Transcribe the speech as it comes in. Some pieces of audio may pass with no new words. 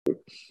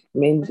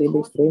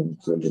Mendele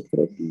frente le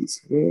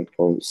predis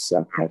reco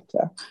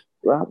sakata.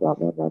 Rabba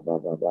baba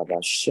baba baba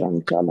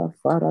shanta la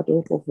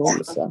farado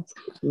vosa.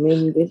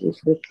 Mendele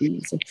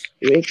predis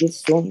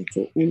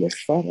regisonto ulo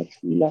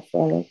faratila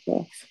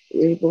farata.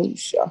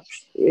 Rebosha,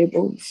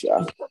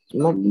 Rebosha,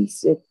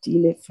 Malise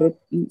tile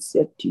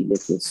fredise tile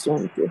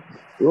kesonto.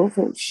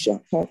 Rovo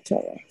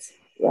shakataya.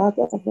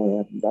 Raga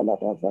vaya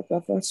dalada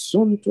vagava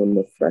sonto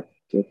le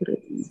frate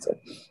predise.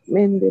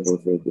 Mendele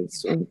vege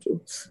sonto.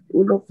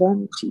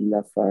 Ulovanti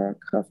la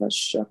farakava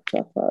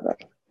shaka para.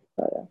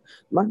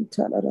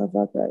 Mantala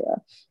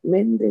Ravagaya,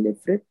 Mendele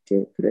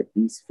Frete,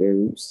 Predis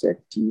Ferus,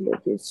 Tile,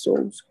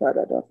 Gesos,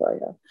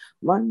 Paradavaya,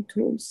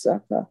 Manto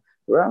Saka,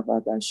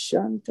 Ravaga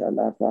Shanta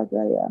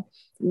Lavagaya,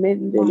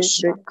 Mendele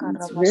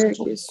Fretis,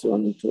 Verge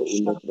Sonto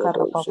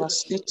Ulobrodoja,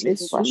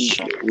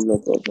 Mesunto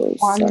Ulobrodo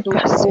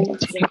Sakataya,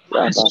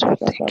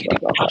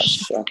 Rababa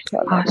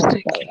Shata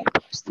Lavagaya,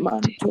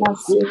 Manto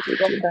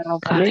Sekete,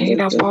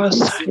 Mele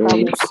Fretis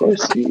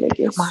Ferus, Tile,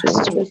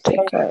 Gesonto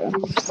Kataya.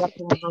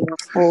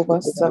 Over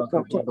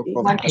Sakata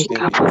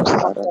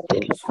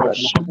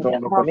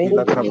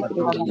Mendele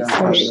Bretis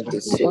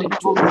Verkison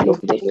to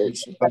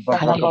Ulobrodosha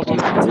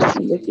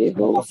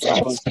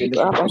Lekevosa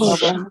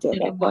Rabashanta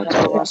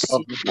Labadaya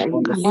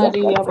Malusa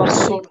Kataya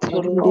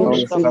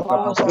Mandele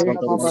Bretis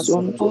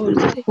Verkison to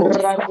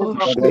Uloposa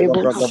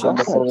Rebo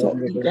Shakata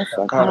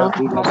Igafaka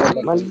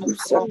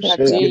Malusa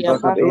Kata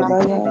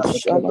Rebaya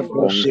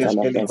Shalafanta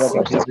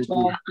Labasaka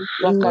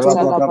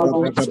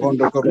Intelebrosha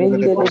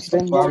Mendele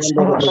Frente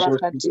Lebrosha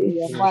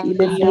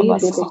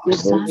Ilefrendele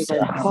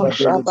Kevosa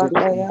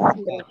Rabagaya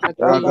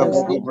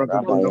Rabaya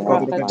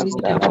Mandala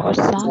Bataya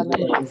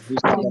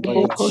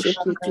Mando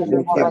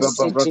Shekitele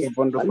Brose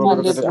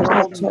Malusa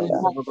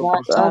Kataya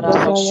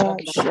Rabagaya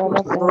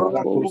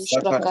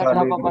Shalavarabosha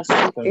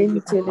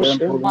Intele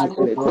Frente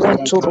Intele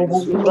Kosa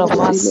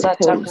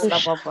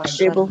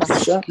Rebo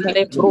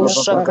Shakatila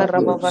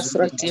Farados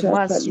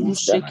Rataka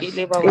Lisa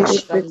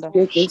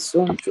Elefrendeke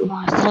Sonto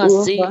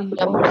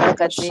Rovanda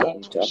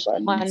Rabashanta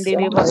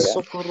Balisa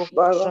Kaya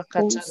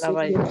Barako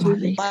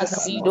Seketili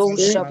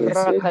Vege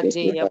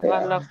Sekete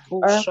Baya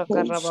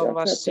Arako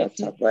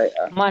Shakatata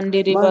Baya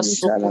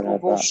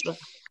Mantalaraba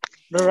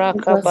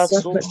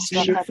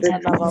Vasakatili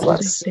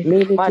Frediza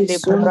Meleke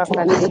Sonto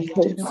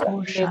Uloposa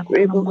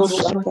Rebo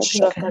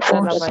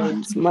Shakatata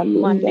Badis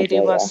Malunda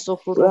Daya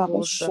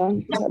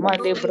Rabashanta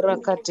Labaya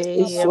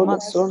Esola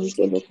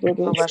Sonto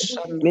Loprodosha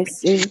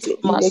Mesente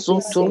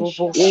Ilegese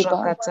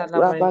Reba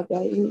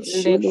Rabagai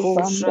Shele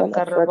Vanda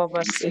La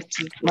Fradiza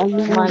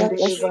Malunda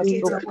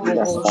Gasunta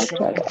Ila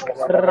Fataya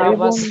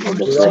Rebondo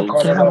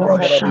Loposa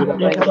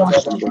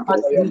Rabashantile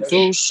Sakata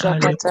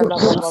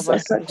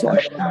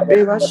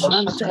Reva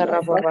Shanta La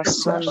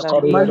Fakata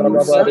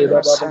Malusa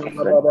Fratila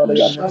Vando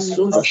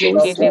Rosa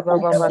Kata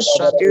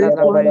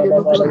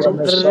Eripondo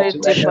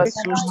Lopodosa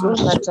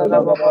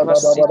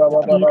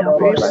Sonto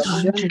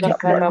Ulopodosha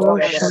Reva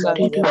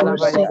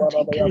Shanta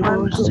Lagadaya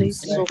Manto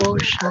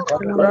Sakata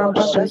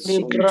Rabaga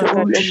Sonto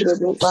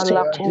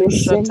Ulopodosha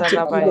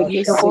Mesente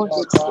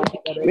Ilegesekete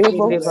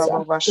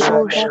Rebosa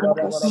Rabaga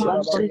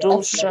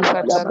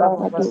Shanta La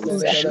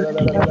Baradosa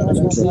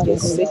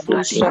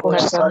Legesekete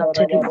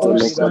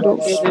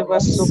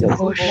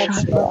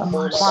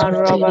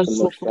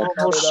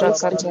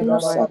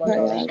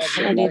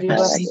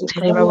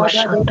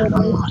Intolopodosha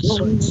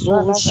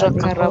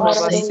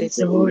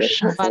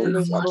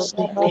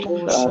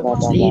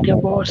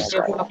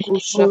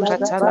Sekevoshia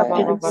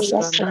Sakaya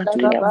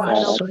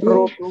Shalavarabosha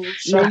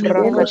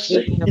Mendele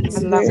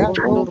Fretis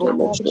Verconto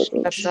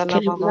Loprodosha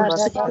Ila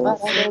Fata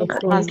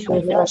Sakata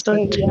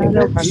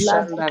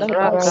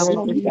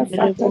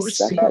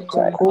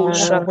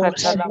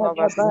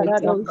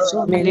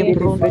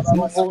Mendele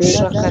Fretis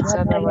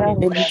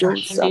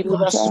Endo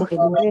Sakata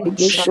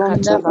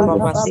Egesonto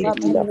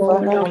Ulofredi La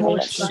Farakava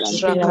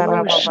Shanta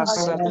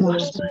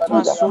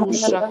Ila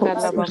Panto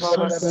Cosa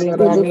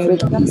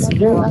Elefredis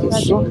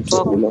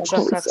Vergesonto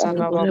Ulocosa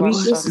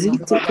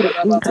Rigesite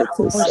Creinte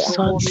Cosa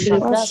Bosa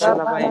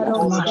Bosa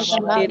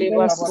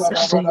Elefred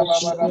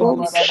Sonto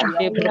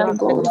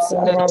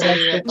Ulocosa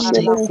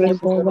Isa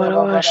Eva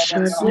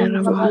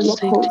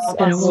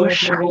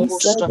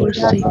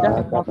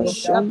Farakava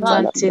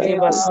Shanta La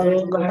Parade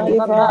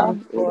Eva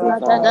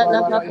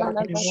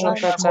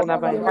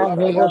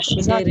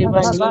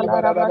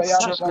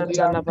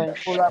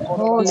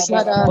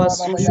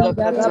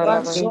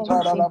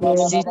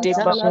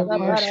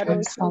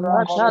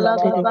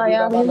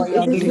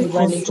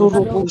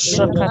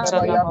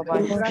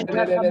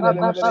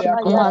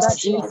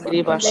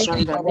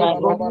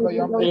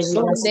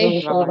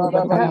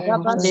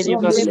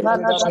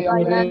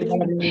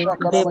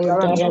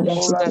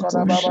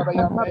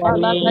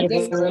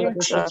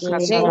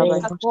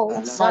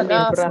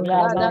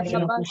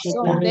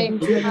Karabasonde,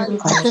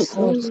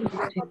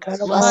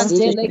 Mantele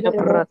Masika Brokera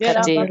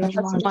brakate,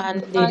 Bata,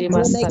 mandiri Mantele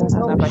basarabaya,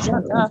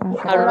 Broshata,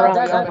 haraka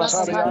Radadadabaya,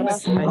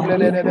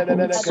 basarabaya,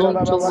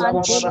 sonto robosha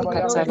Mantele Brosa,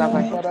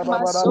 katalabaya,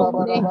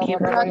 Masonde,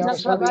 ikebroto Ratakabade,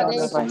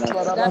 sotalabaya,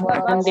 mandiri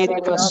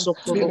Rababasata,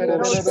 basoko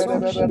robosha,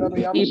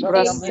 Librosondo,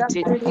 ibrakete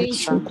Izakuri,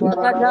 bashanda,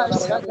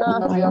 Ikadashada,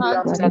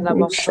 Mantele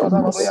katalabasa,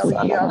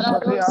 Brosondo,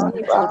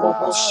 Baradoski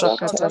korobosha Baba,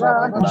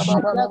 katalabaya,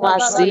 Radadabara,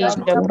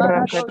 mazika Kabaradoski,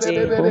 brakate,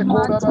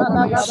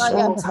 Mantala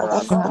Babaya,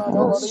 Ikosha,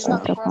 lebrosco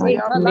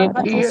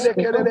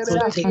Ekalabasondebosha,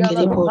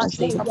 protekere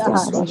bosi,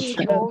 Ikadia,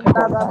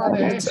 Ikonda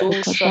Babade,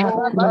 sosha,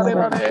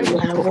 Rababasonde,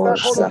 arabosha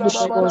Ikosha,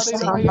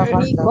 bosi,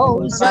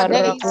 Ikosa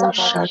Deisa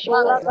arabosha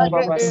Mantalabade,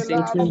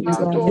 babasi,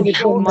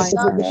 Ikosha,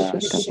 mighty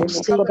Christ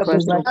God,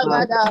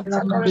 Ikada,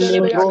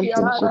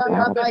 lebronto Ikada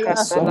Babaya,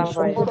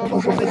 katalabaya,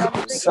 Ikada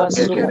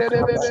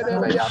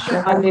basoka,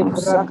 Babaya, malebrakasita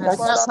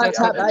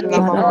Katabade,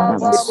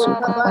 katalababas,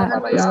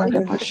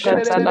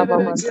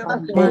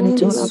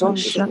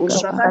 Ikabaradosi,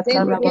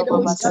 katalababasa,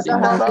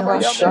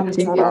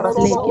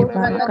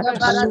 osha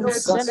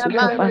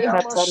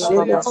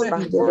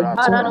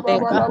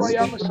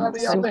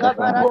katalababasi,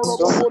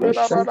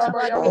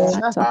 katalababasa,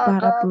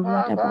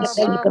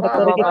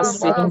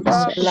 lebrosco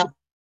babasi,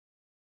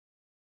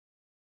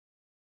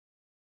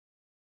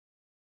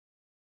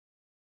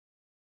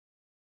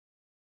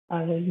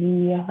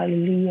 Hallelujah,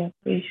 hallelujah,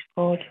 praise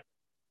God.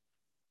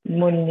 Good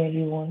morning,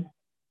 everyone.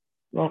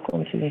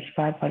 Welcome to the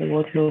Inspired by the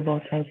Word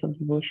Global Times of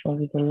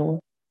Devotion with the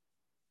Lord.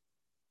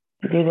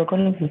 Today we're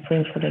going to be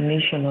praying for the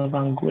nation of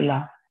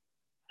Angola.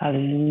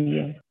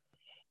 Hallelujah.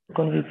 We're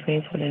going to be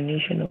praying for the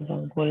nation of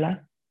Angola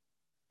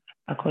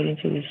according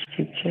to the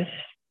scriptures.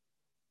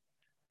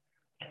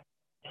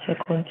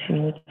 Second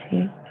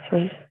Timothy,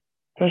 First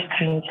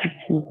Timothy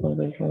 2,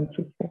 verse 1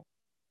 to 4.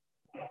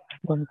 I'm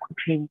going to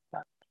quickly read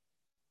that.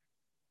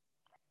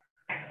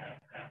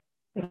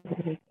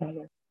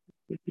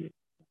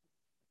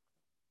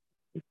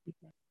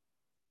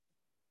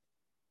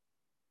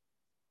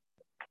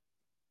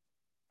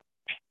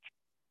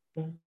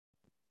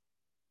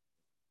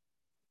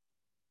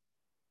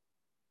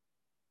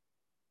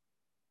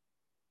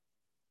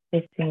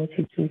 First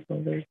Timothy 2,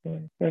 verse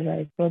 1 says,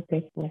 I thought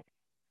therefore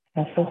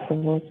that first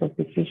of all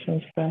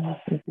supplications, prayers,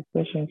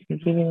 intercessions, the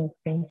giving of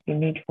thanks be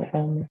made for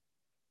all men,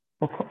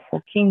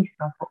 for kings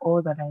and for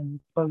all that are in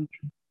authority,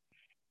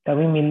 that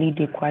we may lead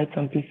a quiet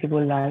and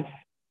peaceable life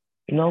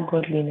in all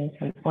godliness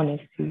and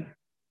honesty.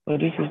 For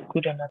this is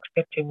good and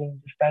acceptable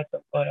in the sight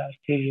of God our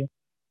Savior,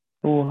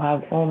 who will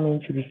have all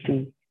men to be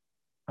saved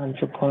and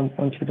to come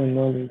unto the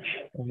knowledge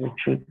of the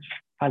truth.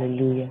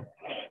 Hallelujah.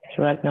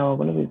 So right now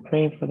we're going to be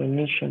praying for the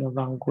nation of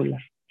Angola.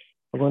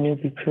 We're going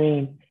to be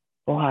praying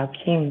for our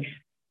kings.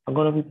 We're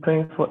going to be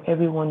praying for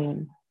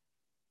everyone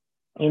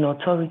in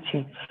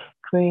authority,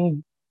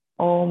 praying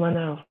all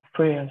manner of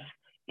prayers,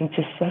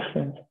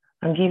 intercessions,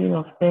 and giving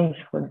of thanks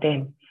for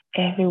them.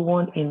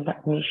 Everyone in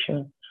that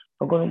nation,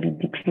 we're going to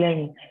be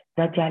declaring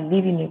that they are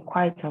living a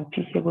quiet and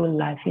peaceable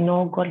life in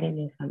all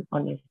godliness and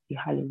honesty.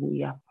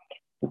 Hallelujah.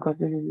 Because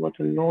this is what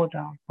the Lord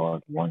our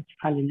God wants.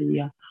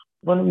 Hallelujah.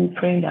 We're going to be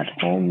praying that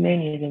all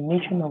men in the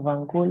nation of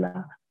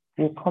Angola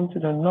will come to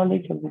the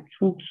knowledge of the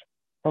truth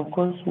of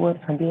God's word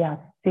and they are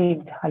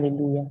saved.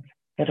 Hallelujah.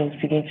 Let us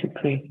begin to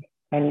pray.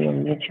 And you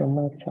unmute your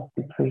mouth as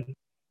we pray.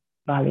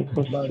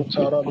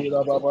 Mantara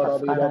bila babara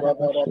bila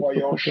babara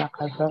bayosh.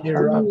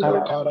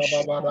 Irata kara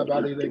babara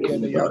bali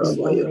lekele yara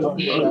bayama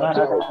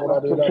shata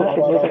kora bila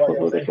babara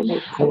bayane.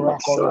 Kura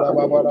kora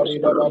babara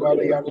bila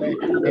babara yane.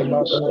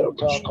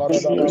 Imasonta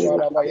kara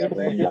babara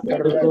bayane.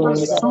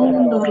 Irata bila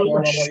babara babara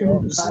bayo.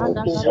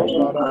 Sakara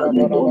babara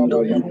babara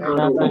yane.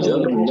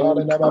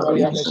 Imantara babara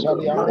yane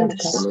saliane.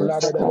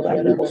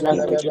 Lade de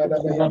bele de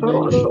bele de bele de yane.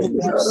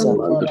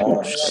 Imantara babara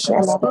yane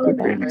babara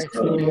yane.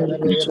 Yene bele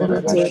de bele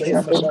de yane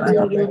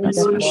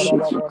saliane.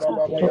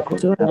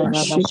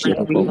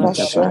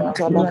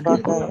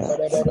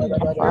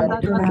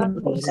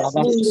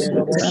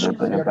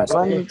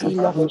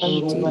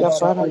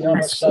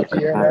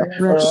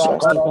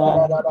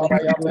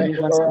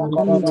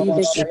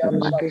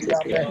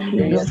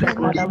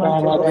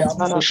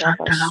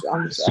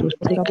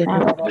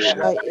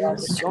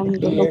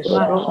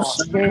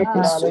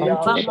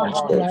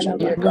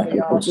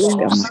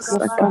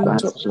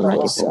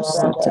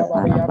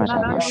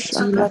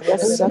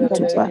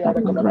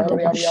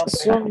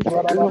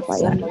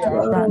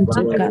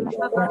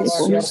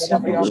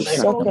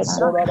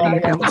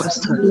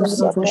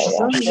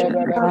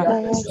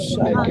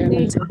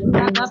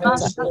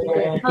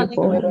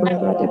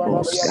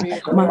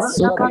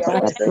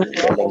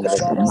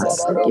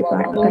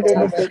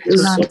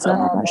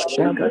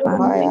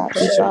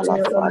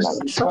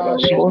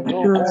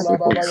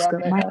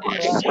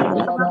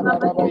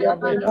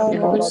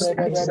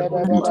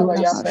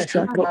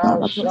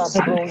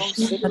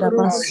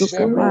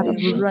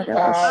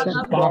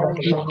 Spirit of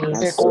salvation,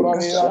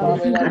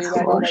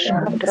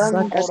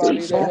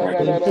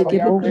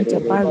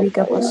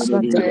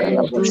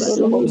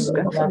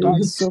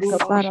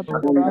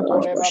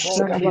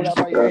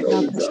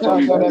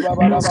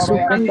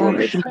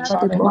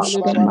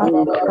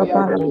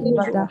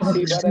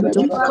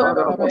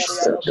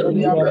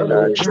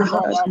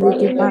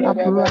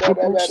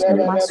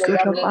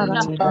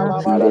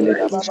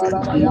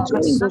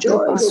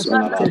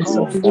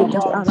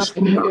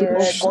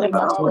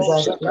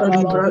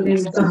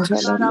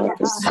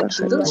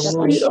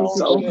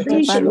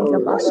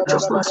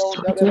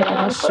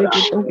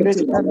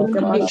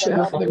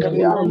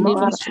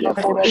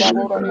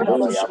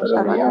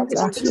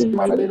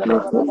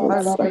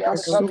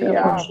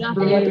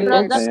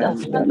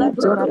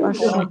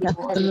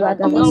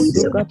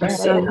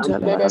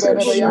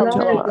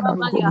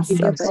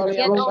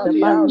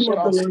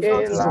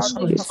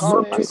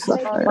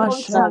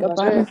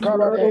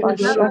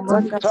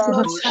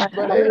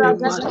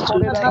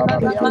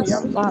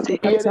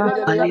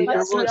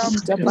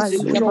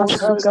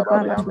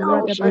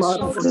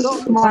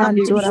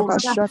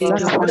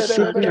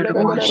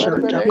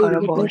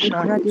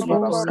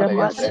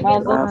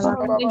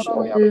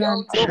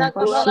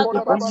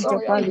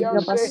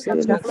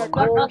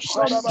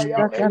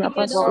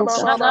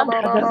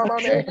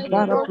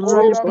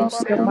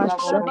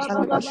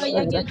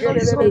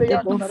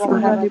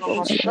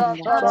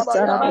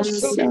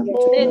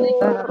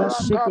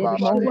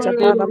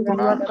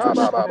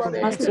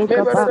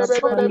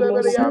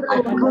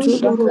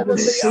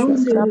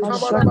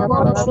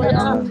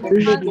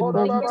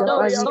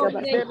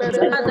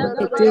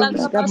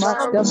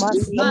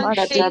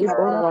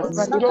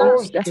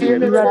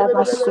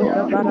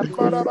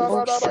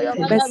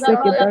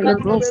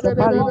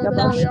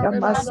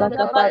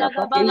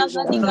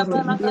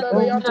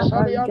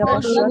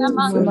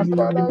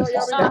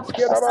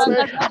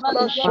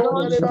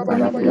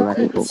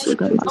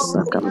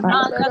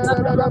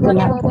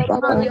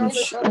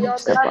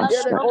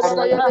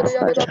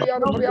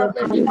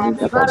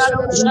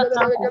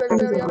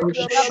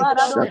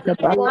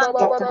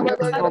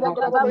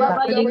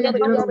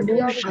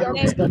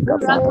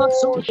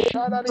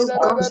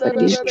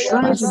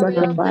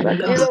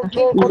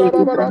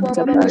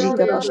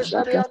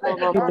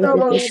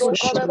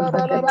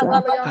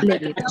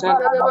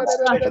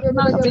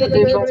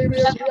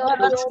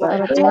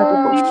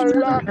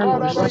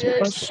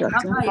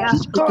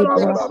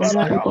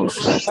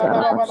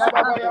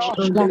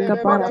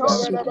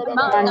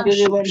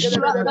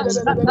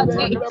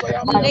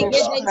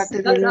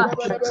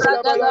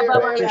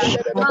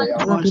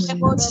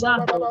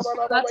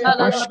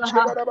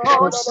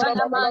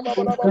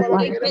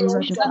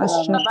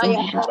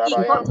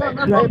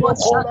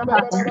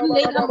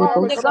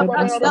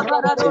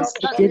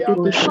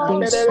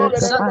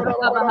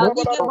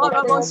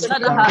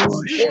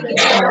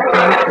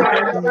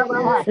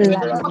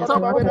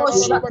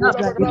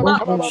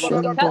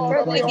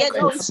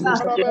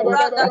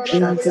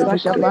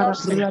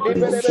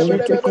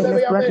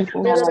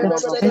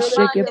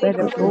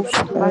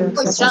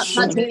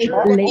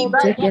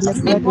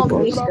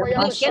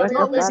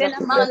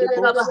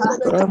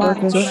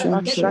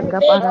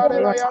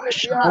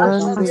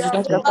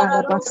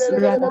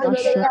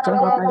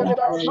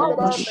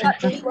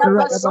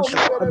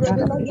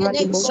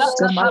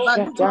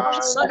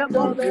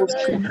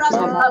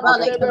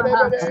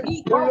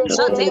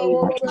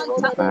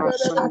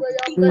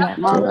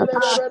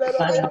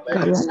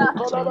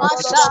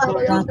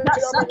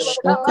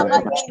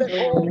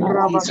 O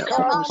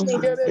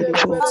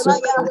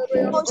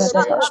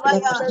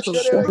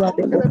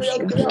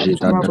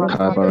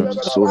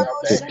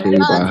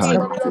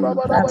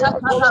Lord,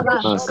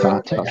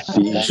 Makata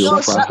fijo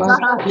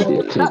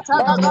farabashite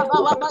kusu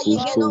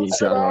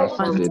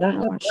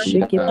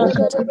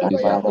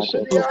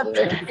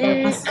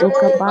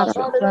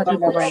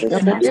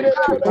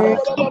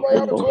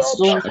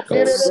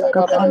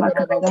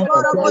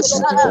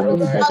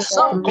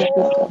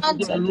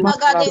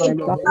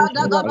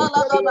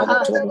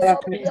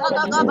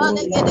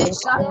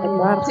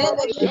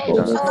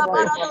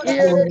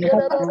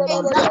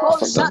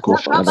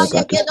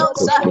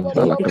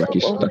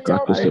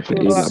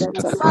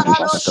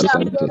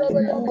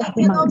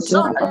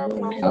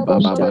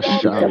Ababa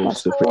Sharo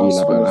Sifra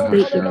Ila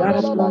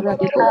Barahashara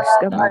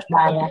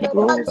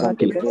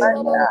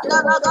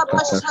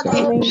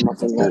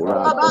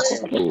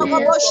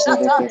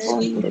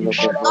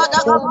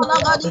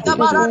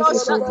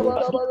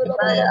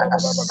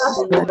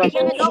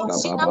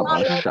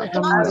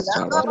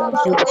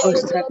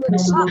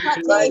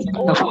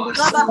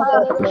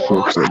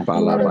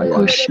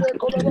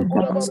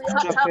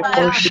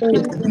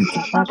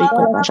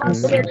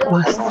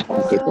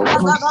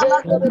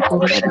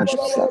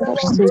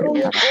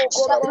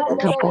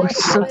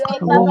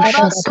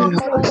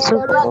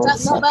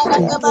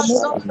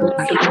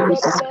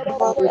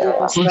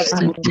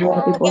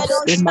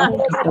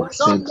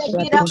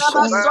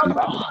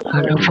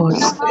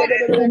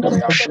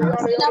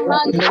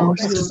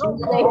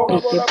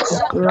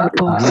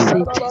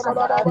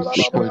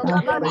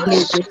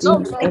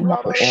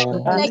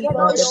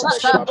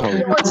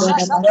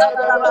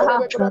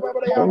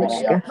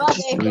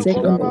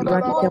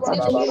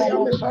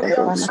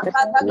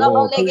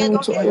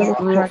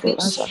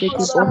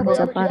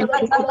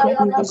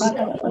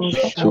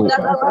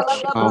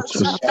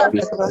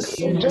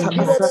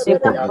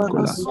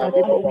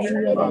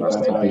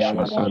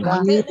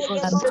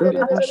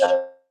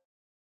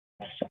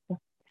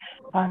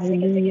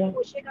Hallelujah.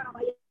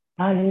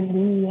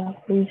 Hallelujah.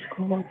 Praise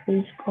God.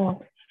 Praise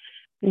God.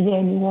 Is there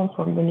anyone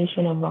from the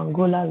nation of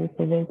Angola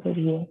represented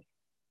here?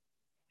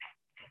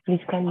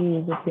 Please can you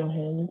raise up your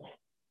hands?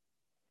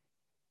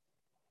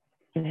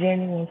 Is there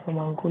anyone from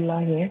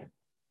Angola here?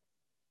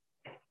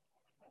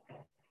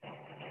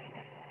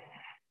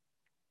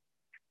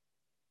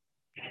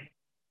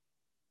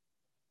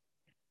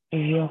 If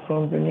you are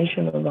from the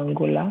nation of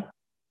Angola,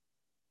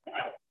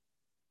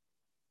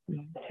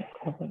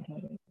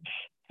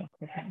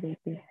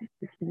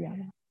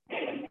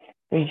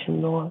 praise the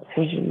Lord,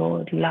 praise the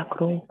Lord.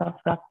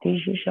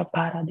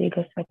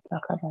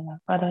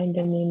 Father, in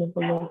the name of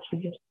the Lord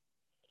Jesus,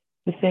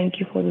 we thank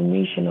you for the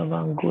nation of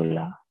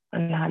Angola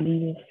and her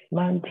leaders.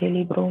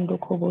 Mantele Brondo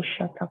Kobo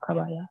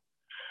Shatakabaya.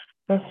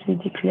 Thus we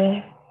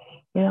declare,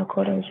 in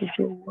accordance with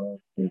your word,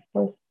 in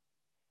 1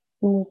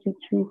 Timothy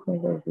 2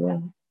 verse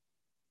 1.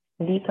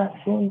 We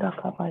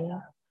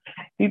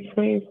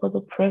pray for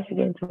the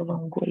president of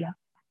Angola.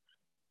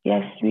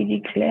 Yes, we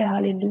declare,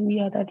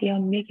 hallelujah, that they are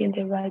making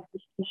the right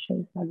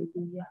decisions,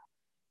 hallelujah.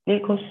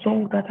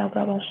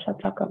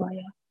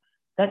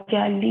 That they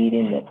are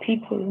leading the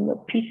people in a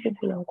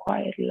peaceable and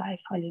quiet life,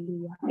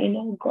 hallelujah, in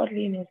all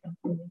godliness and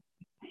holiness.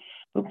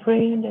 We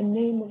pray in the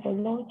name of the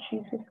Lord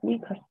Jesus,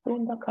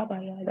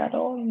 that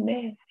all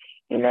men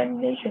in the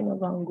nation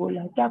of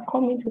Angola, they are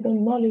coming to the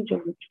knowledge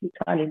of the truth,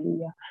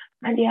 hallelujah,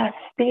 and they are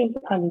saved,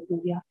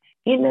 hallelujah,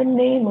 in the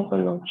name of the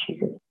Lord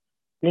Jesus.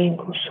 Thank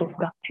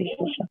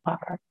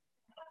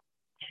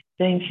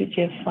you,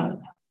 dear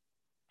Father.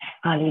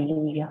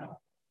 Hallelujah.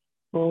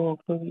 Oh,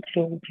 glory,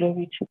 glory,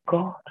 glory to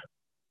God.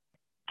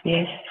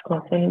 Yes,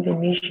 concerning the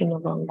nation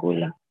of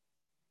Angola.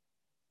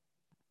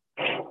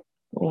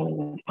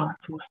 Oh,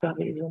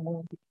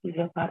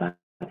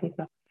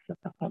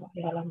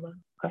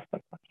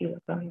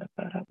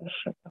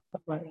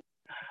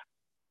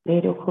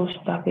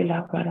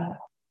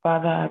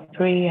 Father, I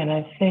pray and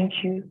I thank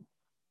you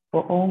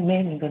for all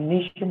men in the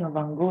nation of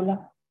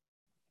Angola.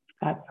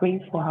 I pray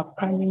for our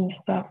prime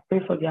minister, I pray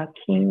for their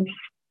kings,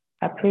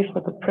 I pray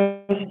for the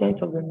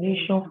president of the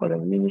nation, for the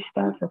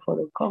ministers and for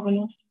the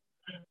governors.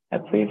 I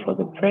pray for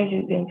the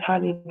president,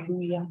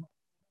 hallelujah.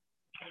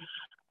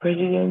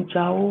 President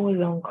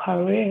João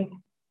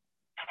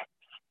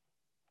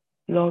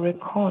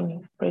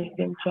Lourenço,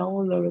 President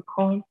João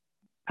Lourenço,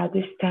 at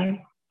this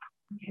time,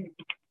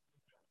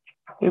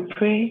 we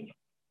pray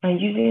and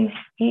using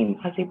him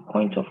as a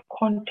point of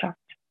contact,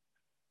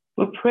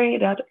 we pray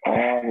that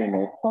all in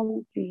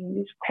authority in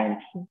this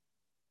country,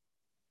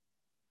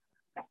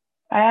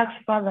 I ask,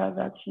 Father,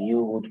 that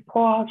you would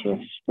pour out your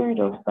spirit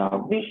of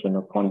salvation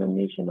upon the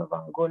nation of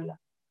Angola,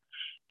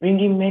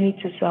 bringing many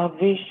to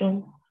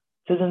salvation,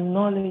 to the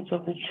knowledge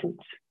of the truth.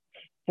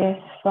 Yes,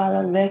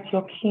 Father, let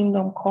your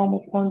kingdom come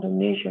upon the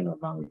nation of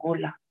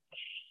Angola.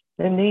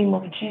 The name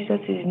of Jesus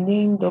is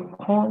named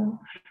upon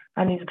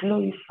and is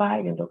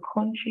glorified in the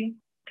country.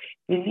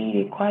 We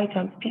lead a quiet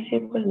and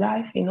peaceable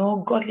life in all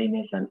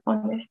godliness and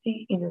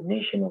honesty in the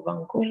nation of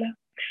Angola.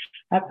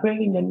 I pray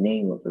in the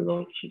name of the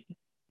Lord Jesus.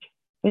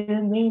 In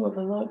the name of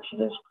the Lord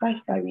Jesus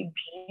Christ, I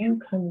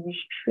rebuke and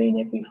restrain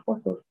every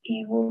force of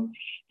evil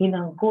in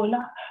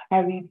Angola. I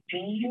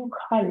rebuke,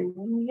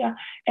 hallelujah,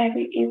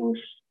 every evil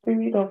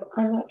spirit of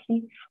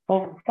anarchy,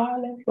 of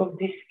violence, of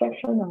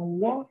deception and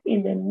war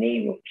in the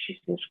name of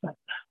Jesus Christ.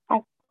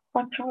 I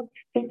cut out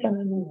Satan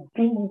and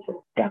demons of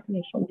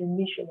darkness from the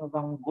nation of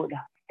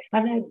Angola.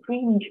 And I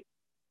bring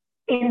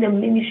in the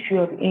ministry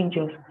of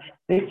angels,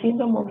 the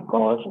kingdom of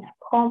God has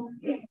come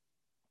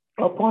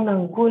upon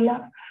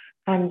Angola,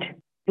 and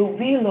the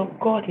will of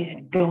God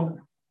is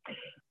done.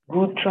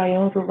 Good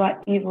triumphs over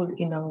evil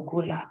in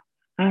Angola,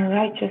 and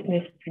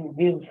righteousness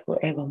prevails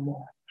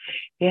forevermore.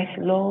 Yes,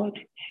 Lord,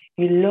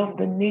 you love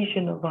the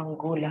nation of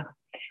Angola,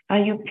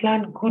 and you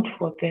planned good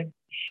for them.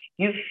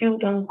 You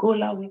filled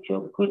Angola with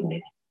your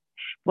goodness.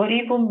 But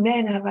evil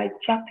men have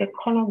hijacked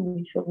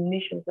economies of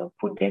nations and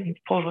put them in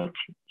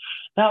poverty.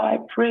 Now I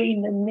pray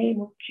in the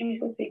name of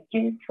Jesus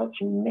against such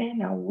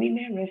men and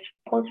women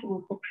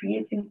responsible for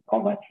creating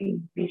poverty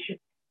in nations.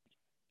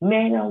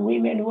 Men and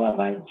women who have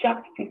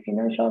hijacked the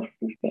financial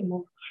system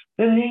of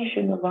the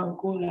nation of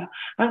Angola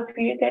and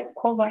created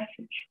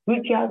poverty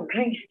with their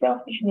greed,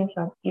 selfishness,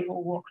 and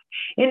evil works.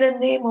 In the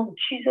name of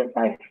Jesus,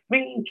 I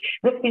free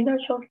the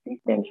financial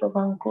systems of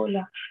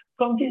Angola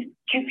from these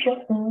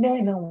dubious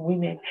men and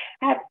women.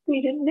 I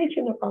free the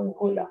nation of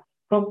Angola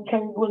from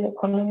terrible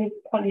economic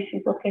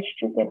policies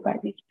orchestrated by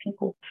these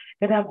people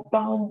that have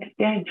bound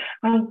them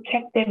and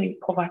kept them in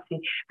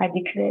poverty. I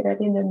declare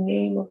that in the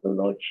name of the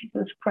Lord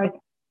Jesus Christ,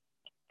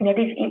 that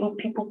these evil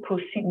people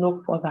proceed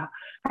no further.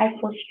 I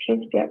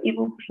frustrate their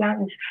evil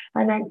plans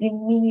and I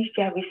diminish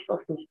their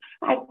resources.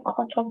 I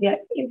cut off their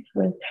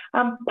influence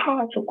and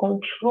power to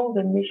control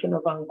the nation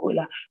of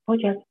Angola for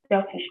their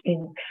selfish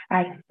ends.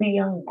 I free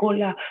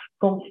Angola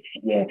from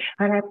fear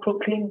and I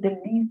proclaim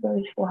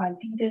deliverance for her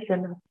leaders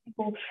and her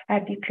people. I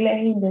declare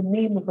in the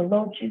name of the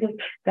Lord Jesus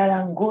that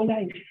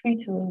Angola is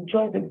free to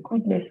enjoy the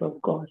goodness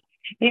of God.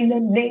 In the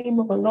name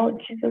of the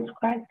Lord Jesus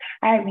Christ,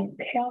 I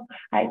repel,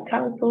 I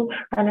cancel,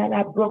 and I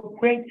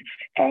abrogate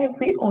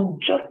every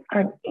unjust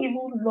and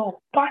evil law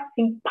passed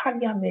in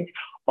parliament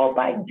or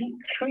by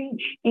decree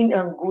in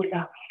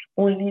Angola.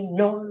 Only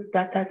laws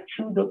that are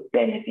to the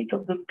benefit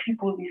of the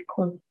people is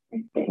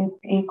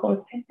in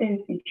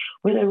consistency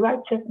with the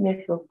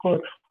righteousness of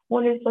God.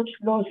 Only such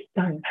laws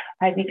stand.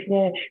 I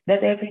declare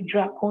that every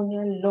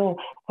draconian law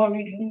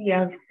hurriedly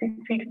and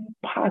secretly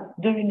passed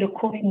during the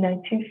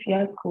COVID-19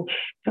 fiasco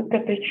to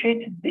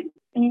perpetrate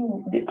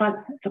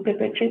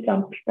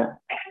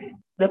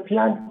the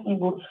planned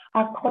evil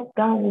are cut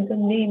down in the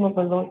name of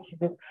the Lord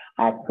Jesus.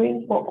 I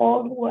pray for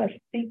all who are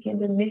sick in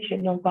the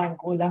nation of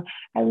Angola.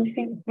 I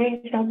receive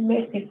grace and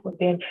mercy for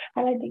them.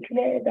 And I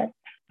declare that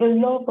the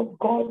love of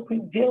God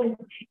prevails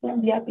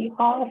in their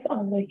behalf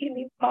and the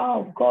healing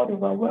power of God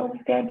overwhelms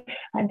them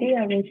and they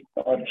are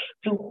restored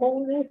to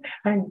wholeness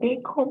and they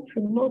come to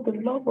know the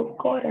love of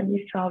God and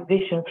His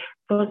salvation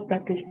so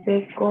that they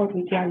serve God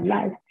with their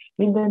lives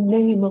in the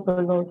name of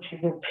the Lord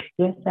Jesus.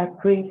 Yes, I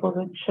pray for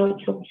the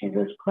Church of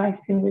Jesus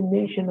Christ in the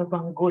nation of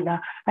Angola.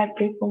 I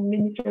pray for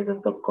ministers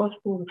of the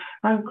gospel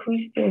and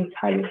Christians,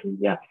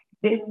 hallelujah.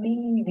 They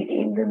lead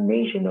in the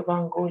nation of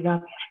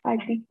Angola. I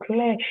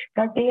declare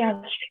that they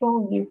are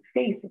strong in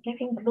faith,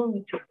 giving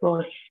glory to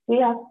God.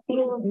 They are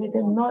filled with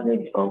the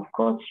knowledge of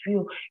God's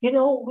will, in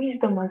all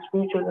wisdom and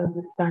spiritual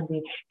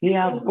understanding. They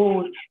are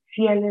bold,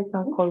 fearless,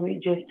 and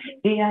courageous.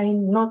 They are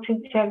in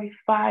nothing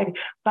terrified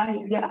by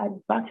their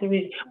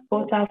adversaries,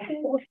 but are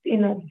forced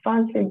in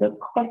advancing the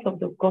cause of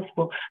the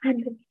gospel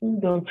and the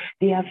kingdom.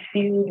 They are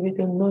filled with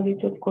the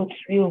knowledge of God's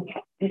will,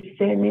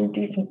 discerning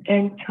these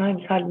end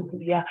times.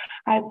 Hallelujah.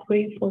 I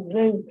pray for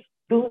them,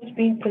 those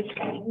being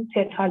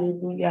persecuted,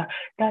 hallelujah,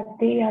 that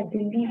they are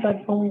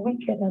delivered from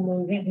wicked and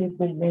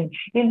unreasonable men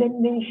in the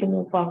nation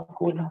of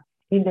Angola.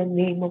 In the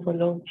name of the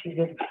Lord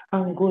Jesus,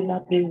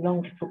 Angola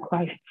belongs to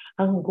Christ.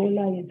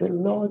 Angola is the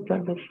Lord's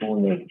and the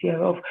fullness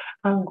thereof.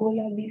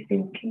 Angola lives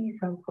in peace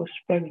and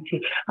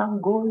prosperity.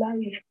 Angola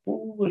is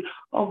full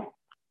of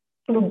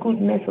the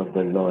goodness of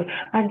the Lord,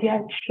 and there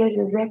are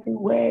treasures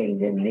everywhere in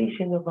the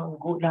nation of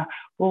Angola.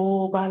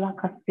 Oh,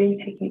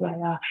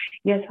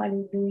 yes,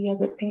 hallelujah.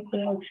 The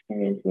people are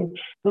experiencing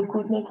the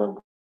goodness of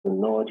the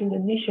Lord in the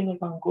nation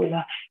of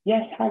Angola.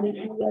 Yes,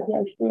 hallelujah. They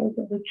are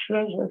experiencing the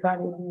treasures,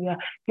 hallelujah.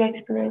 They are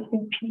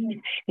experiencing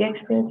peace. They are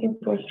experiencing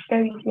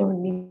prosperity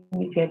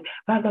unlimited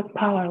by the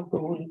power of the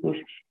Holy Ghost.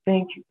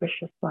 Thank you,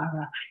 precious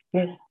Father.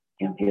 Yes,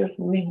 dubious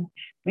men,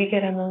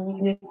 wicked and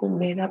unreasonable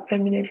men are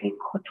permanently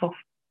cut off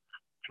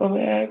from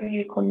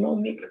every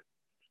economic,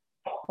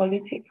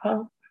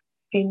 political,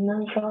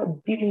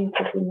 financial dealings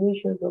of the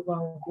nations of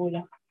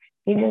Angola.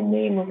 In the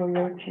name of the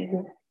Lord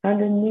Jesus,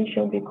 and the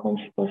nation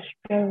becomes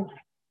prosperous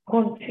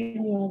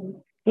continually.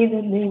 In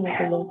the name of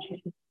the Lord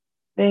Jesus.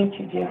 Thank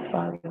you, dear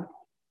Father.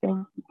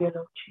 Thank you, dear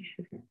Lord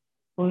Jesus.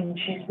 For in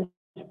Jesus'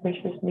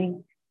 precious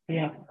name, we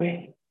have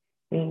prayed.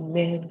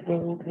 Amen.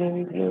 Glory,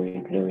 glory,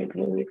 glory, glory,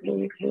 glory,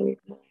 glory, glory,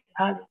 glory.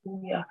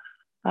 Hallelujah.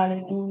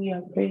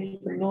 Hallelujah. Praise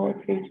the Lord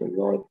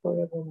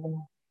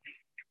forevermore.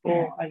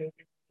 Oh,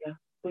 hallelujah.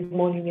 Good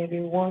morning,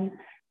 everyone.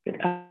 Good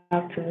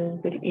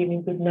afternoon, good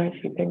evening, good night,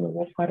 depending on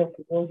what part of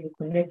the world you're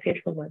connected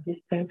from at this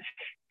time.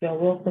 You are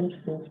welcome to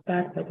be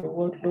inspired by the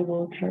World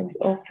Global Times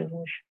of the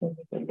Motion of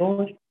the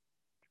Lord.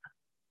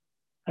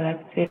 I'd like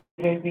to say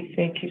a very big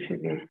thank you to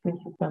the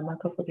Sister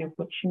Martha for the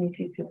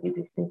opportunity to lead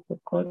the saints of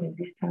God in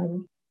this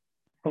time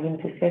of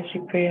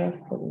intercessory prayer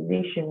for the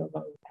nation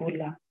of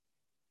Angola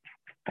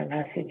and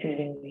our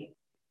citizenry.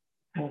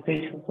 I'm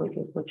grateful for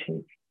the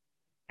opportunity.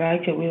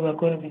 Right away, we're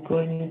going to be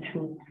going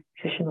into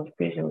a session of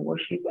praise and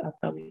worship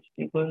after which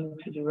we're going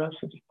into the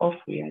Rhapsody of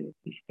Reality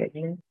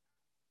segment.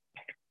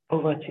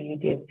 Over to you,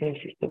 dear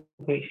Sister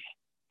Grace.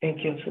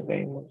 Thank you so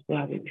very much. You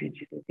have a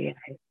beautiful day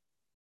ahead.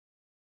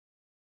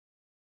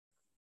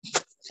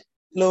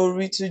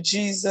 Glory to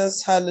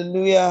Jesus.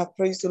 Hallelujah.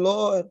 Praise the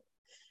Lord.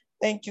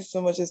 Thank you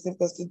so much, Esteemed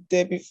Pastor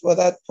Debbie, for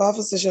that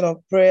powerful session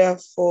of prayer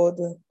for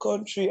the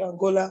country,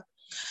 Angola.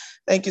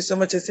 Thank you so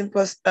much, Esteemed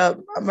Pastor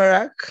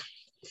Amarak,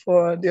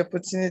 for the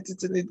opportunity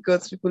to lead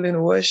God's people in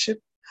worship.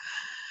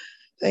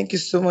 Thank you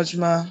so much,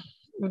 Ma.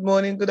 Good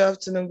morning, good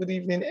afternoon, good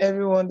evening,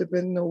 everyone,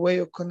 depending on where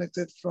you're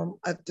connected from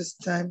at this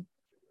time.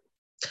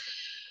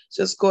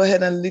 Just go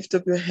ahead and lift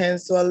up your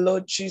hands to our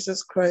Lord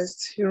Jesus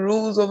Christ. He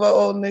rules over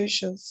all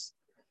nations.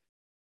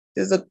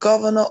 He's the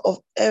governor of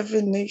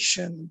every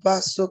nation.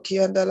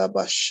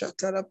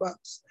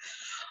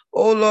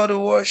 Oh Lord, we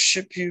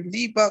worship you.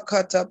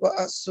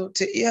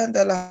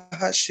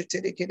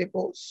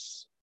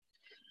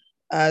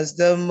 As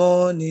the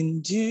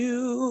morning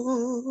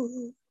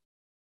dew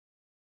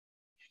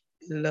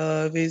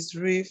Love is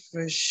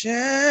refreshing.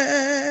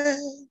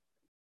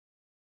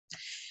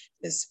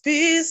 There's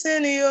peace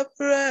in your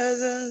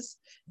presence,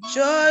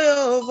 joy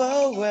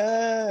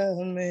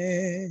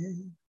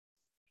overwhelming.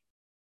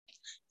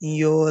 In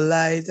your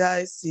light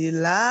I see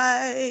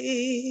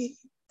light.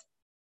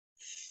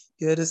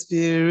 You're the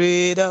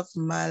spirit of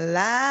my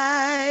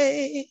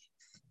life.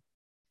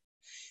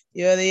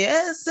 You're the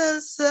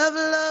essence of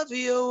love.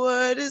 Your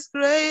word is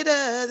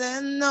greater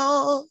than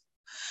all.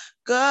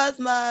 God,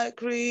 my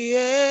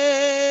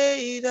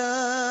creator.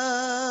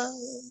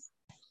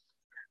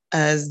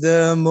 As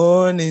the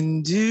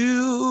morning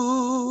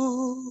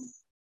dew,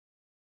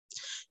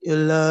 your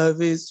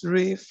love is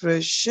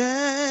refreshing.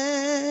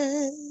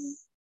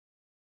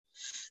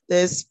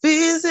 There's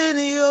peace in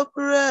your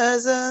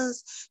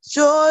presence,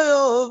 joy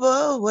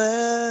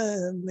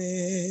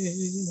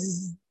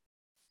overwhelming.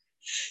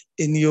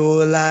 In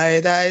your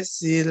light I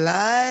see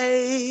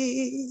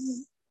light.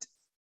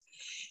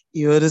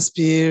 You're the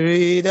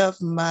spirit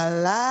of my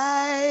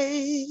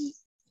life.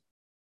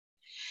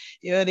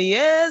 You're the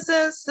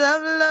essence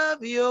of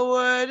love. Your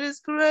word is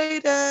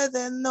greater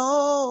than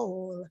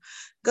all.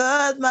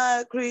 God,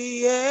 my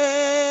creator.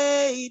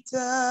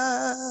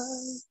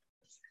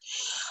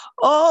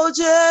 All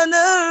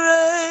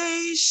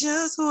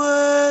generations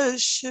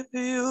worship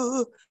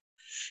you.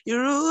 You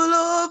rule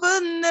over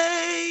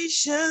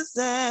nations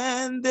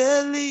and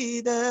their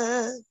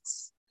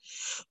leaders.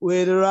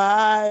 With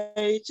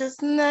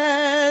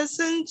righteousness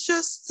and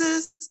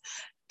justice,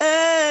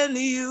 and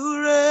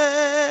you reign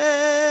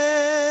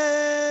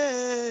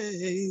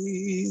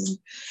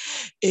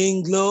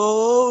in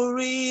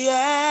glory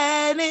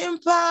and in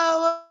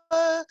power,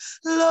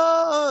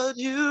 Lord,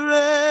 you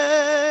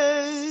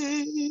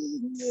reign.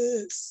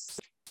 Yes.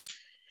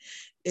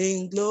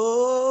 In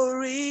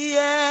glory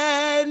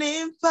and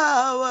in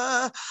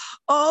power,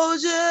 all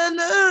generations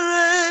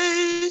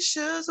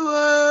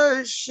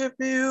worship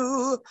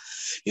you.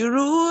 You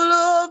rule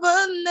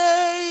over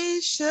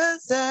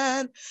nations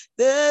and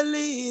their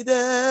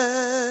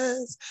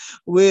leaders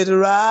with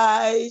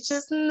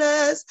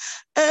righteousness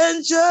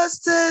and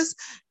justice,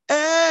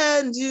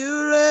 and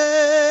you reign.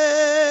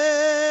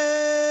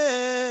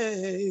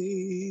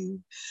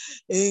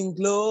 In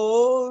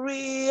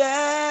glory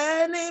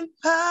and in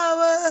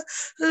power,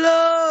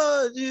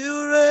 Lord,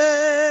 you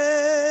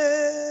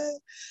reign.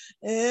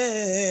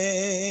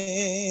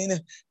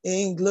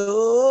 In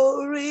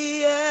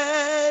glory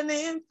and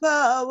in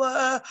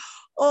power,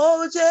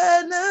 all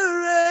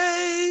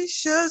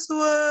generations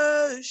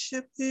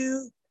worship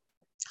you.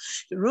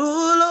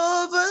 Rule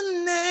over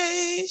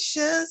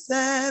nations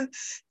and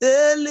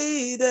their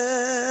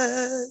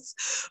leaders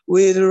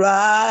with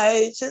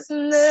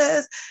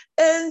righteousness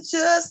and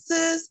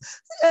justice,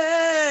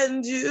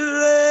 and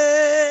you reign.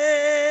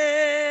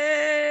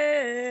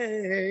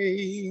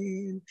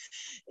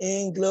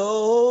 In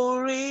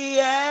glory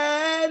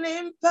and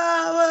in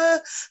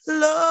power,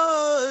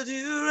 Lord,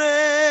 you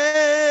reign.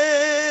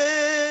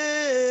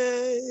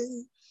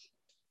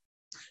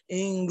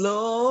 In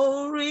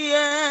glory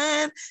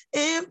and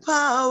in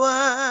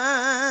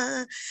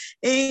power,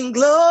 in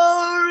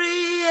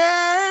glory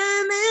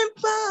and in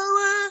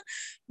power,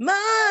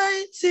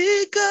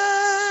 mighty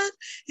God,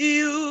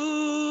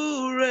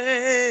 you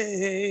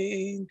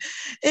reign.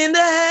 In the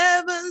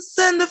heavens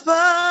and the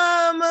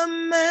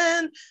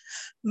firmament,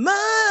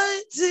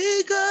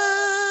 mighty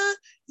God,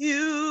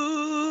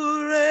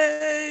 you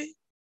reign.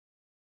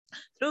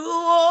 Through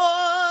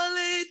all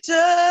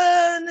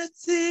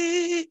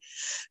eternity,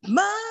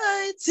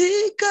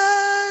 mighty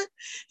God,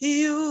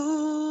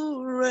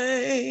 you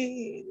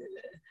reign.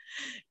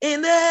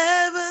 In the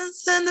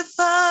heavens and the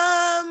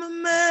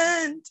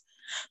firmament,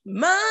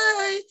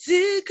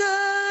 mighty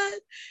God,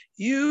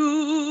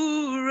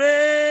 you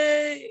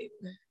reign.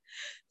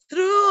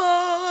 Through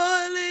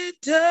all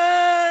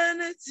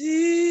eternity,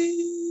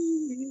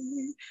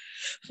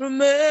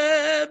 from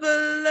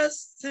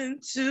everlasting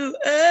to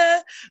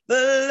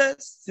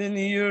everlasting,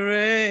 you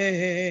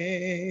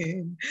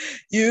reign.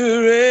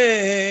 You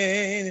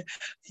reign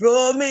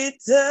from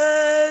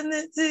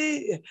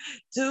eternity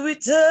to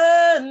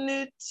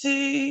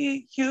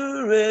eternity.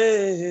 You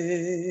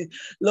reign,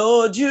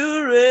 Lord,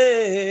 you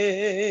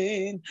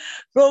reign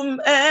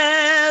from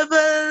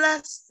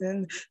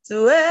everlasting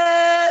to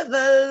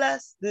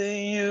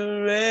everlasting.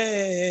 You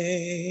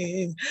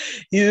reign.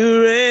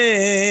 You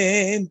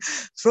reign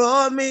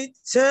from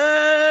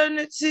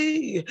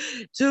eternity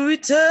to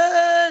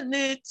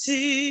eternity.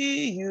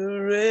 You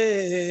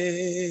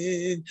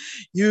reign.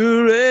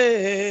 You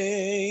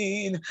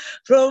reign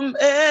from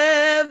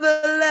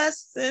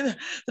everlasting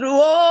through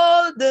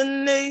all the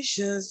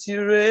nations.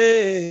 You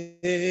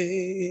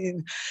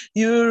reign.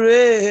 You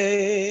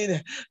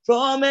reign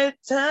from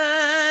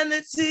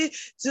eternity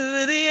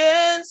to the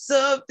ends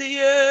of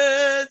the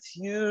earth.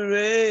 You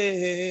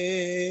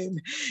reign.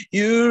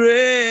 You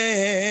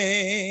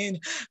reign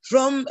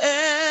from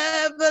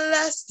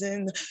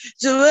everlasting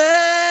to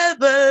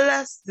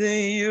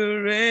everlasting.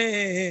 You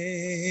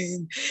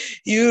reign.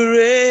 You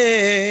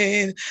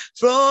reign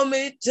from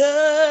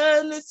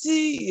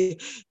eternity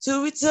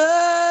to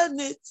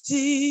eternity.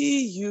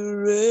 You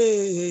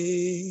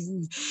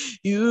reign,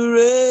 you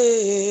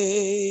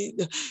reign,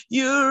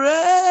 you reign,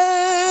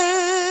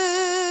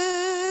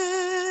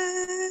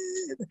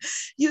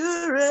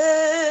 you reign.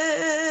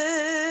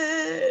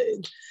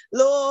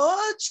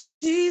 Lord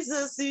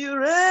Jesus, you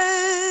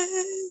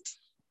reign.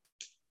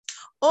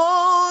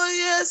 Oh,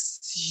 yes,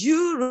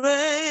 you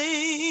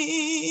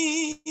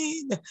reign.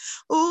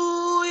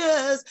 Oh,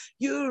 yes,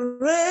 you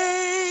reign.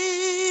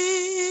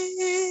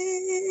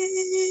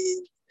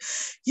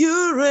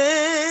 You reign.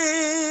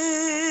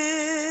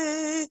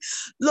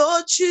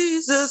 Lord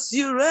Jesus,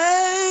 you reign.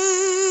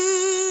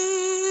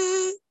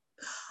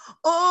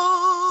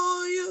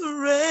 Oh,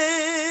 you reign.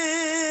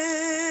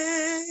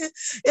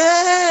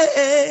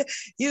 Yeah,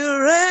 you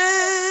reign.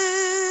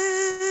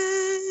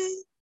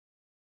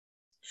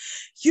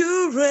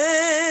 You reign.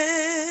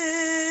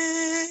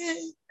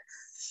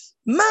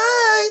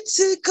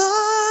 Mighty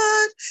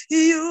God,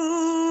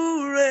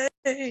 you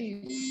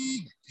reign.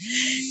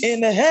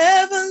 In the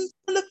heavens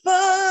and the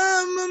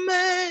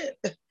firmament,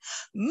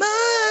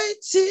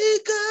 mighty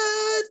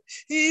God,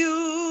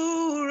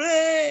 you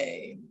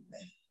reign.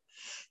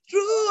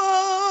 Through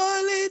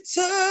all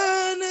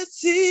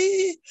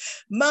eternity,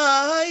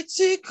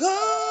 mighty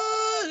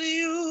God,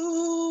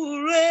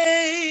 you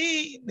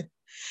reign.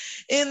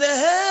 In the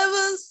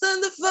heavens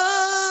and the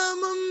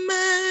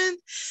firmament,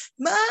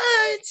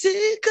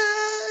 mighty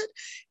God,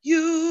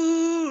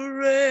 you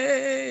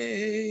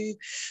reign.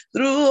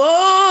 Through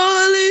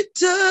all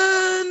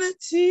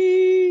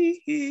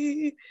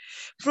eternity,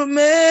 from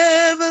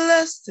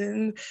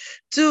everlasting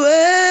to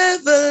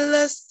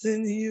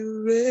everlasting,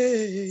 you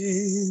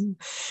reign.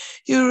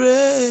 You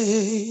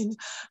reign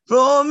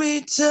from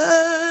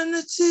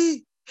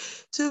eternity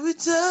to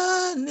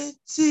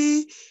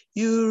eternity,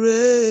 you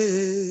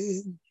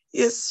reign.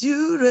 Yes,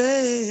 you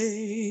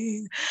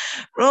reign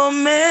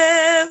from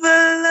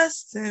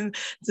everlasting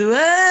to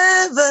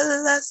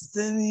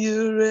everlasting,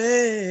 you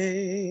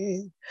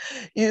reign.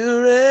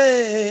 You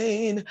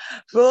reign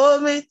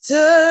from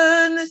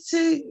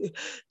eternity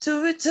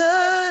to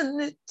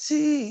eternity,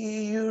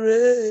 you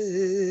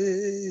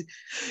reign.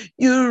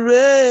 You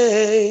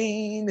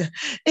reign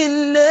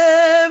in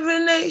every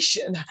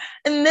nation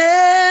and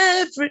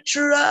every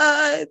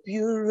tribe,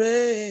 you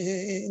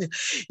reign.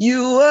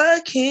 You are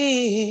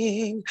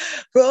King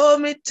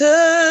from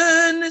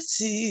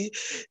eternity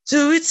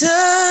to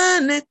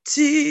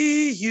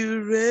eternity,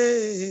 you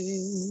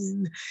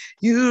reign.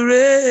 You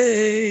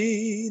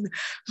reign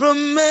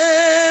from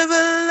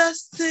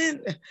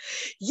everlasting.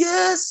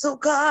 Yes, oh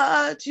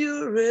God,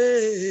 you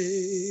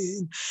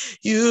reign.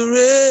 You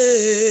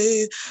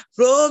reign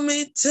from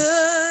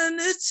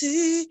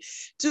eternity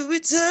to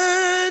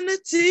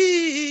eternity,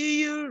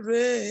 you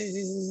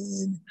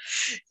reign.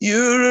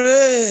 You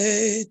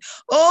reign.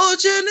 All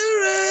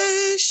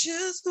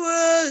generations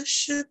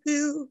worship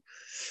you.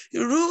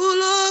 You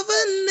rule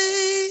over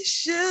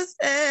nations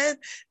and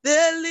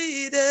their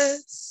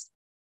leaders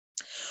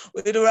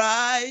with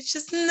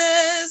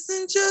righteousness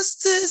and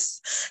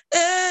justice,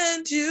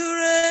 and you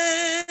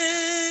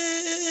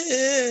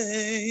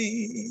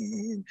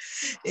reign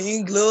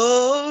in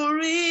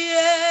glory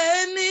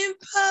and in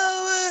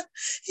power.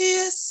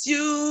 Yes,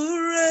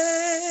 you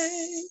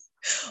reign,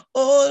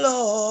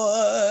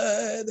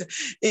 oh Lord,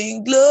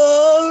 in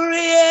glory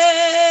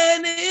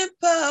and in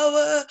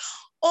power.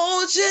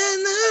 All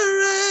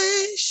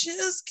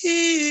generations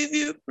give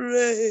you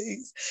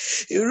praise.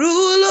 You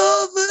rule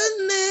over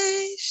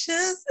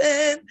nations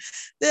and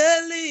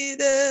their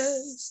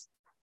leaders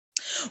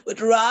with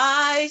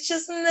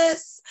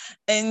righteousness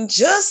and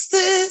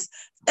justice,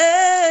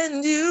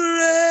 and you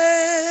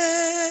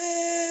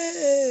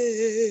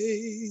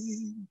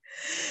reign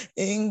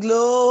in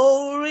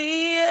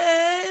glory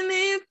and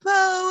in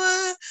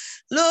power.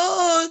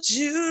 Lord,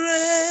 you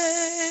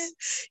reign.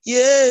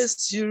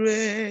 Yes, you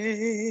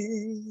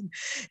reign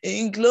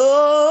in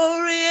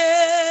glory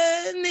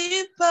and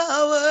in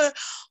power.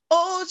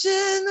 All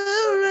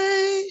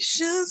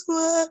generations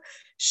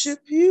worship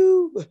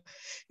you.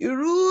 You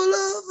rule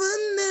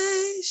over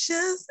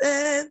nations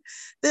and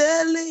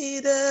their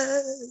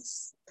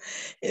leaders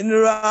in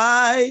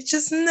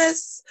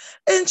righteousness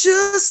and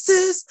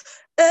justice,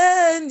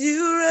 and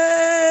you reign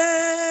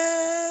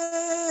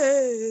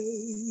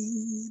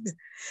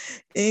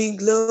in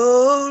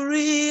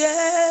glory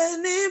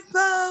and in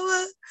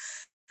power.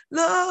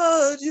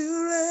 Lord,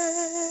 you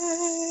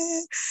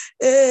reign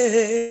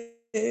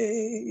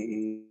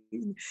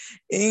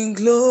in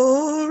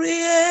glory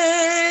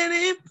and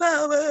in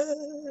power,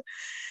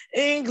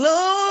 in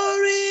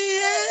glory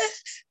and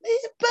in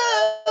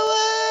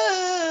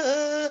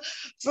power,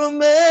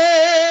 from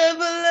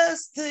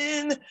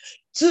everlasting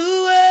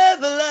to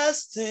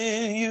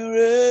everlasting, you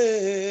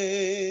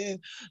reign.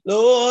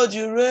 Lord,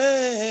 you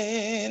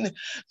reign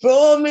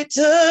from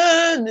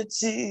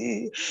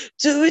eternity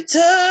to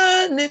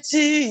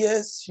eternity.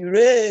 Yes, you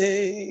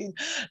reign.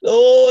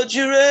 Lord,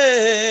 you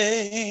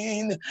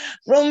reign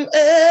from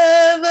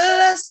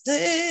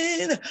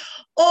everlasting.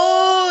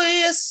 Oh,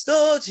 yes,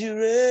 Lord, you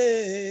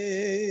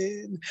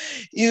reign.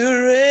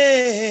 You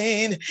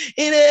reign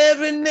in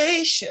every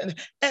nation,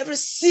 every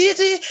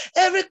city,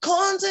 every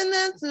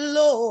continent,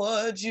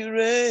 Lord, you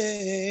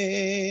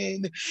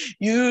reign.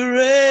 You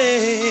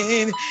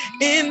reign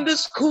in the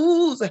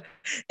schools,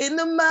 in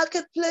the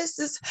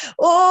marketplaces.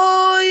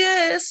 Oh,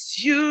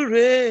 yes, you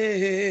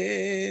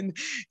reign.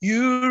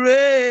 You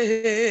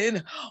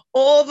reign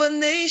over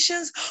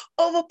nations,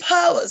 over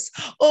powers,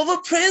 over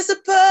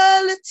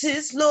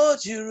principalities,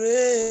 Lord, you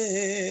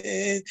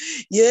reign.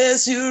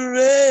 Yes, you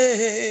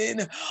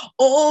reign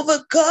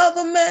over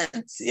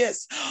governments,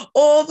 yes,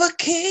 over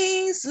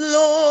kings,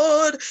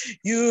 Lord,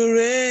 you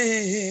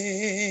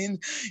reign.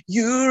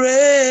 You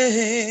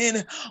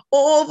reign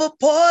over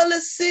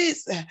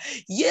policies,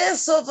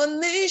 yes, over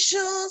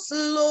nations,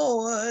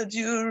 Lord,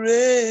 you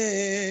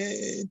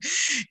reign.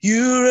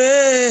 You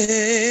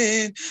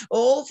reign,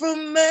 oh,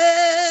 from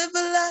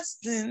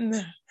everlasting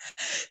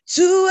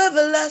to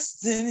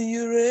everlasting,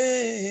 you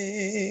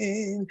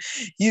reign.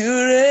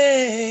 You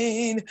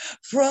reign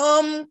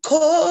from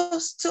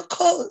coast to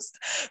coast,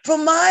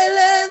 from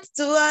island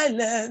to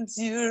island,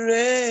 you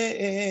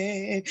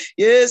reign.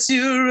 Yes,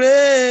 you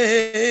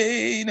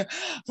reign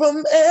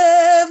from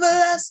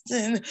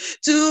everlasting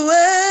to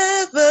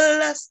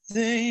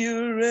everlasting,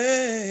 you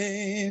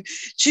reign.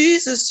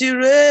 Jesus, you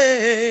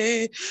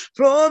reign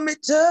from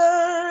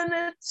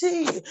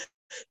eternity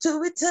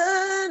to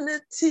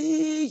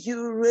eternity,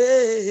 you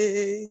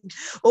reign.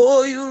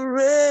 Oh, you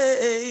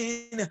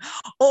reign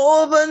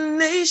over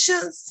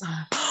nations,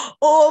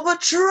 over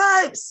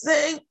tribes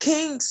and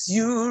kings,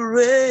 you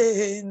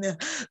reign.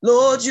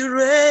 Lord, you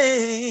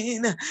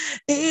reign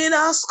in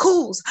our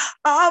schools,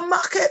 our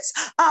markets,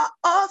 our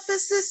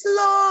offices,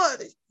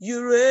 Lord,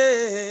 you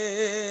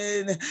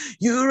reign.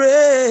 You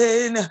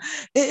reign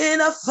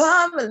in our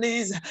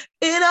families,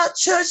 in our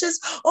churches,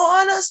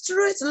 on our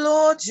streets,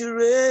 Lord, you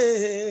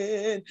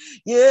reign.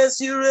 Yes,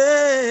 you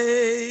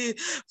reign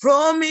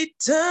from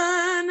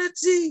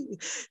eternity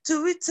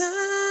to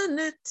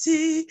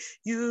eternity.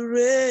 You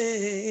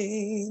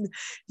reign.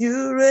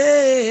 You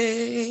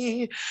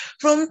reign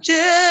from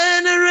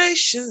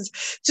generations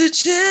to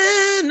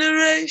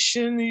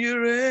generation. You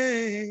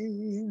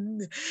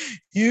reign.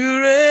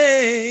 You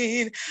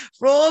reign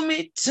from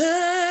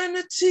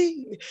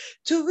eternity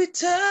to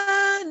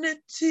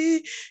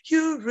eternity.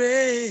 You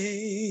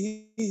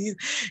reign.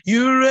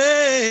 You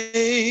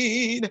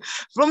reign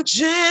from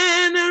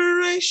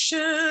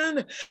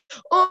generation.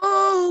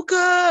 Oh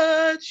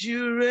God,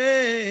 you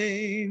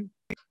reign.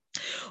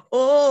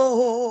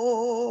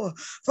 Oh,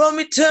 from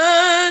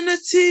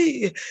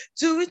eternity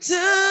to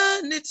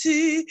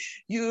eternity,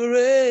 you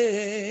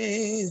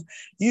reign.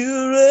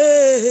 You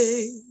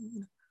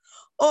reign.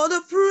 All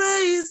the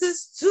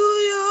praises to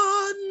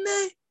your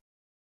name.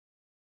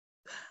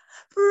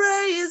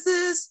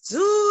 Praises to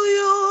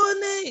your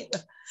name,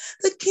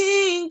 the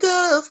King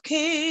of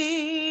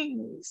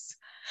Kings.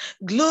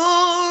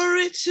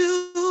 Glory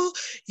to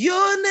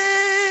your name,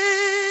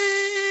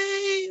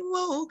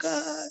 oh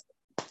God.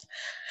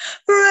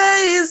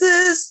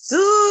 Praises to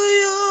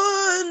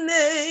your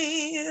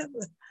name.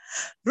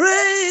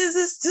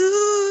 Praises to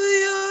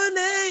your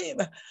name,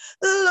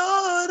 the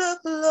Lord of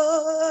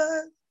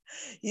Lords.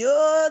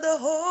 You're the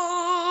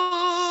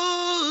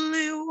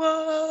Holy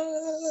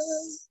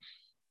One.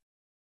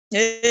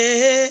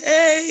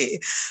 Hey,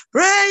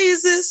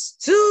 praises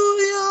to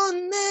your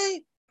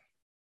name.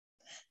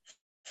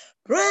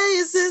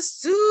 Praises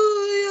to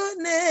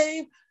your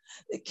name,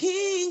 the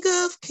King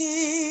of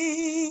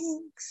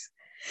Kings.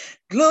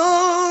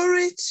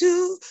 Glory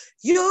to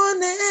your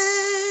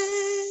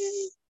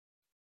name.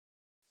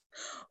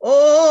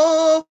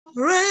 Oh,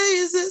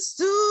 praises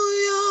to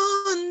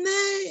your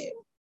name.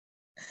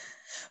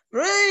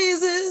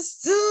 Praises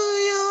to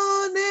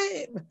your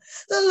name,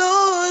 the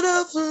Lord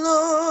of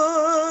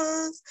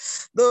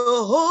Lords,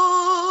 the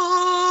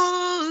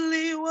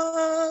Holy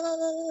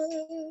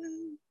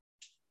One.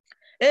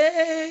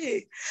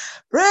 Hey,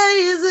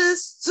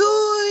 praises to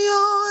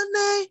your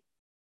name.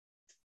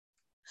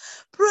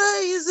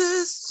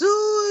 Praises to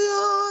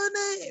your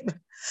name,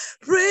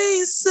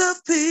 Prince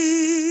of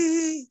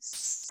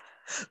Peace.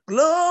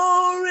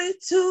 Glory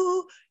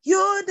to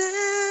your name.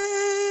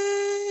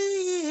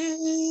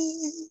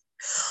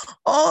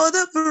 All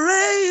the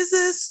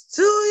praises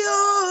to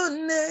your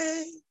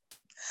name.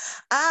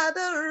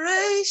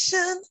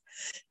 Adoration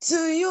to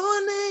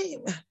your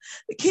name,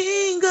 the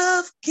King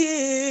of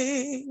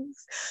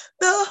Kings,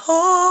 the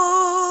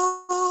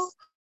Holy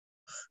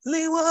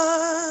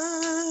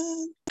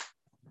One.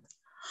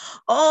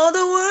 All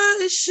the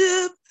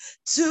worship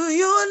to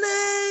your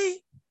name.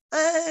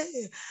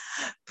 Hey.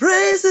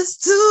 Praises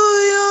to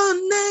your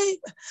name,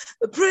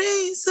 the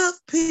Prince of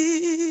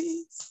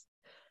Peace.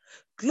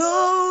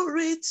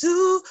 Glory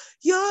to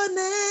your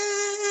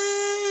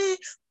name,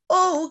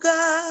 oh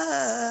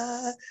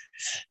God.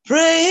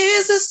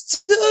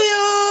 Praises to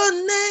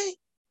your name.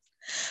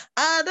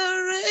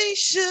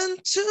 Adoration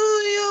to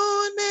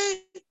your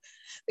name,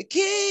 the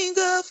King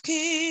of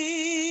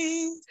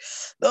Kings,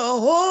 the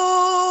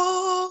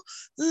Holy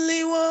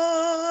only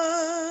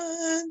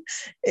one.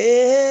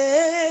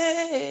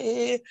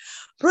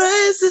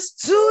 Praises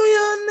to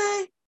your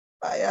name.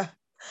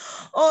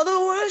 All the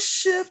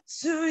worship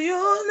to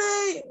your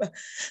name,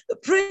 the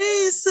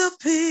Prince of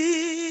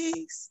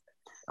Peace.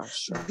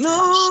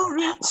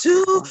 Glory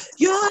to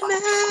your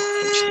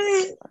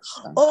name,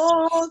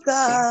 oh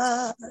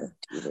God.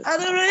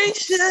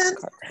 Adoration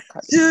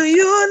to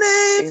your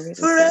name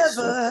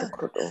forever.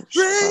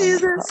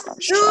 Praises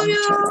to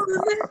your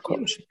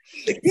name,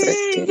 the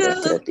King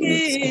of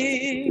Kings.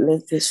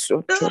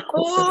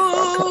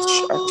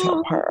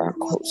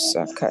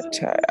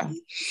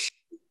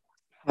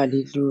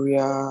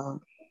 Hallelujah.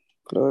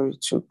 Glory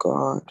to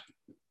God.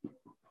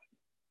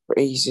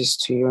 Praises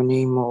to your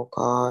name, O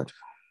God.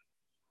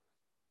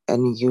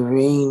 And you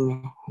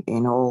reign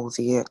in all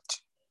the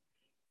earth.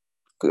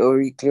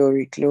 Glory,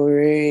 glory,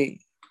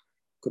 glory.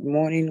 Good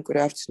morning, good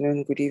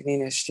afternoon, good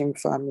evening, esteemed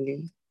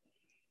family.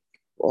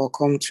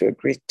 Welcome to a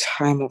great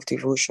time of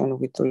devotion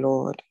with the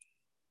Lord.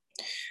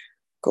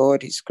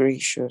 God is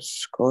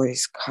gracious. God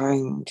is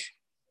kind.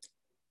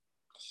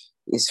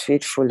 Is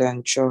faithful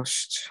and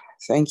just.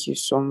 Thank you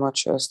so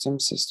much,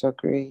 esteemed Sister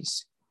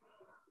Grace,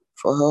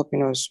 for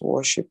helping us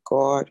worship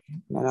God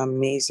in an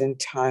amazing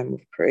time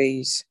of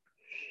praise.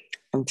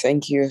 And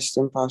thank you,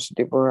 esteemed Pastor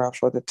Deborah,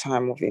 for the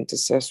time of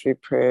intercessory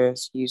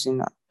prayers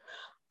using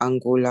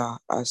Angola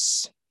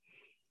as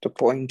the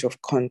point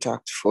of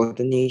contact for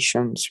the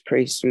nations.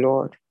 Praise the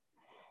Lord.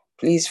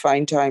 Please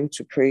find time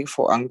to pray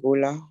for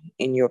Angola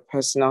in your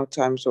personal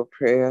times of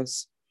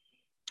prayers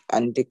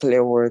and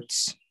declare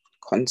words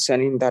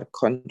concerning that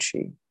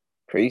country.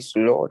 Praise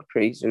the Lord,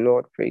 praise the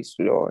Lord, praise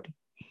the Lord.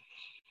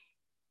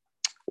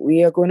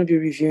 We are going to be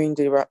reviewing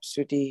the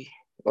Rhapsody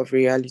of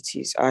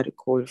Realities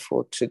article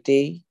for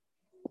today.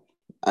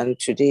 And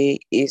today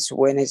is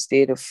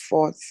Wednesday, the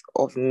 4th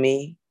of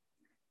May,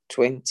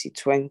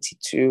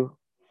 2022.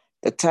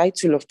 The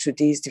title of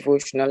today's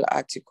devotional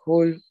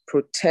article,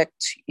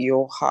 Protect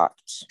Your Heart.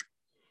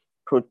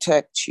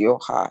 Protect your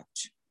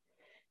heart.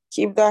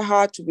 Keep thy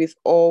heart with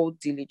all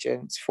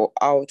diligence, for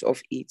out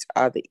of it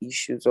are the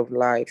issues of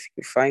life.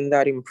 You find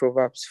that in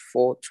Proverbs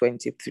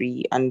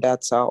 4:23, and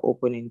that's our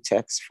opening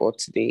text for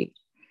today.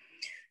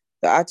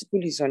 The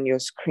article is on your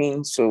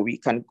screen, so we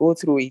can go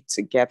through it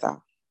together.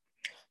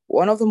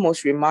 One of the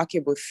most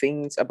remarkable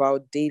things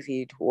about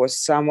David was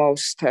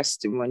Samuel's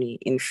testimony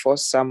in 1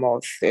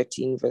 Samuel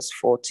 13, verse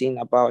 14,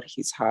 about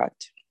his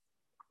heart.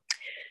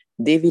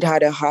 David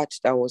had a heart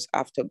that was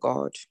after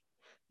God.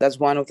 That's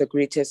one of the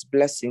greatest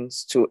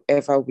blessings to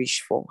ever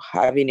wish for,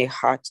 having a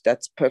heart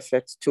that's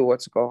perfect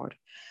towards God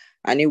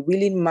and a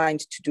willing mind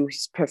to do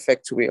his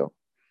perfect will.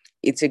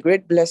 It's a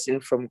great blessing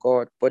from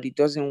God, but it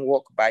doesn't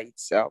work by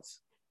itself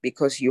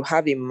because you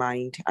have a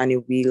mind and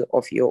a will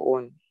of your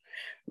own.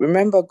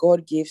 Remember,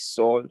 God gave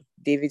Saul,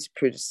 David's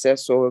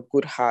predecessor, a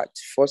good heart,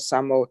 1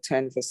 Samuel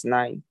 10, verse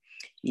 9.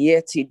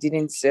 Yet he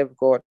didn't serve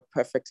God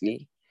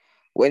perfectly.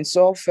 When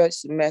Saul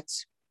first met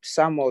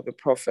Samuel the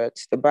prophet,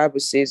 the Bible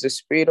says the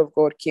Spirit of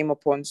God came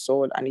upon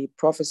Saul and he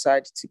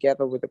prophesied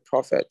together with the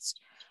prophets.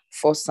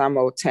 1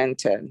 Samuel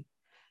 10:10.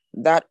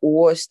 That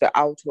was the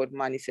outward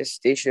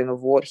manifestation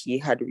of what he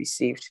had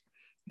received.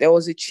 There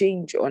was a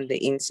change on the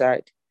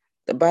inside.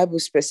 The Bible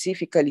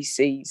specifically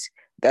says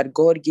that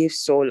God gave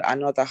Saul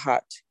another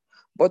heart.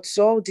 But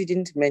Saul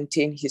didn't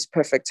maintain his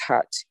perfect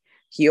heart.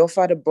 He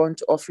offered a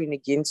burnt offering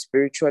against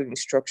spiritual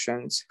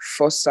instructions,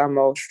 1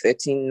 Samuel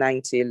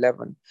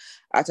 13:9-11.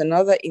 At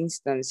another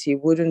instance, he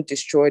wouldn't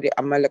destroy the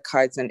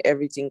Amalekites and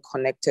everything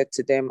connected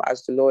to them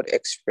as the Lord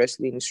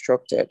expressly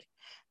instructed,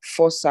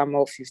 1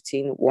 Samuel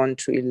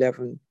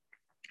 15:1-11.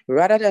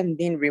 Rather than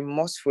being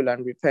remorseful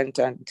and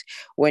repentant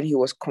when he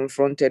was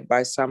confronted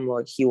by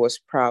Samuel, he was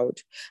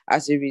proud.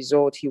 As a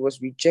result, he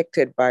was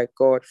rejected by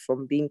God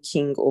from being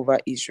king over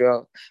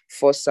Israel,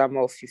 1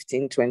 Samuel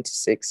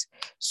 15:26.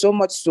 So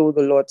much so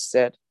the Lord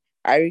said,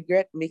 I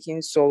regret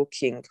making Saul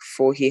king,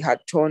 for he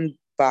had turned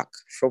back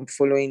from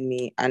following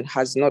me and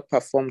has not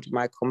performed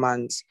my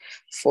commands,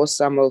 1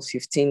 Samuel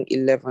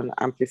 15:11,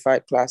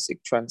 Amplified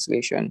Classic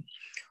Translation.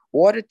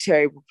 What a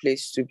terrible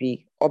place to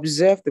be.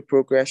 Observe the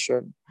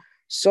progression.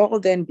 Saul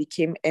then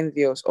became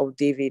envious of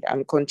David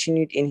and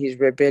continued in his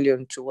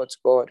rebellion towards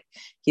God.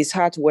 His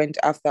heart went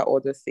after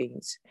other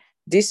things.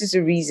 This is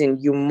the reason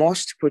you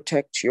must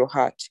protect your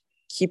heart.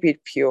 Keep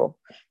it pure.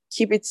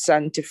 Keep it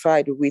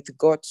sanctified with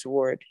God's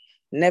word.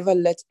 Never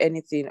let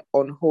anything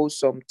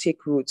unwholesome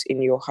take root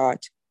in your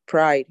heart.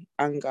 Pride,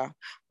 anger,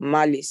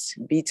 malice,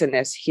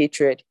 bitterness,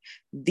 hatred.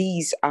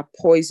 These are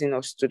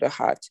poisonous to the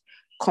heart.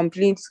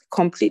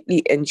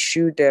 Completely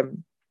eschew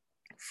them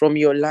from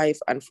your life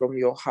and from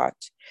your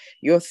heart.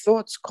 Your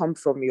thoughts come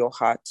from your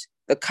heart.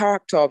 The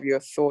character of your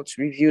thoughts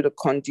reveal the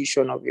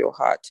condition of your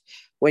heart.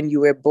 When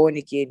you were born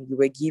again, you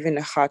were given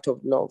a heart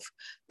of love.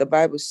 The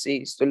Bible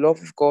says the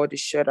love of God is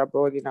shed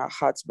abroad in our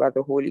hearts by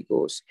the Holy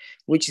Ghost,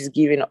 which is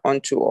given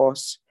unto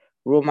us.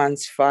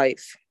 Romans 5,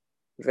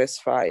 verse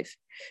 5.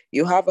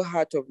 You have a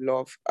heart of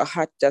love, a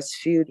heart that's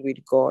filled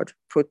with God.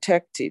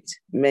 Protect it,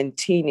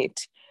 maintain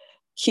it.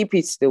 Keep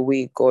it the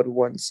way God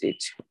wants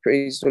it.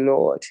 Praise the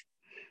Lord.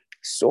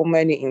 So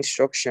many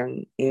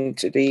instruction in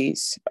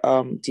today's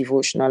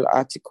devotional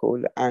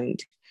article, and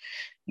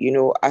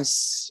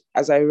as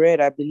I read,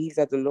 I believe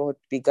that the Lord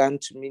began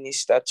to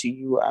minister to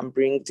you and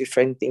bring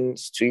different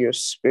things to your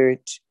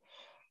spirit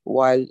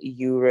while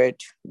you read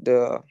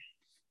the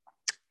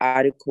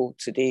article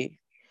today.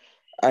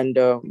 And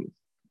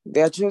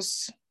they're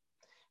just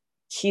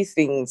key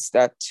things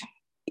that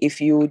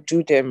if you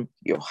do them,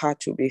 your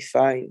heart will be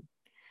fine.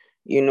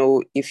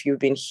 If you've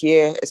been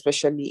here,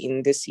 especially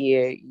in this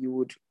year, you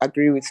would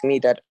agree with me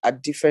that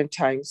at different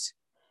times,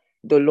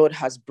 the Lord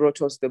has brought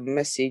us the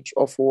message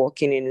of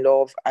walking in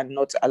love and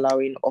not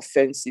allowing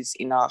offenses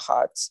in our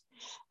hearts.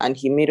 And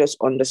he made us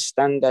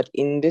understand that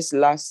in these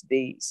last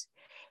days,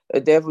 the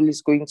devil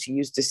is going to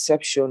use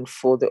deception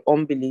for the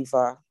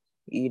unbeliever,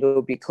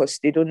 because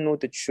they don't know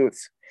the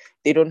truth.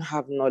 They don't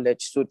have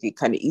knowledge, so they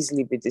can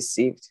easily be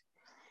deceived.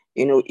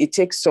 It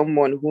takes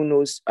someone who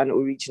knows an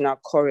original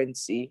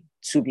currency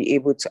to be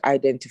able to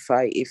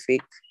identify a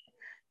fake,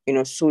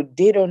 so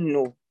they don't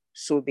know,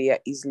 so they are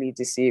easily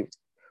deceived.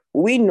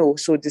 We know,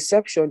 so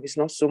deception is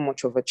not so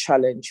much of a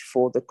challenge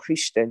for the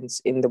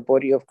Christians in the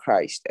body of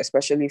Christ,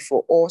 especially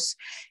for us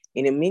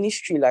in a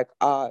ministry like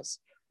ours,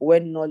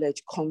 when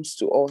knowledge comes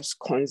to us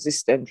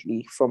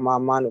consistently from our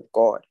man of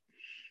God.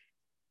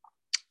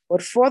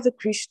 But for the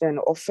Christian,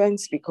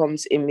 offense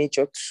becomes a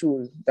major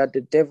tool that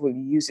the devil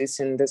uses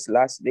in these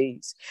last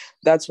days.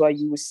 That's why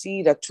you will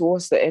see that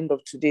towards the end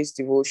of today's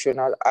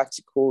devotional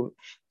article,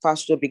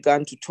 Pastor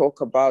began to talk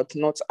about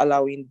not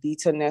allowing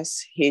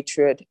bitterness,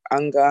 hatred,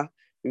 anger,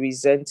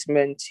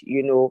 resentment,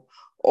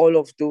 all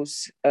of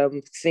those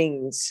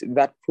things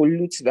that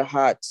pollute the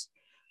heart,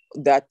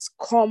 that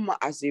come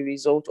as a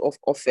result of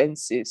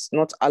offenses,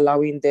 not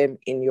allowing them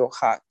in your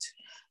heart.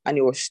 And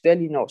he was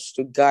telling us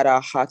to guard our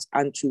hearts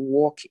and to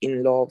walk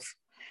in love.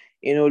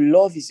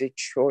 Love is a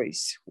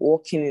choice.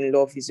 Walking in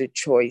love is a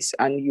choice,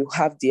 and you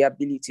have the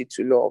ability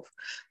to love.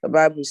 The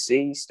Bible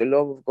says the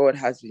love of God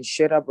has been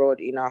shed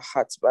abroad in our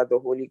hearts by the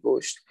Holy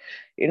Ghost.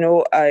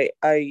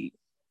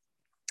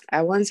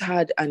 I once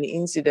had an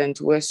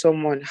incident where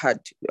someone had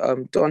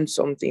done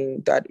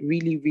something that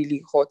really,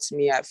 really hurt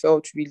me. I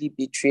felt really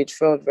betrayed,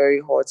 felt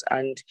very hurt.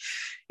 And,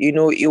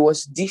 it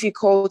was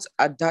difficult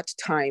at that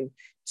time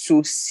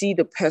to see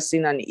the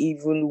person and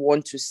even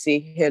want to say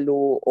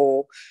hello,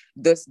 or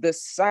the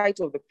sight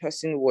of the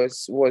person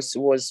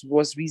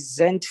was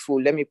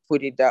resentful. Let me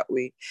put it that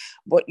way.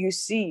 But you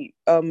see,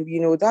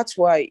 that's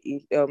why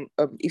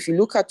if you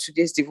look at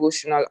today's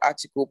devotional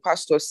article,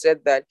 Pastor said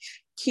that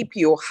keep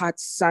your heart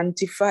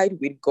sanctified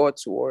with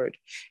God's word.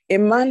 A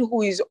man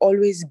who is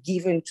always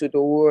given to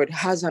the word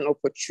has an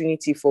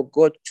opportunity for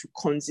God to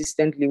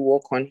consistently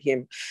work on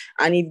him.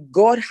 And if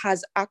God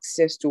has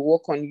access to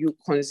work on you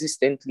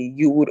consistently,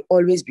 you would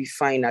always be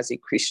fine as a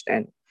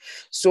Christian.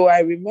 So I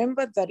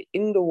remember that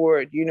in the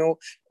word,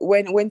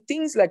 when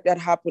things like that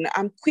happen,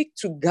 I'm quick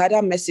to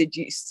gather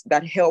messages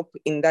that help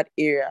in that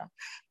area.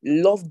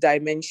 Love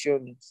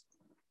dimensions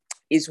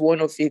is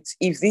one of it.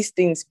 If these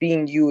things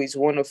being you is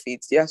one of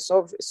it, there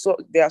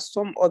are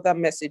some other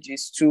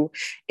messages too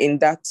in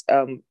that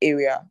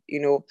area,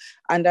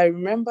 And I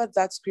remember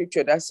that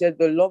scripture that said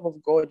the love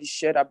of God is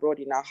shed abroad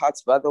in our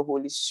hearts by the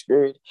Holy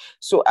Spirit.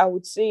 So I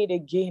would say it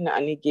again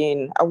and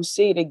again. I would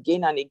say it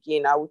again and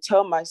again. I would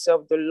tell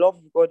myself the love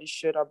of God is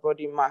shed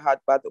abroad in my heart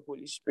by the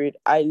Holy Spirit.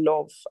 I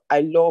love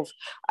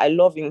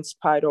in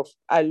spite of,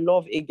 I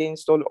love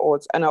against all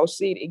odds. And I'll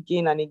say it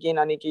again and again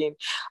and again.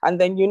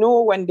 And then,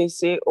 when they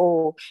say,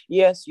 oh,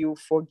 yes, you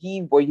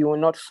forgive, but you will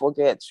not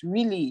forget.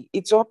 Really,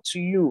 it's up to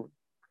you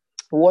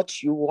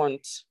what you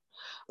want.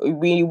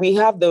 We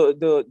have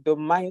the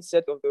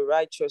mindset of the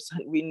righteous,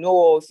 and we know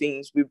all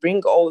things. We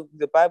bring all,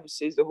 the Bible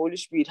says the Holy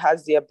Spirit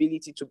has the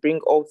ability to bring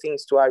all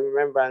things to our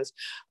remembrance.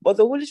 But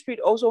the Holy Spirit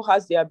also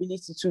has the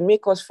ability to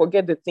make us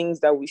forget the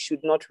things that we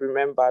should not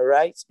remember,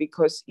 right?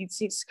 Because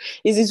it's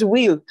His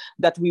will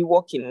that we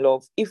walk in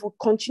love. If we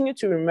continue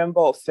to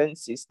remember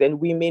offenses, then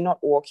we may not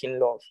walk in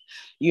love,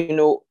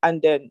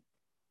 and then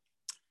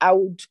I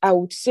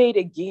would say it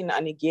again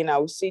and again. I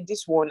would say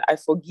this one, I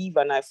forgive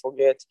and I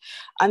forget.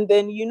 And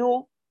then,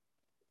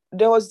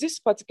 there was this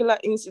particular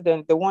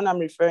incident, the one I'm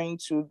referring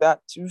to,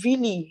 that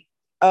really,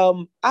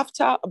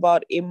 after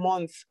about a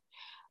month,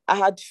 I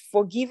had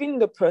forgiven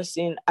the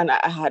person, and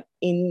I had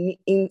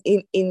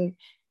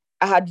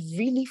I had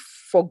really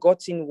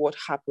forgotten what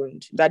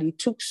happened, that it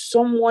took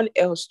someone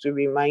else to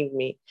remind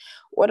me.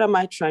 What am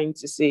I trying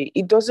to say?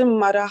 It doesn't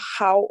matter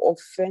how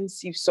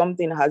offensive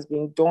something has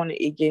been done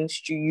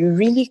against you, you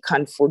really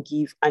can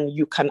forgive, and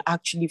you can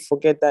actually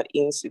forget that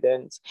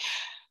incident.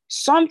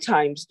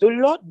 Sometimes the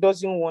Lord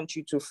doesn't want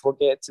you to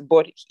forget,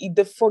 but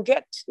the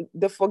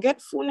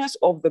forgetfulness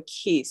of the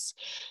case,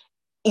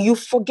 you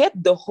forget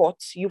the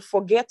hurt, you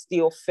forget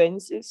the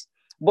offenses,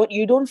 but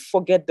you don't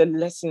forget the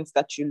lessons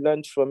that you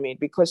learned from it,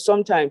 because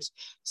sometimes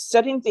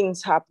certain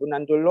things happen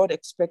and the Lord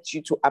expects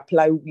you to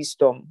apply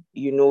wisdom,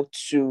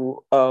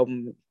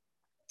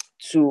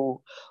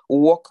 to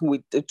work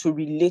with, to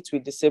relate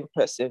with the same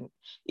person.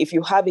 if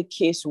you have a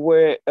case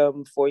where,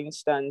 for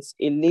instance,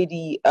 a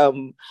lady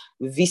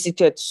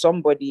visited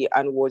somebody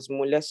and was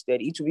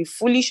molested, it would be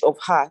foolish of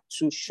her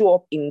to show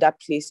up in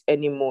that place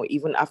anymore,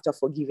 even after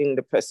forgiving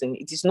the person.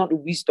 It is not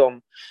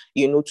wisdom,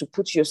 to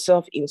put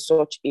yourself in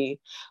such a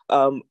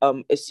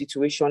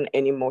situation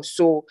anymore.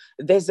 So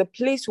there's a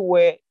place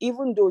where,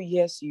 even though,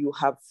 yes, you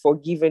have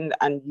forgiven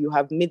and you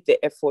have made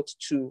the effort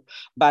to,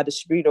 by the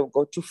Spirit of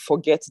God, to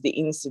forget the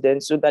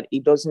incident so that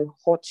it doesn't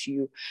hurt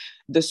you,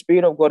 the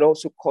Spirit of God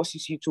also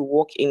causes you to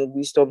walk in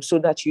wisdom so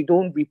that you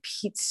don't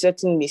repeat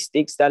certain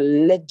mistakes that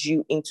led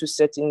you into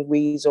certain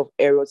ways of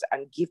errors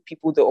and give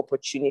people the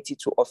opportunity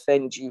to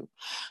offend you.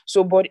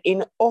 So, but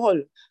in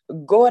all,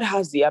 God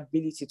has the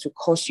ability to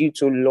cause you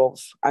to love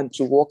and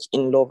to walk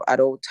in love at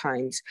all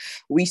times.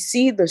 We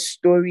see the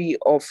story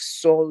of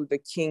Saul the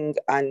king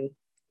and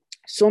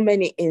so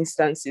many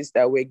instances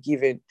that were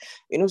given.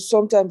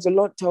 Sometimes the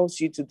Lord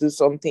tells you to do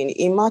something.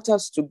 It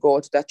matters to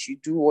God that you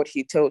do what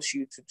he tells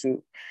you to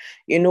do.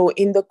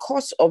 In the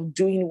course of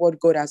doing what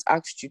God has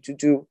asked you to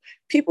do,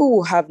 people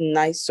will have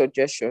nice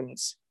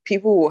suggestions.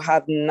 People will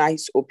have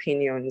nice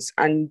opinions.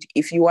 And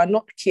if you are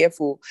not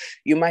careful,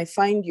 you might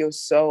find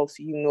yourself,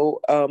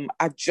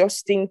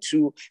 adjusting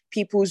to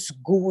people's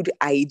good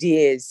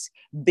ideas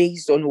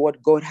based on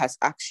what God has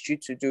asked you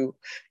to do.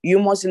 You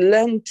must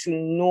learn to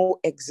know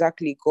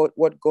exactly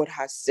what God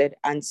has said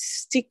and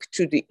stick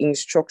to the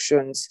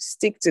instructions,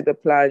 stick to the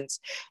plans.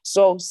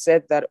 Saul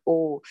said that,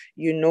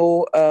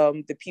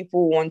 the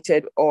people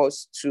wanted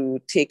us to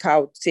take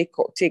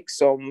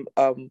some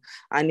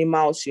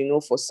animals,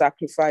 for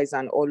sacrifice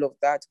and all of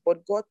that.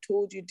 But God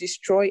told you,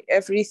 destroy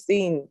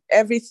everything.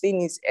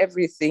 Everything is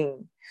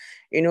everything.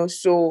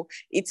 So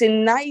it's a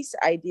nice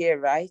idea,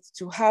 right,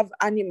 to have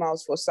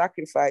animals for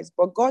sacrifice,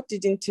 but God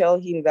didn't tell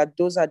him that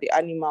those are the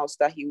animals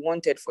that he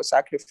wanted for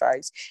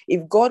sacrifice.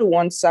 If God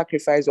wants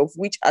sacrifice, of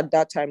which at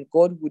that time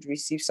God would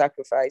receive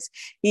sacrifice,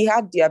 he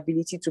had the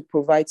ability to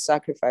provide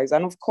sacrifice.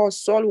 And of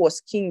course, Saul was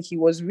king, he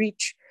was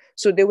rich,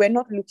 so they were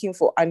not looking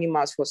for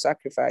animals for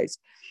sacrifice.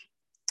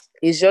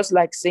 It's just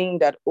like saying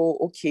that,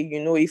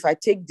 if I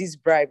take this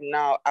bribe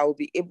now, I will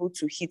be able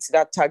to hit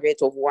that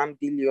target of 1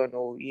 billion,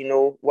 or,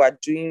 we're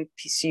doing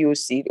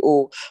PCOC,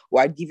 or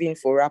we're giving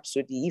for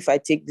Rhapsody. If I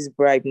take this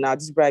bribe now,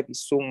 this bribe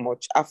is so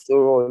much. After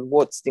all,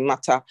 what's the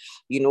matter?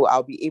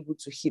 I'll be able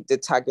to hit the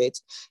target.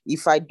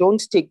 If I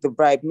don't take the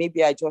bribe,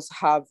 maybe I just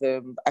have,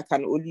 I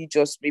can only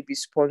just maybe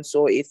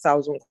sponsor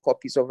 1,000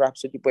 copies of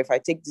Rhapsody. But if I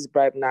take this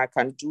bribe now, I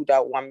can do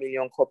that 1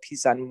 million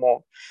copies and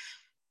more.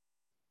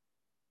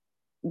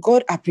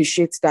 God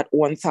appreciates that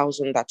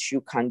 1,000 that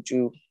you can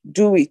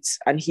do it,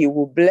 and he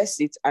will bless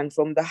it. And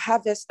from the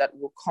harvest that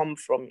will come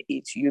from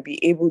it, you'll be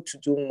able to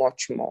do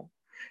much more.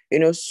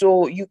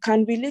 So you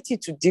can relate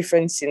it to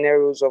different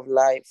scenarios of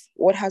life.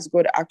 What has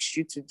God asked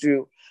you to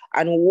do?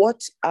 And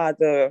what are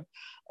the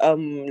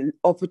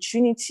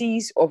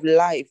opportunities of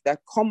life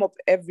that come up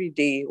every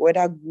day,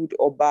 whether good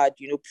or bad,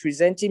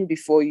 presenting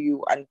before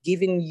you and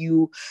giving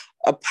you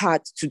a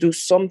path to do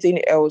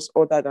something else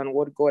other than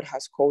what God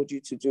has called you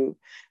to do.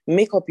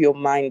 Make up your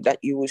mind that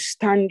you will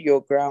stand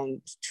your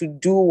ground to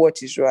do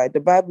what is right.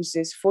 The Bible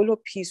says, follow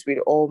peace with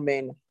all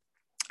men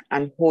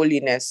and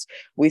holiness,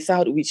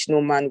 without which no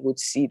man would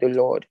see the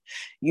Lord.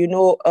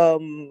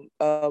 When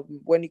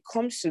it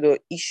comes to the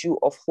issue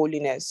of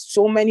holiness,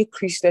 so many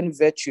Christian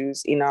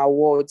virtues in our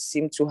world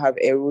seem to have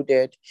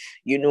eroded.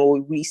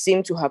 We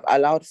seem to have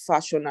allowed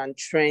fashion and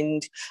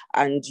trend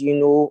and,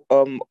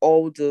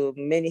 all the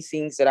many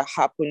things that are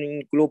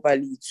happening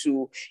globally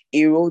to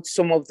erode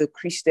some of the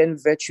Christian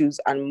virtues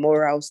and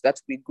morals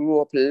that we grew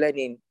up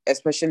learning,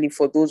 especially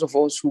for those of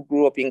us who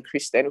grew up in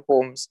Christian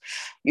homes.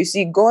 You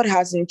see, God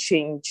hasn't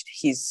changed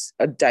his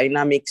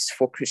dynamics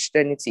for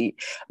Christianity.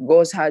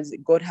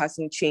 God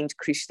hasn't changed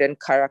Christian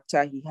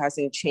character. He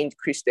hasn't changed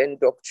Christian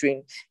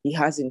doctrine. He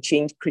hasn't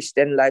changed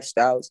Christian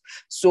lifestyles.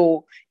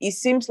 So it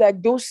seems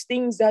like those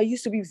things that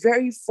used to be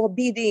very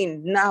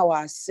forbidding now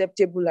are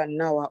acceptable and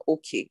now are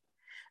okay.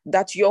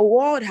 That your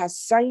word has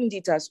signed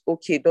it as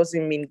okay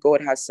doesn't mean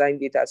God has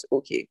signed it as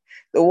okay.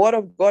 The word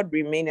of God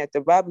remaineth.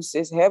 The Bible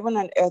says heaven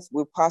and earth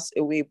will pass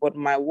away, but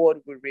my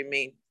word will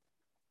remain.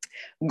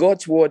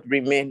 God's word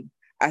remain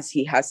as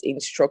he has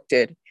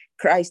instructed.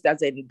 Christ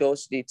has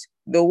endorsed it.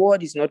 The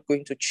word is not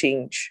going to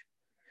change.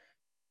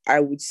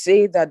 I would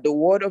say that the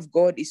word of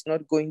God is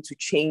not going to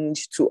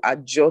change to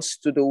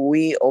adjust to the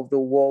way of the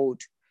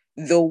world.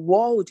 The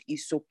world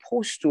is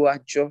supposed to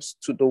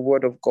adjust to the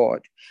word of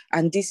God.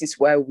 And this is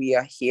why we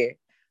are here,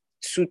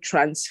 to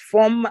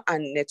transform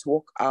and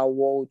network our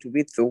world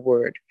with the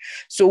word.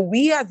 So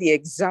we are the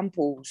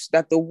examples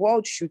that the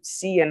world should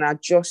see and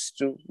adjust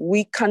to.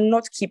 We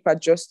cannot keep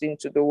adjusting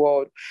to the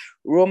world.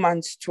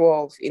 Romans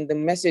 12 in the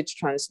Message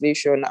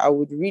translation, I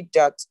would read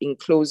that in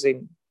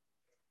closing.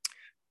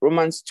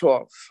 Romans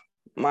 12.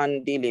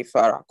 Mandele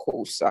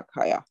farako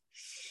sakaya.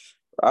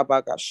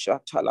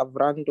 Rabagashata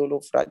lavrandolo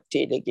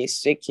fratele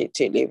geseke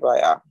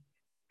televaya.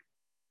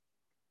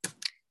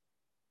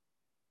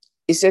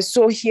 It says,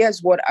 so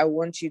here's what I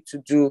want you to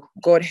do,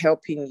 God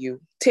helping you.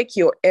 Take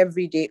your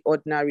everyday,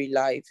 ordinary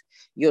life,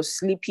 your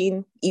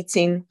sleeping,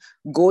 eating,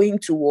 going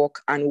to work,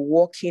 and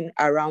walking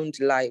around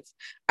life,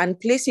 and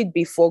place it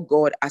before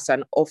God as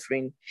an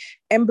offering.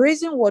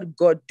 Embracing what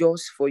God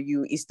does for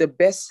you is the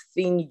best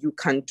thing you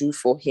can do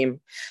for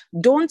him.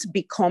 Don't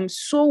become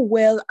so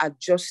well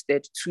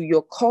adjusted to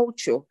your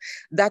culture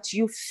that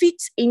you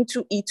fit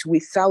into it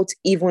without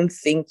even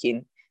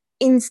thinking.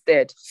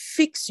 Instead,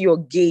 fix your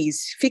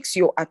gaze, fix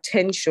your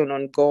attention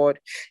on God.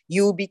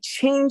 You'll be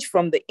changed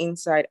from the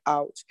inside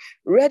out.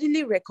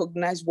 Readily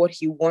recognize what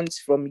he wants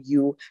from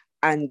you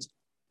and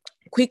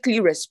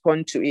quickly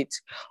respond to it.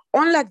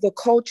 Unlike the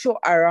culture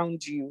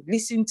around you,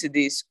 listen to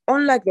this,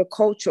 unlike the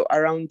culture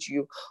around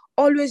you,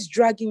 always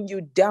dragging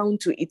you down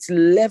to its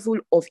level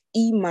of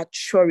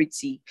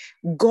immaturity,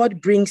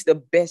 God brings the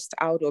best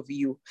out of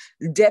you,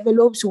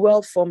 develops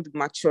well-formed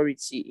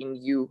maturity in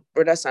you.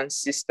 Brothers and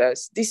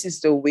sisters, this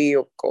is the way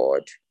of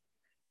God.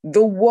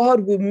 The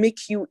world will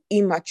make you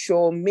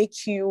immature,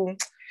 make you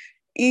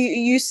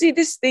see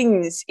these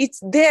things. It's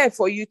there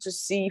for you to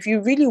see. If you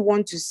really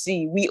want to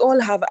see, we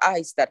all have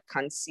eyes that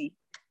can see.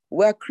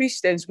 We're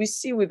Christians, we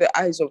see with the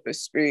eyes of the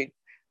Spirit.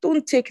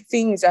 Don't take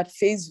things at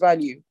face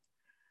value.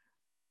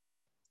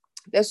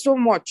 There's so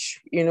much,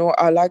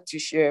 I like to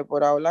share,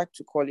 but I would like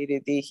to call it a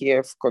day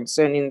here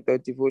concerning the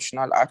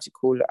devotional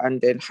article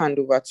and then hand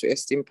over to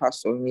esteemed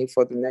Pastor Onyinye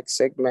for the next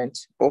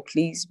segment. But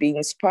please be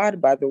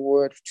inspired by the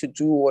word to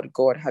do what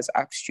God has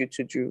asked you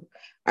to do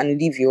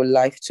and live your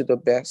life to the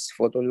best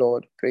for the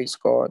Lord. Praise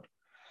God.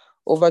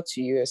 Over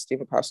to you,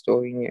 esteemed Pastor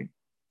Onyinye.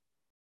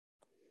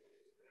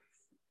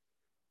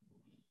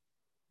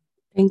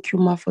 Thank you,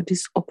 Ma, for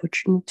this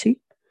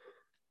opportunity.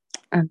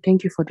 And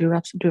thank you for the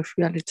Rhapsody of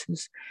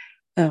Realities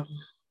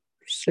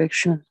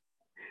section.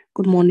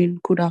 Good morning,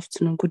 good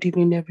afternoon, good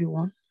evening,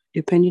 everyone,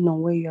 depending on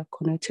where you are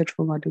connected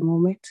from at the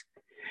moment.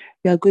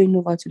 We are going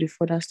over to the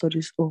further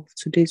studies of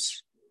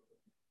today's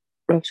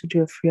Rhapsody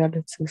of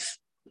Realities,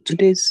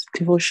 today's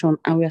devotion,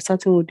 and we are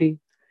starting with the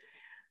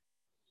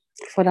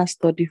further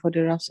study for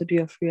the Rhapsody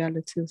of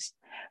Realities.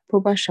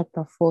 Proverbs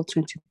chapter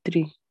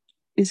 4:23.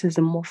 This is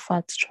the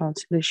Moffat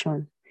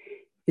translation.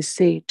 It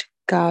said,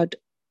 guard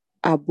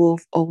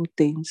above all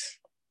things,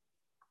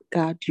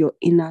 guard your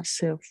inner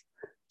self,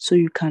 so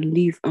you can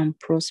live and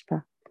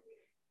prosper.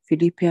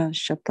 Philippians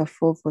chapter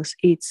 4 verse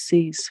 8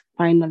 says,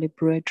 finally,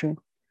 brethren,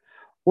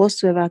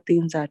 whatsoever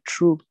things are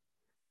true,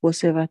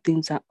 whatsoever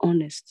things are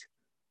honest,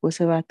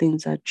 whatsoever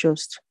things are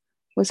just,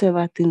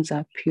 whatsoever things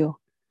are pure,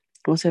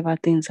 whatsoever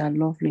things are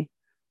lovely,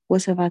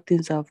 whatsoever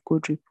things are of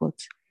good report,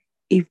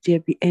 if there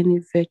be any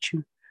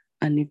virtue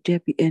and if there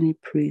be any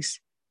praise,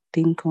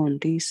 think on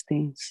these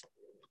things.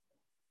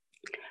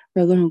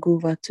 We're going to go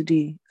over to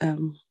the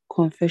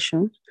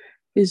confession.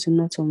 Please do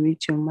not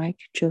unmute your mic.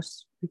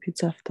 Just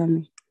repeat after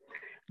me.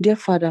 Dear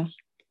Father,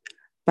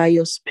 by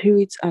your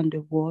Spirit and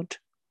the word,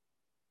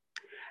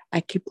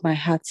 I keep my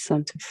heart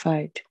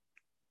sanctified.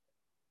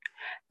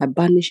 I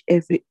banish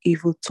every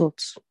evil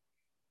thought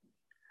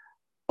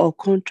or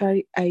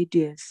contrary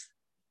ideas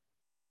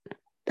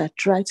that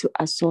try to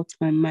assault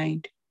my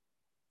mind.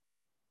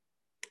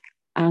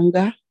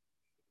 Anger,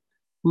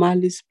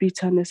 malice,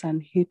 bitterness,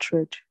 and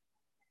hatred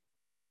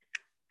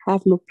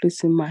have no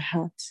place in my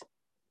heart.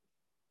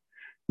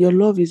 Your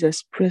love is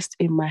expressed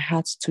in my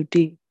heart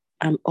today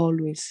and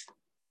always.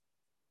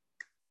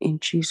 In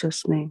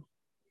Jesus' name,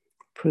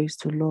 praise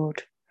the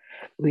Lord.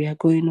 We are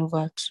going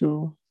over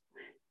to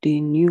the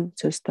New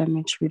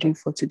Testament reading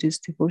for today's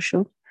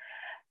devotion,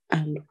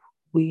 and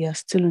we are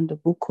still in the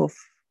book of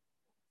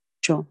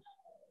John.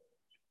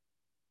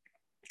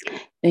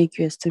 Thank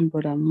you, esteemed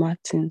Brother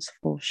Martins,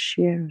 for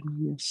sharing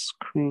your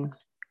screen.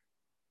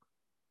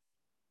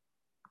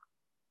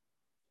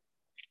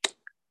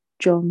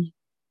 John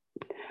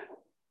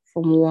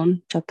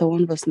chapter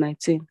 1, verse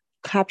 19.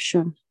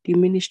 Caption, the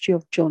ministry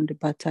of John the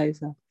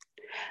Baptizer.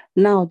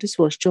 Now, this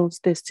was John's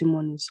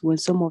testimonies when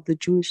some of the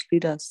Jewish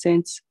leaders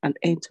sent an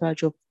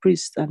entourage of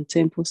priests and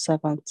temple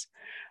servants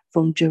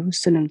from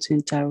Jerusalem to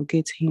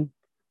interrogate him.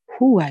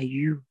 Who are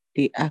you?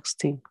 They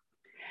asked him.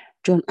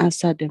 John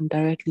answered them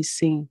directly,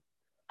 saying,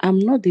 I'm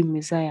not the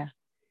Messiah.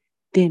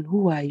 Then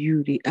who are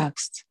you? They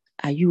asked.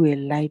 Are you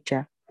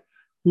Elijah?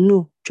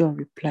 No, John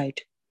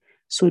replied.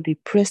 So they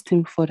pressed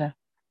him further.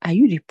 Are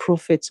you the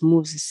prophet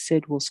Moses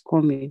said was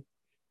coming,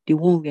 the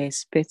one we are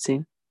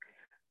expecting?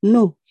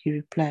 No, he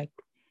replied.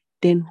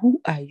 Then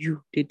who are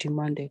you? They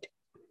demanded.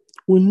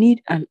 We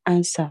need an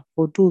answer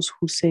for those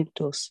who sent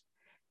us.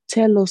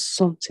 Tell us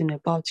something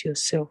about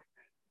yourself,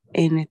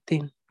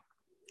 anything.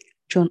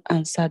 John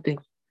answered them.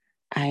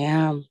 I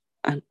am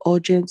an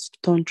urgent,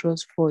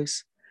 thunderous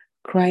voice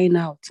crying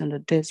out in the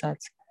desert.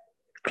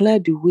 Clear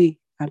the way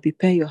and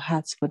prepare your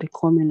hearts for the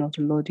coming of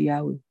the Lord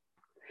Yahweh.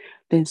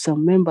 Then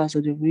some members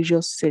of the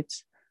religious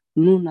sect,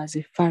 known as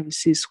the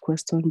Pharisees,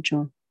 questioned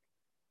John.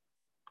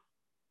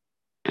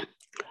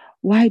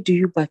 Why do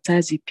you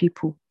baptize the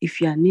people if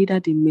you are neither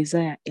the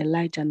Messiah,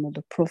 Elijah, nor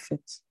the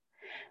prophet?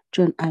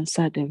 John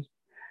answered them,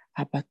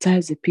 I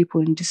baptize the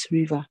people in this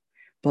river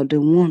but the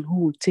one who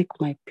will take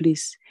my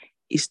place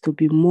is to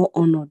be more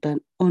honored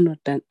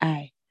than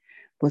I.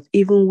 But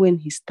even when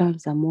he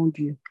stands among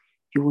you,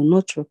 you will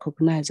not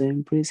recognize or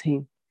embrace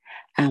him.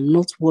 I am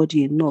not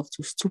worthy enough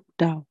to stoop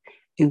down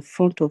in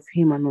front of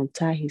him and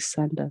untie his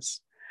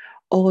sandals.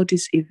 All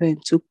this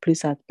event took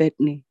place at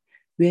Bethany,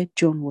 where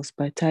John was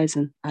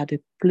baptizing at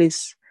the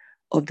place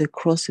of the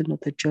crossing of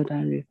the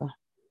Jordan River.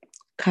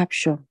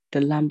 Caption: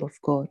 the Lamb of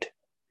God.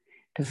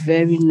 The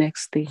very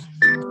next day,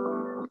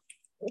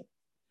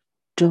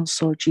 John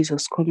saw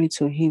Jesus coming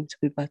to him to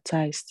be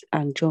baptized,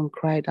 and John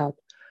cried out,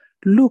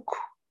 "Look,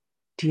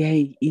 there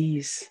he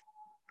is,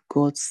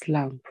 God's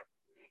Lamb.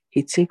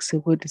 He takes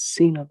away the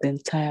sin of the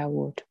entire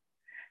world.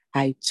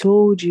 I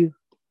told you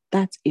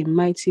that a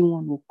mighty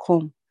one will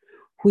come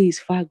who is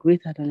far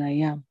greater than I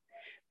am,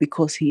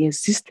 because he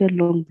existed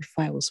long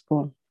before I was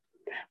born.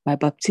 My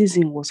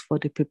baptism was for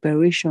the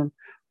preparation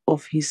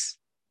of his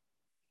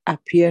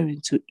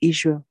appearing to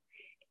Israel,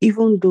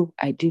 even though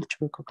I didn't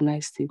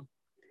recognize him."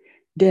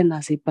 Then,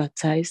 as he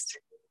baptized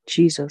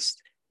Jesus,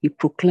 he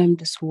proclaimed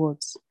these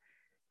words: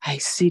 "I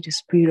see the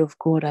Spirit of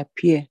God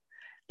appear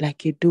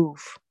like a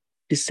dove,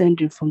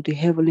 descending from the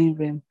heavenly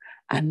realm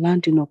and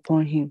landing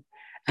upon him,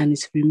 and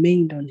it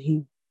remained on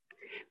him."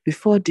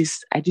 Before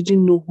this, I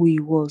didn't know who he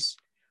was,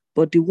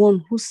 but the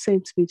one who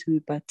sent me to be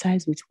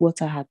baptized with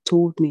water had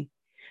told me,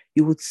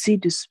 "You would see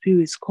the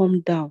Spirit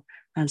come down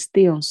and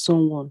stay on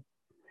someone.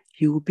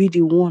 He will be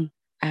the one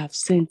I have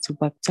sent to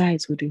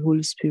baptize with the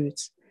Holy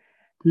Spirit."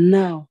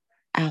 Now,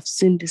 I have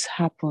seen this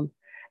happen,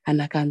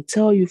 and I can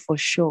tell you for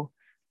sure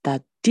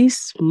that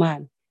this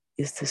man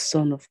is the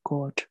Son of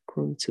God.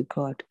 Glory to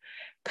God.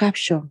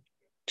 Caption: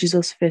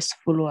 Jesus' first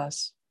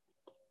followers.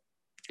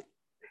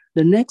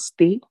 The next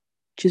day,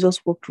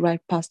 Jesus walked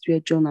right past where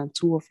John and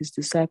two of his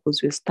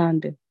disciples were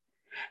standing.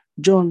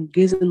 John,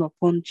 gazing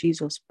upon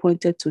Jesus,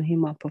 pointed to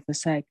him and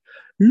prophesied,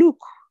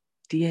 "Look,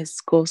 there's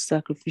God's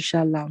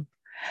sacrificial lamb."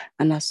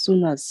 And as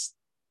soon as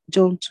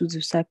John's two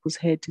disciples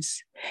heard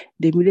this,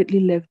 they immediately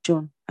left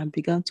John and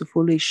began to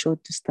follow a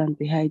short distance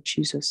behind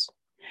Jesus.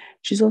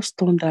 Jesus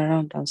turned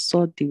around and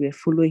saw they were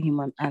following him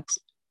and asked,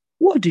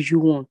 "What do you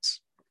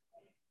want?"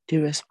 They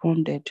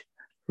responded,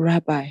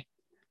 "Rabbi,"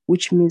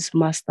 which means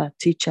master,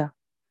 teacher,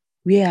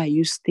 "where are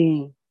you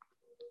staying?"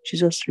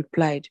 Jesus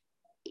replied,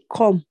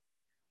 "Come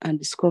and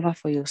discover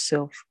for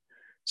yourself."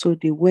 So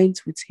they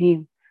went with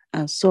him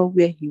and saw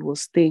where he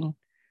was staying.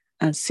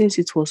 And since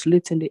it was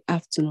late in the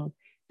afternoon,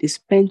 they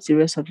spent the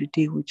rest of the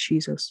day with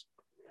Jesus.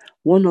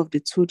 One of the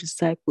two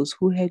disciples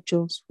who heard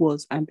John's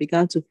words and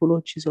began to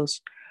follow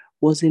Jesus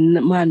was a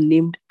man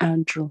named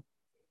Andrew.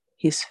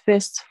 He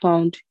first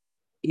found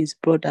his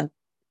brother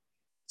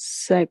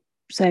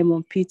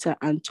Simon Peter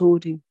and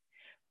told him,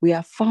 "We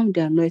have found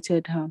the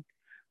anointed hand,"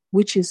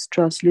 which is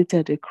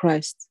translated the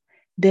Christ.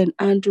 Then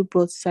Andrew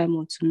brought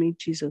Simon to meet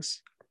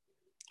Jesus.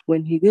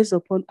 When he gazed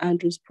upon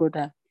Andrew's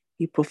brother,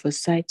 he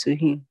prophesied to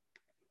him,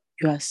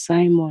 "You are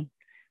Simon,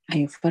 and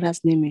your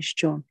father's name is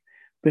John.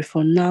 But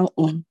from now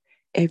on,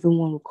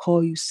 everyone will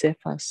call you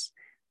Cephas,"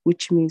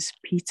 which means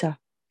Peter,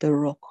 the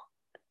rock.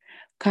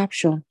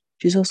 Caption: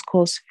 Jesus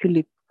calls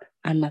Philip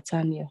and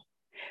Nathanael.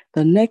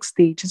 The next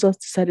day, Jesus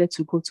decided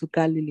to go to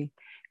Galilee,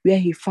 where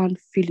he found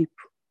Philip.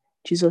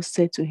 Jesus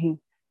said to him,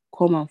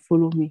 "Come and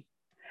follow me."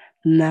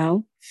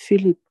 Now,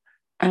 Philip,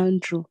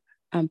 Andrew,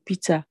 and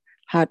Peter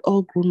had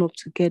all grown up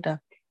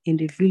together in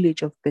the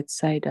village of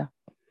Bethsaida.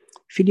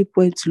 Philip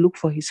went to look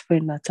for his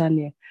friend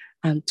Nathanael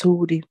and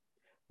told him,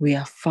 "We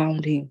have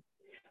found him.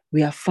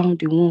 We have found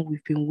the one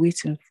we've been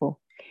waiting for.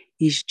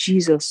 He's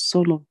Jesus,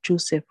 son of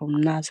Joseph from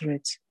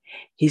Nazareth.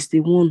 He's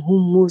the one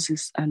whom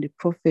Moses and the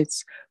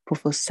prophets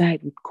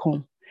prophesied would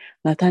come."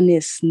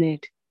 Nathanael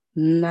sneered,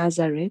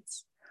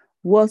 "Nazareth?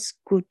 What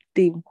good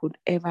thing could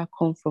ever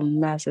come from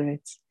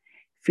Nazareth?"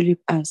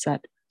 Philip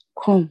answered,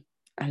 "Come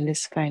and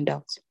let's find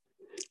out."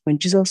 When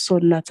Jesus saw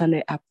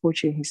Nathanael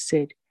approaching, he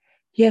said,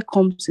 "Here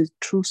comes a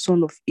true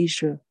son of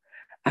Israel,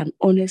 an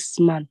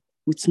honest man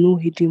with no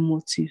hidden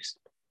motives."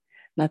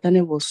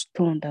 Nathanael was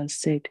stunned and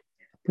said,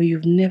 "But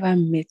you've never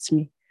met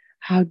me.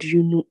 How do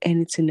you know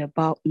anything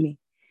about me?"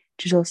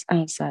 Jesus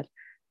answered,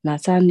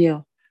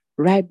 "Nathanael,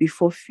 right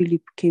before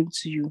Philip came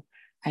to you,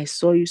 I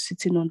saw you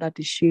sitting under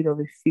the shade of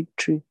a fig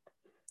tree."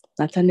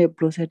 Nathanael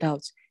blurted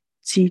out,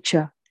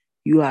 "Teacher,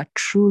 you are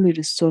truly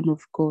the Son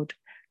of God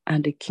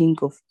and the King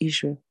of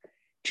Israel."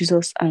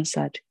 Jesus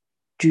answered,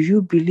 "Do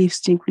you believe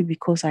simply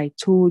because I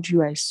told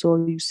you I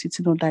saw you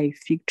sitting under a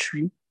fig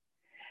tree?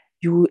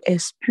 You will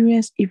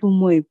experience even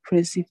more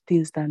impressive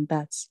things than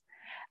that.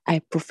 I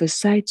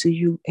prophesy to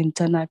you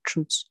eternal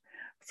truths.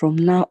 From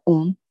now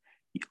on,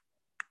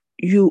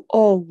 you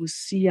all will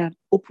see an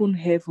open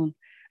heaven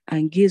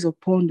and gaze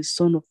upon the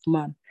Son of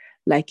Man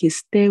like a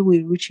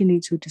stairway reaching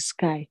into the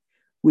sky,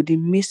 with the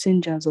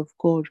messengers of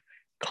God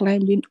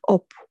climbing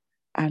up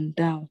and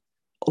down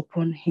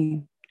upon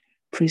him."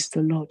 Praise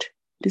the Lord.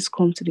 This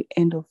comes to the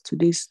end of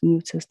today's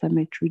New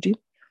Testament reading.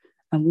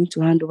 I'm going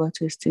to hand over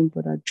to esteemed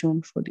Brother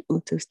John for the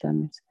Old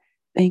Testament.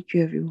 Thank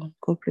you, everyone.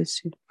 God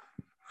bless you.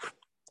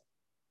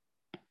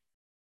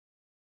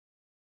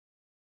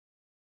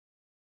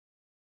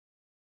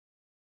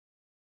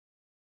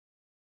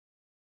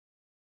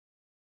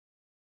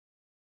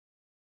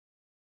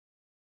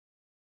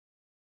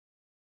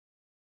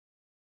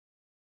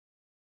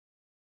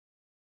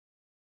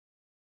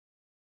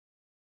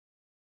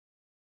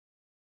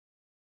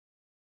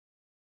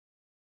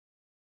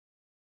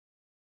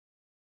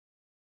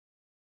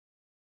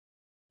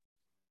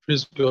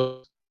 Praise God.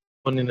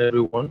 Good morning,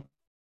 everyone.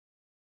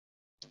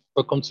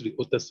 Welcome to the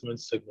Old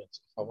Testament segment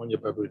of our 1 year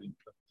Bible reading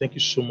plan. Thank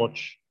you so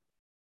much,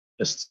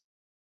 esteemed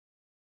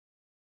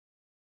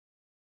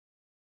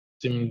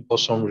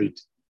awesome read.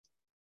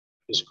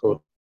 Praise God.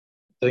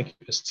 Thank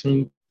you,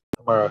 esteemed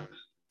Tamara,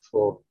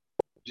 for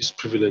this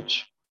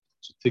privilege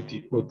to take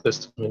the Old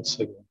Testament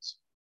segment.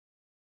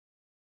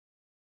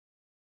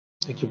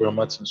 Thank you, Brother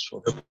Martins,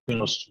 for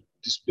helping us to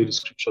display the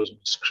scriptures on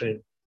the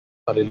screen.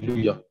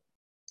 Hallelujah.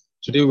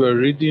 Today we are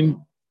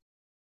reading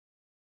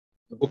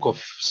the book of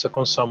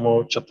 2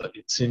 Samuel, chapter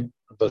 18,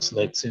 verse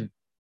 19.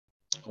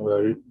 We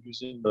are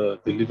using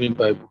the Living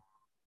Bible.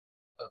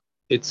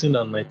 18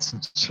 and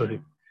 19,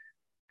 sorry.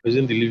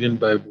 Using the Living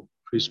Bible.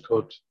 Praise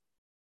God.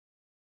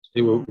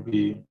 Today we'll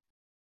be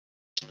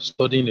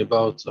studying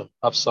about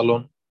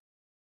Absalom,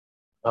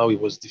 how he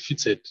was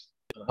defeated,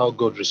 and how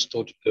God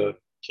restored the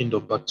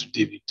kingdom back to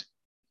David.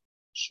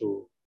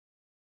 So,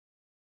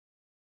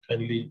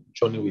 kindly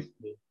journey with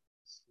me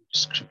through the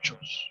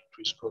scriptures.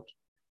 Praise God.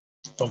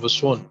 From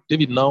verse 1,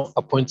 David now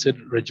appointed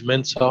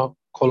regimental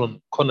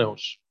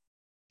colonels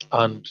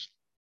and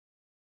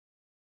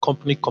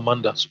company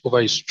commanders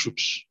over his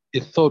troops. A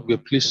third were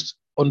placed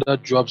under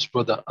Joab's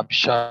brother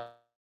Abishai,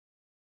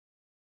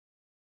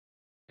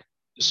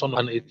 the son,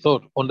 and a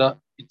third under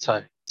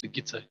Ittai, the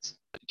Gittite.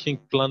 The king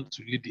planned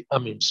to lead the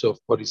army himself,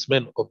 but his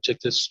men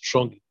objected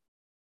strongly.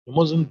 You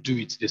mustn't do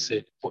it, they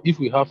said, for if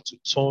we have to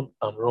turn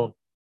and run,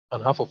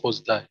 and half of us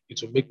die,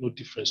 it will make no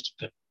difference to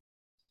them.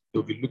 They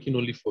will be looking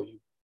only for you.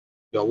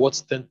 You are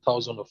worth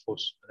 10,000 of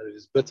us, and it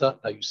is better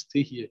that you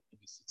stay here in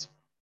the city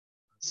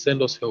and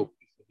send us help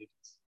if we need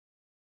it.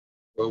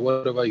 Well,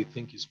 whatever you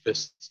think is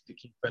best, the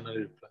king finally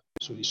replied.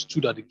 So he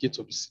stood at the gate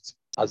of the city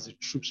as the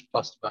troops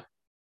passed by,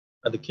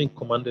 and the king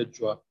commanded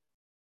Joab,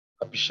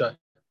 Abishai,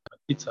 and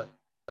Ittai,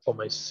 for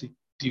my sake,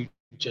 deal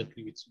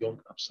gently with young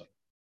Absalom.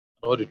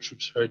 And all the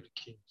troops heard the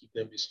king give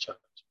them this charge.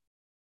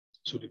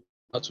 So the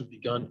battle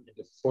began in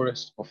the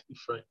forest of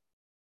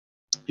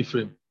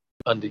Ephraim,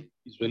 and the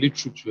Israeli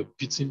troops were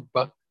beaten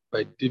back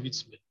by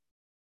David's men.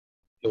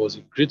 There was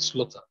a great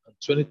slaughter, and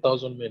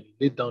 20,000 men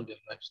laid down their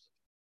lives.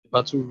 The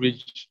battle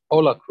raged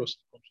all across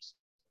the countryside,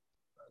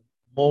 and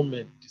more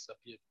men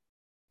disappeared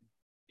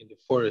in the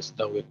forest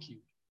than were killed.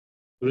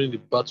 During the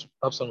battle,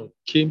 Absalom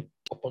came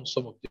upon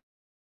some of them.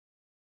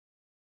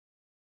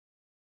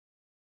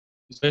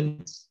 He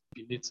went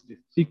beneath the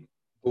thick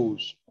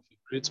boughs of a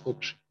great oak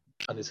tree,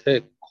 and his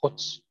hair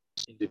caught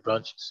in the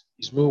branches.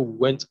 His mule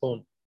went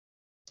on,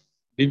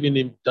 leaving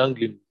him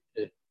dangling in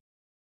the air.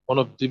 One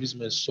of David's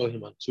men saw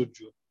him and told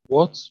Joab,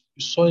 "What?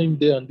 You saw him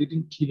there and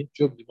didn't kill him?"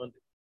 Joab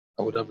demanded.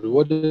 "I would have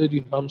rewarded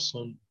you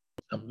handsomely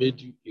and made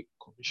you a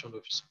commissioned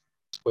officer.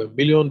 For $1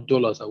 million,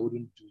 I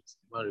wouldn't do it,"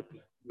 the man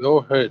replied. "We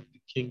all heard the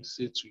king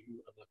say to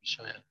you and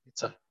Abishai and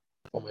Ittai,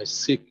 'For my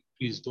sake,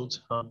 please don't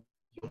harm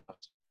your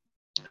heart.'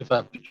 If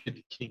I betrayed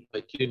the king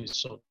by killing his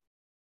son,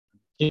 the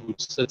king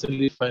would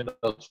certainly find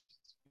out.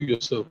 You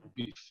yourself would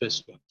be the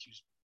first to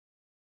accuse me."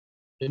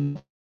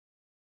 Then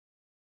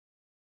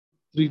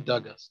 3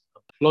 daggers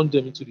and plunged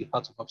them into the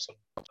heart of Absalom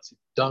as he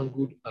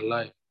dangled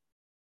alive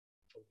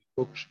from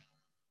the oak tree.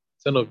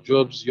 10 of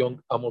Joab's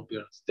young armor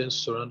bearers then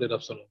surrounded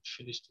Absalom and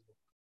finished him.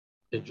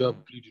 Then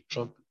Joab blew the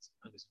trumpet,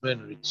 and his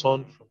men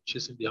returned from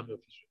chasing the army of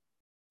Israel,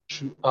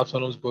 threw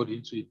Absalom's body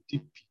into a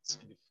deep pit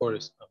in the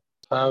forest, and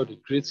piled a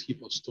great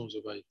heap of stones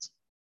over it.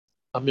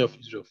 The army of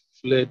Israel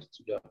fled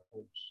to their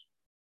homes.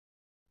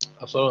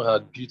 Absalom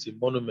had built a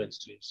monument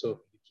to himself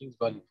in the king's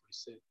valley, for he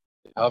said,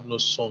 "I have no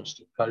sons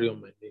to carry on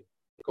my name."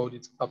 He called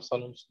it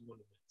Absalom's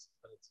monument,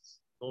 and it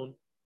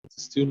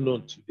is still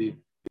known today.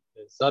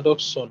 Then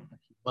Zadok's son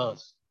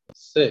Ahimaaz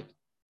said,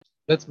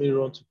 "Let me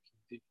run to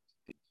King David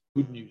with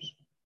good news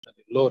that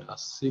the Lord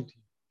has saved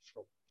him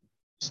from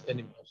his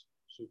enemies."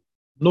 So,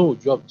 no,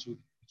 Joab told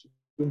him, it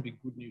won't be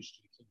good news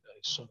to the king that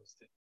his son is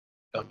dead.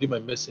 You can be my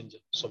messenger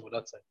some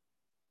other time.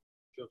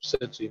 Joab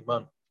said to a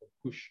man from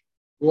Cush,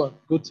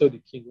 Go tell the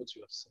king what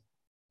you have seen."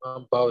 The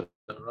man bowed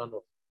and ran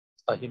off.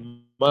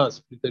 Ahimaaz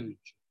pleaded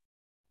with Joab,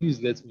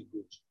 "Please let me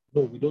go."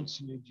 "No, we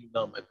don't need you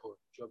now, my boy,"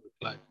 Joab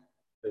replied.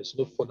 "There is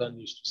no further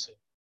news to send."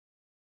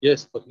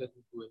 "Yes, but let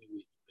me go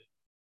anyway."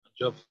 And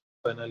Joab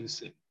finally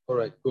said, "All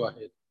right, go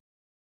ahead."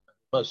 And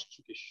Ahimaaz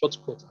took a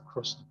shortcut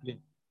across the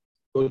plain,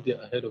 got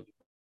there ahead of the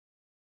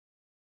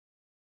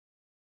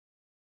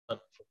man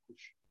from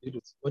Cush.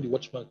 When the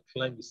watchman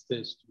climbed the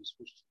stairs to his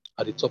post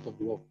at the top of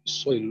the wall, he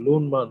saw a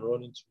lone man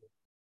running to him.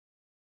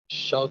 He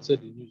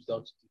shouted the news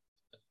down to him.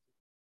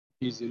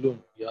 "He is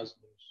alone, he has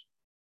news."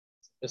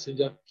 The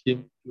messenger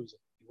came closer.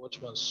 The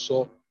watchman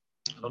saw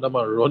another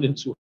man running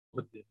toward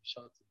them,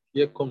 shouting,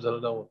 "Here comes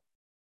another one."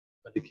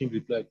 And the king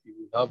replied, "He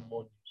will have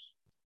more news."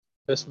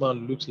 The first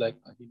man looks like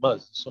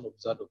Ahimaaz, the son of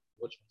Zadok.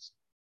 The watchman said,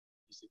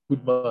 "He's a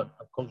good man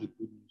and comes with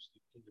good news." The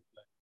king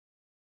replied.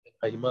 And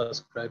Ahimaaz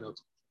cried out,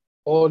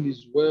 "All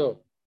is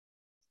well."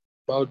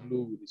 Bowed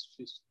low with his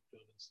face to the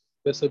ground and said,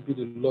 "Blessed be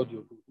the Lord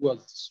your God, who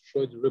has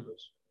destroyed the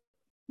rebels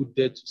who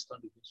dared to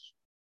stand against you.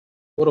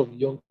 What of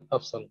young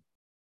Absalom?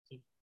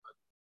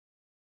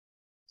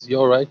 Is he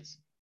all right?"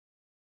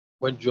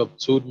 When Joab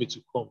told me to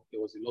come,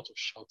 there was a lot of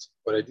shouting,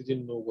 but I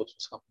didn't know what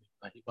was happening.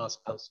 Ahimaaz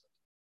answered,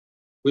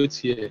 "Wait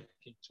here,"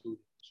 King told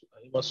him. So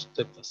Ahimaaz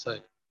stepped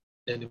aside.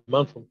 Then the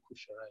man from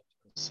Cush arrived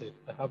and said,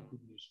 "I have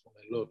good news for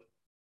my lord,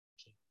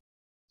 King.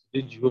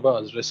 Today Jehovah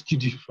has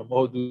rescued you from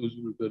all those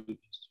who rebelled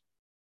against you."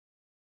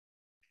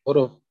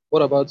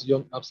 What about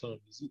young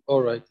Absalom? Is he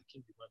all right? The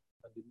king demanded.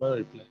 And the man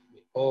replied,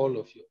 "May all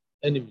of your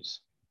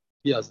enemies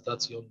be as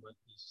that young man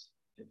is."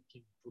 Then the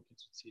king broke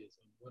into tears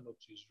and went up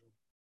to his room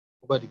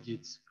over the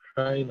gates,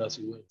 crying as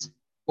he went,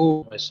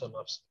 "Oh, my son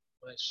Absalom,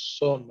 my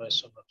son, my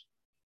son Absalom.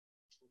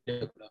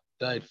 I could have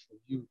died for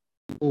you.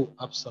 Oh,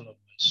 Absalom,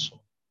 my son,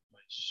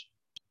 my son."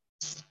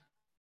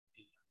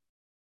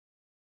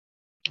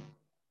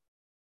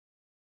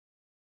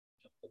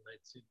 Chapter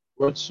 19.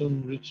 Word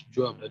soon reached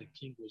Joab that the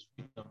king was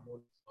weak and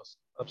mourning for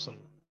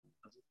Absalom.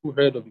 As the people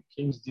heard of the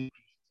king's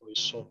decree for his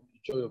son, the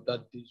joy of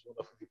that day's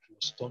wonderful victory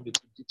was turned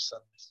into deep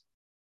sadness.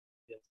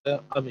 The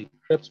entire army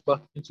crept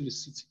back into the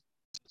city,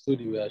 so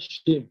they were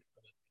ashamed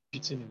and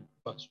beaten in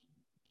battle.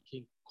 The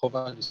king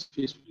covered his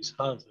face with his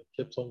hands and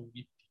kept on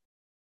weeping.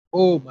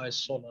 "Oh, my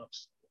son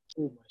Absalom!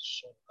 Oh, my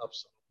son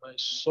Absalom! My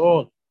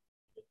son!"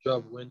 And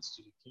Joab went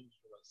to the king's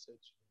room and said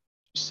to him,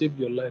 "You saved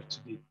your life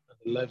today and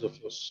the lives of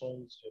your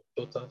sons, your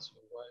daughters,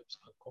 your wives,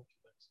 and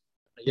concubines.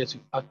 And yet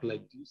you act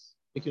like this,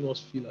 making us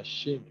feel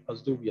ashamed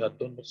as though we had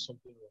done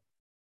something wrong.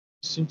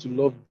 You seem to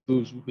love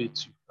those who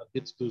hate you and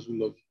hate those who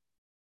love you.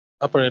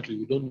 Apparently,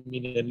 we don't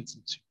mean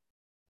anything to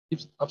you.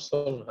 If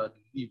Absalom had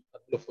lived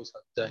and all of us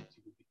had died,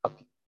 you would be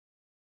happy.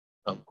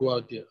 Now go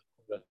out there and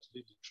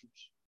congratulate the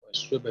troops. I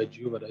swear by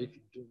Jehovah that if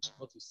you don't,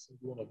 not a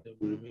single one of them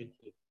will remain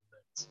here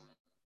tonight.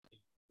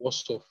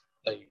 Worst off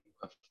that you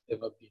have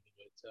ever been in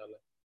your entire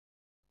life."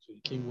 So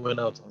the king went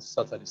out and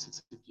sat at the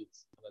city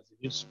gates. And as the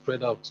news spread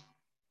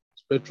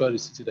throughout the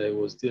city that he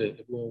was there,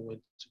 everyone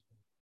went to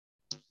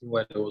him.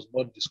 Meanwhile, there was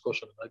more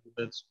discussion and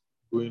arguments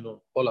going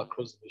on all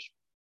across the nation.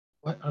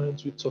 Why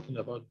aren't we talking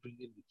about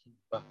bringing the king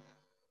back?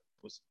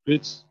 It was a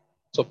great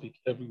topic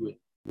everywhere.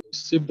 He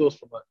saved us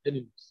from our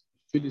enemies,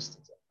 the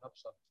Philistines and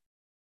Absalom,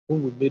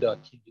 whom we made our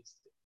king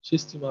instead,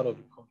 chased him out of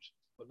the country.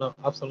 But now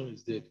Absalom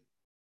is dead.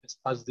 Let's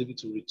ask David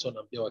to return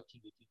and be our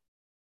king again.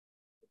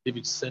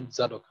 David sent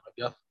Zadok and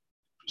Abiathar,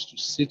 the priests, to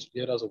say to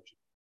the elders of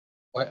Judah,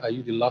 "Why are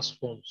you the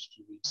last ones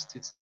to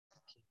reinstate the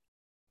king?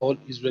 All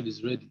Israel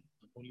is ready,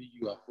 and only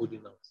you are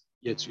holding out.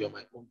 Yet you are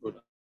my own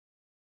brother,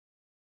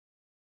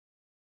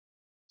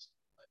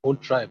 my own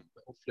tribe,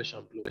 my own flesh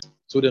and blood."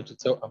 Told them to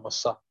tell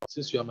Amasa,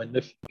 "Since you are my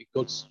nephew, may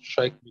God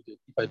strike me dead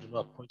if I do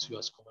not appoint you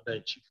as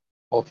commander-in-chief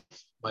of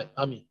my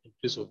army in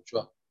place of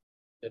Joab."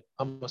 Then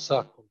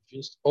Amasa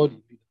convinced all the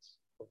leaders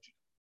of Judah.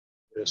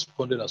 They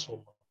responded as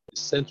one man. They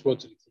sent word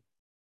to the king,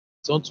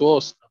 "Turn to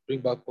us and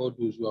bring back all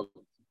those who have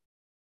been killed."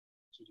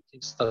 So the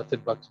king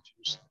started back to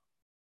Jerusalem.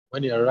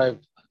 When he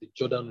arrived at the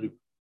Jordan River,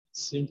 it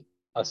seemed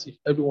as if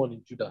everyone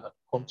in Judah had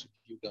come to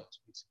Gilgal to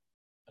meet him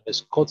and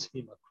escort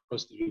him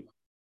across the river.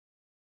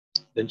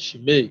 Then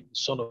Shimei, the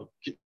son of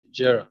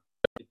Gera,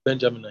 the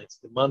Benjaminites,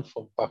 the man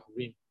from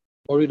Bahurim,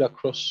 hurried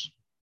across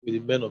with the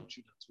men of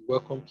Judah to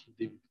welcome King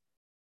David.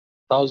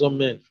 1,000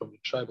 men from the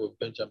tribe of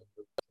Benjamin,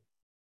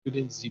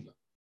 including Ziba,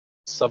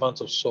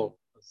 servant of Saul,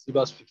 and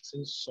Ziba's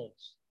 15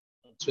 sons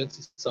and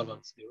 20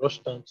 servants. They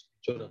rushed down to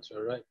Jordan to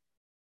arrive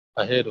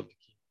ahead of the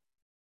king.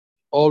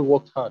 All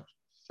worked hard,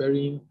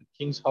 ferrying the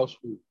king's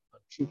household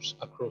and troops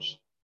across,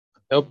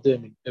 and helped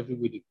them in every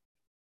way they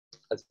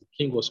could. As the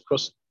king was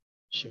crossing,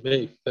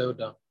 Shimei fell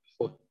down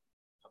before him.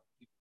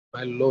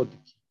 "My lord the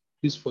king,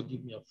 please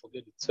forgive me and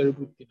forget the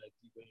terrible thing I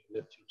did when you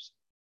left Jerusalem.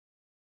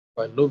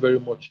 For I know very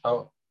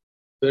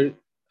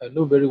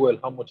well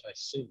how much I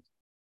sinned.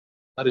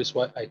 That is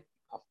why I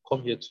have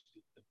come here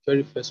today, the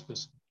very first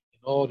person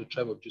in all the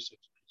tribe of Joseph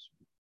to please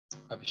you."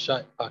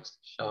 Abishai asked,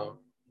 "Shall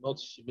not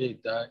Shimei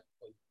die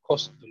or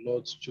curse the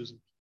Lord's chosen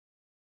king?"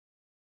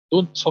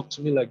 "Don't talk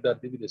to me like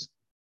that," David exclaimed.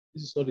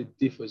 "This is not a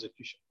day for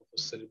execution, but for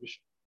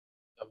celebration.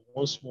 I'm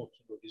once more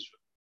king of Israel."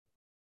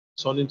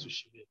 Turning to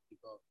Shimei, he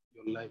vowed,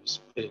 "Your life is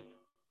spared."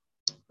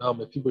 Now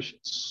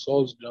Mephibosheth,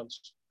 Saul's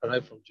grandson,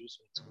 arrived from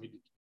Jerusalem to meet the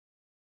king.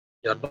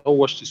 He had not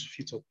washed his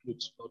feet or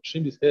clothes, nor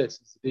trimmed his hair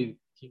since the day the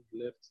king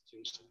left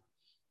Jerusalem.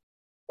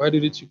 "Why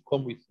didn't you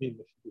come with me?"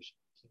 Mephibosheth,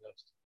 the king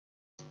asked.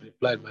 He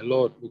replied, "My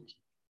lord, O king,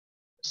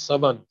 my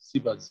servant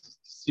Ziba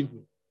deceived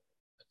me.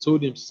 I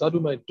told him,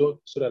 'Saddle my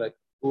dog so that I can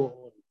go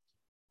on with you.'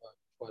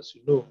 For as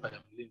you know, I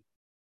am lame.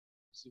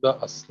 Ziba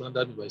has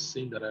slandered me by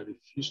saying that I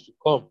refuse to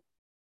come.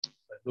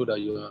 I know that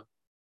you are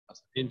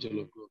as an angel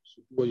of God,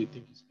 so do what you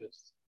think is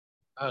best.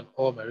 I and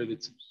all my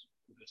relatives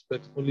would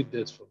expect only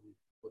death from you,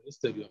 but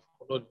instead you have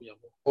honored me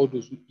among all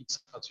those who eat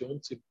at your own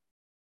table.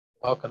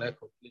 How can I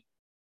complain?"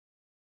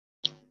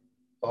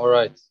 "All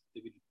right,"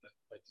 David replied,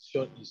 "my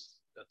decision is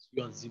that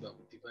you and Ziba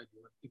will divide the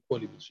land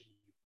equally between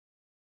you.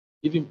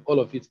 Give him all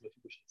of it,"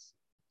 Mephibosheth.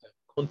 "I am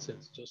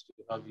content just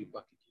to have you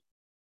back again."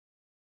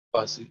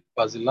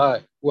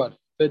 Barzillai, who had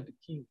fed the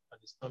king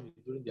and his army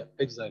during their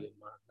exile in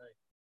Mahanaim,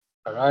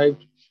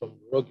 arrived from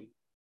Rogi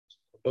to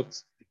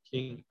conduct the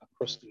king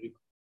across the river.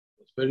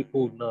 He was very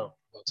old now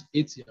about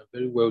 80 and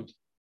very wealthy.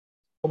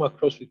 Come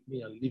across with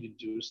me and live in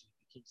Jerusalem.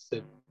 The king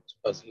said to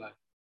Barzillai,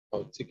 I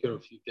will take care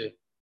of you there.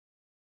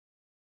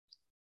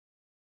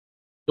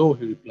 No,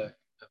 he replied,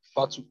 I'm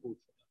far too old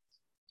for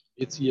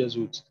that. 80 years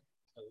old,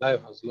 and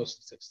life has lost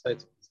its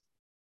excitement.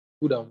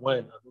 Food and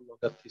wine are no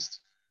longer tasty,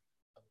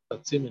 and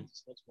entertainment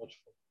is not much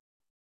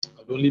fun.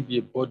 I would only be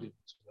a burden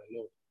to my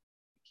lord,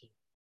 the king,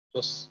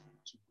 just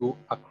to go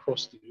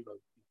across the river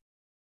with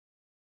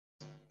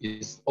you.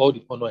 It is all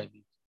the honor I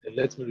need. Then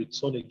let me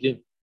return again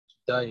to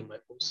die in my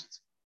own city,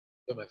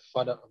 where my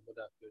father and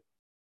mother are buried.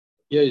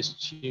 Here is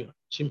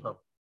Chimham.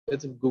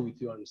 Let him go with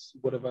you and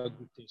receive whatever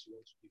good things you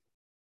want to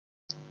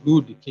give.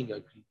 Good, the king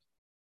agreed.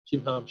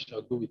 Chimham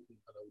shall go with me,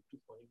 and I will do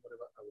for him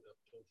whatever I would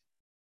have done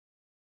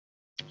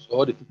for him. So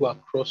all the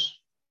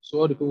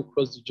people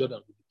crossed the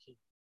Jordan with the king.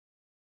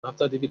 And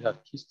after David had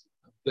kissed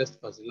and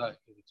blessed Barzillai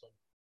in return,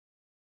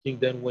 the king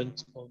then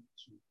went on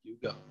to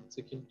Gilgal,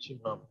 taking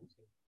Chimham with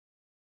him.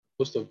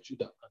 Most of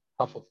Judah and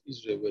half of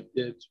Israel were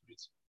there to greet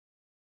him.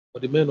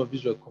 But the men of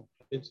Israel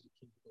complained to the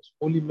king because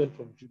only men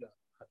from Judah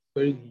had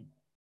buried him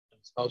and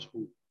his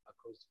household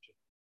across the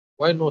Jordan.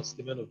 Why not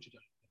the men of Judah?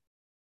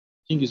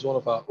 The king is one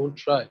of our own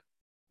tribe.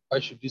 Why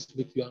should this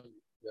make you angry?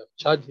 We have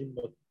charged him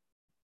not.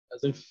 He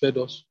hasn't fed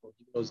us or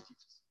given us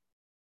gifts.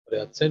 But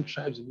there are 10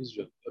 tribes in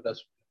Israel, the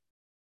others.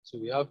 So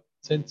we have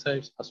 10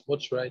 times as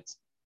much right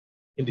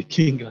in the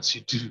king as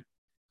you do.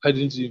 Why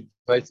didn't you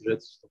invite the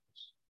rest to stop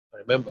us?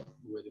 And remember,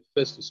 we were the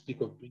first to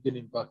speak of bringing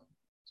him back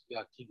to be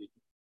our king again.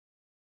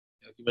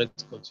 The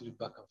argument continued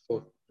back and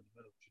forth, and the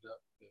men of Judah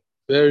were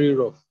very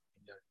rough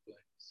in their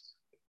replies.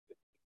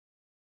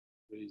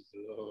 Praise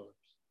the Lord.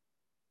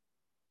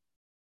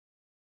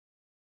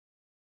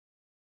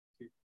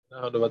 Okay,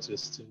 now hand over to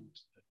esteemed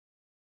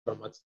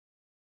Ramat.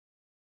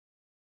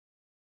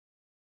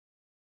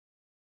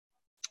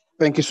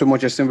 Thank you so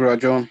much, Esteemed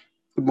John.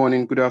 Good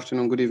morning, good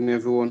afternoon, good evening,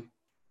 everyone.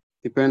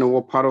 Depending on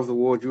what part of the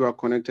world you are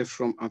connected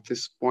from at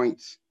this point.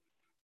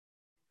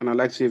 And I'd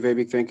like to say a very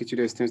big thank you to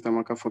the esteemed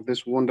Stamaka for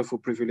this wonderful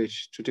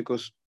privilege to take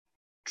us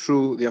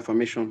through the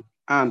affirmation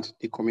and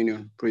the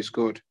communion. Praise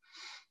God.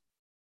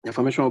 The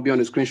affirmation will be on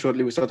the screen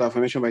shortly. We start the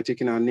affirmation by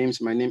taking our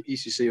names. My name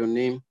is, you say your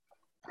name.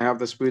 I have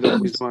the spirit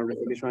of wisdom and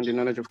revelation and the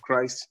knowledge of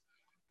Christ.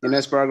 The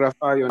next paragraph,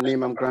 I, your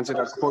name, I'm granted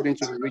according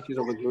to the riches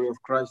of the glory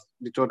of Christ.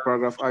 The third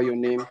paragraph, I, your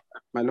name,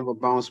 my love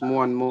abounds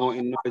more and more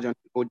in knowledge and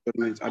all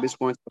judgment. At this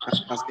point, I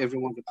ask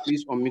everyone to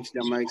please unmute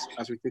their mics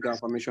as we take our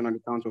affirmation on the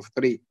count of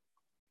 3.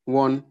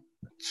 1,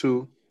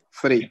 2,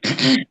 3.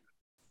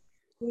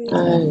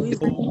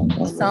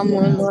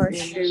 Someone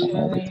worship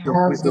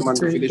Your wisdom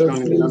and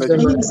revelation in the knowledge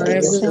of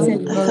Christ.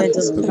 knowledge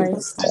of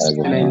Christ.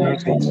 My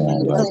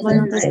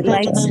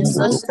light is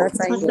such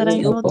that I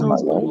know the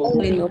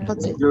glory of the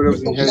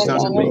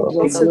inheritance in me.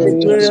 so the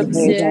glory of the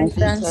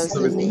inheritance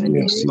So is in the me.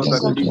 not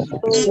that believe.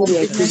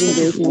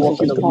 Goodness The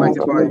working of the mighty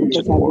power in me.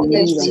 is mighty.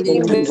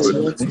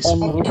 The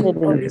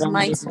glory of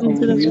Christ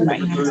in me.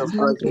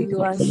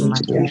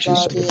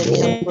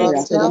 You are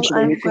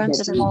I'm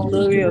granted the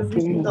glory of the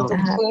with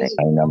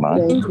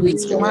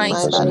might.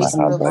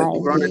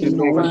 Grounded in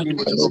love and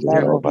able to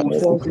comprehend all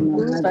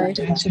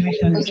things.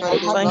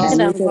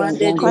 I'm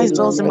grounded Christ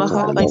dwells in my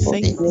heart by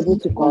faith.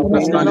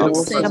 Understanding of I'm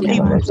I'm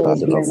able able to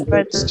to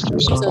spread the so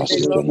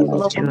the love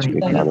of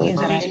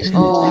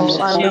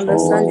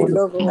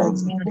love of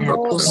I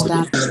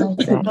understand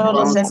the love of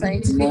abound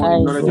scientific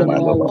knowledge and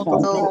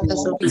all the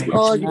fullness of with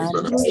all the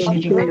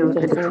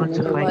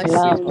my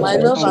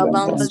love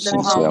abounds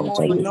more and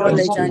more in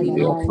knowledge and in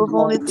love. prove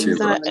only things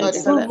that are Prove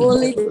excellent.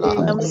 only the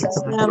I'm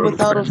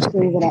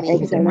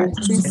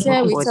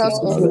sincere without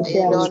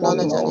sincere without all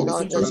offense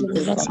unto the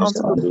Jesus God's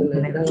Christ. will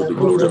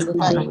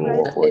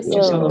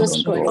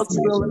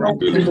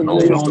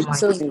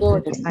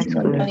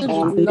in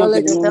all So God, the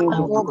knowledge of that the God,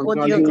 whole for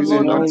body of who the is in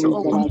Lord the ought knowledge to of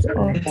God. open to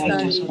all,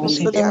 understanding, for the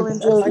full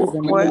enjoyment of For the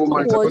work, whole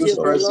might according body to of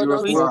the Christ Lord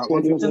Jesus of power,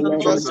 unto in the the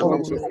joys Lord, and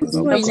long suffering. so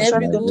in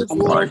every good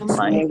work, of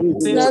my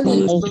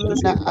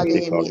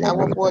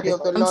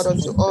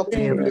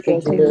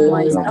especially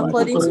might,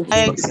 according to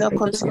I the excel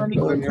concerning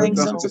For the all things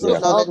inheritance unto is the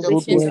mine. all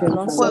patience and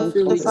long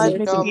fortified suffering.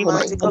 me to be a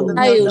partaker of the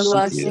I, inheritance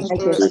of the Oluwaseun, saints in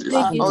Christ.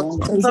 make it Through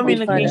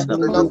possible, Father. communication of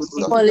Knowledge of God's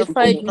good works. secret of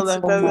Qualified me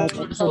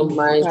all to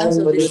and very as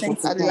of the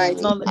saints in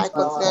light. knowledge.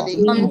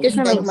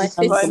 Communication of my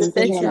faith By is the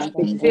effectual patience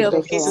and free of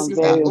of peace. cases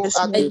of I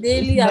destiny.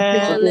 daily Amen.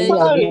 acknowledge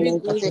every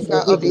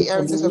good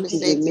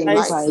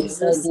Christ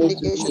Jesus.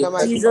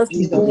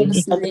 Jesus Christ's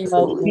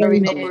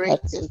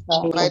name.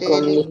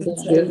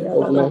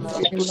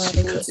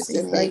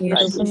 Amen.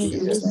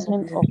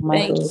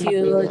 Thank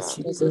you, Lord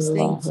Jesus.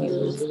 Thank you,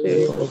 Holy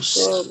Spirit of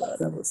God.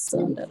 That I will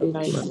sing, that I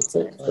will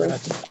sing, that I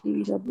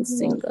will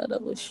sing, that I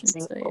will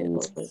sing.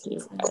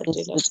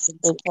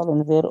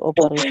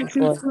 Thank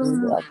you, Father.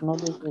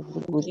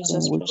 Jesus precious. That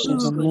I will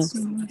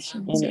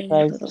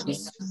sing, that I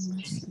will sing.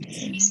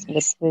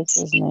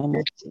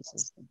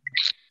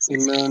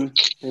 Amen.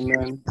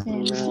 Amen.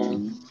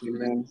 Amen.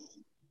 Amen.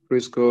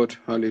 Praise God.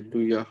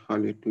 Hallelujah.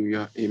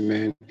 Hallelujah.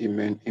 Amen.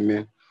 Amen.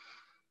 Amen.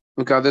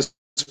 Okay, at this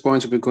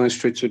point, we'll be going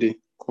straight to the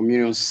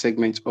communion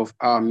segment of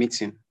our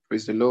meeting.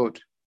 Praise the Lord.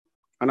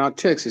 And our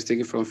text is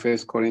taken from 1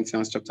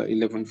 Corinthians chapter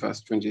 11, verse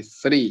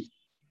 23.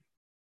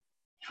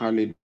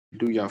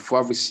 Hallelujah. For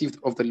I have received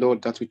of the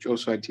Lord that which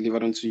also I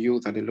delivered unto you,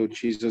 that the Lord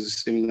Jesus, the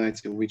same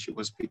night in which he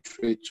was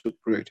betrayed, took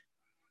bread.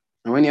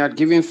 And when he had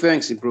given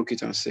thanks, he broke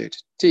it and said,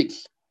 Take,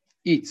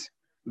 eat.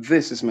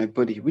 This is my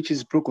body, which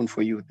is broken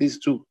for you. This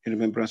too in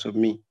remembrance of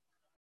me.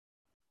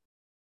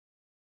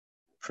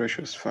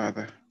 Precious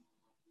Father,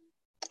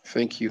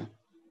 thank you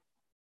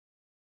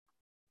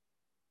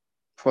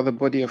for the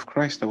body of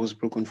Christ that was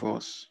broken for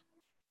us.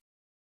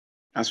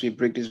 As we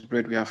break this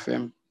bread, we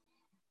affirm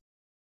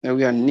that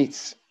we are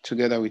knit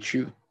together with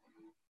you,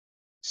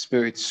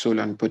 spirit, soul,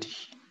 and body.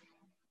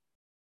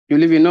 You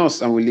live in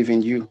us and we live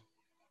in you.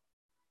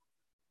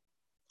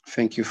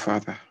 Thank you,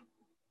 Father.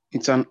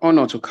 It's an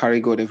honor to carry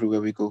God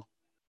everywhere we go.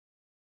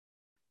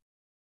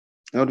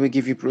 Lord, we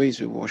give you praise,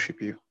 we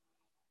worship you.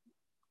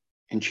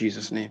 In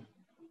Jesus' name.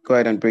 Go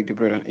ahead and break the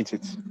bread and eat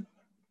it.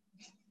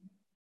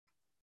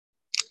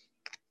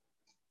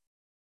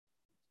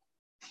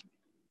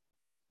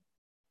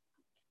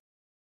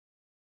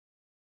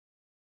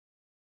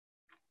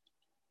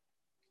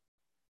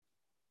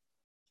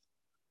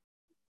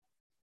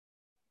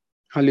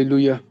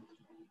 Hallelujah.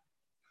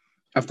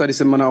 After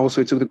this manner also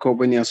he took the cup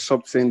when he had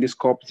supped, saying, This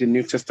cup is the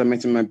New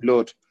Testament in my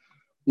blood.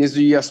 Yes,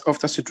 you as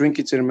often as you drink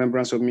it in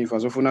remembrance of me, for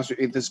as often as you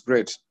eat this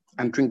bread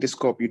and drink this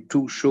cup, you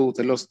too show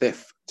the Lord's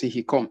death till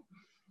he come.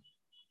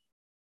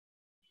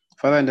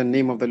 Father, in the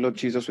name of the Lord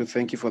Jesus, we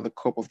thank you for the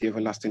cup of the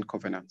everlasting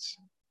covenant.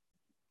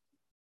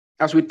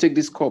 As we take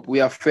this cup,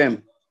 we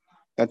affirm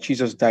that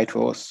Jesus died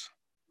for us.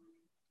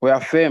 We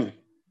affirm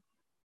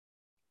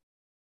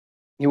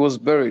he was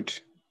buried.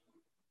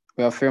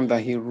 We affirm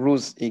that he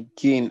rose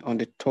again on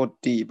the third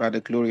day by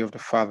the glory of the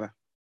Father.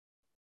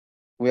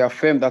 We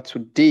affirm that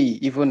today,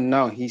 even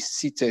now, he's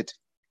seated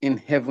in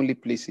heavenly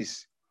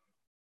places,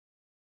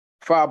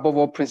 far above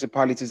all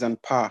principalities and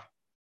power.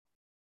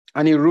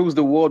 And he rules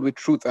the world with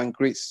truth and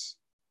grace.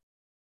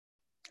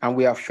 And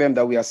we affirm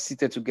that we are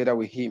seated together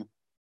with him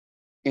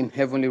in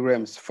heavenly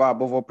realms, far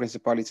above all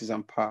principalities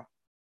and power.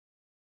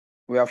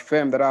 We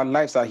affirm that our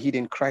lives are hid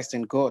in Christ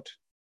and God.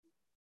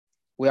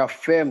 We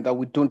affirm that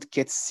we don't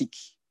get sick,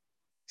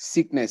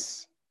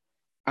 sickness,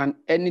 and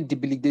any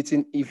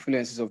debilitating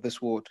influences of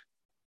this world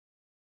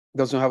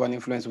doesn't have an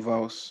influence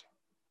over us.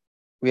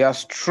 We are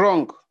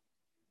strong.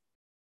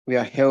 We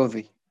are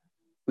healthy.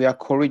 We are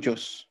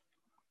courageous.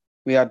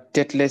 We are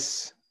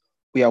deathless.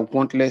 We are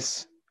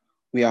wantless.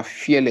 We are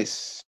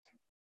fearless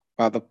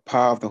by the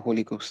power of the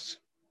Holy Ghost.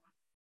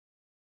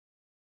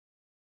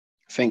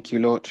 Thank you,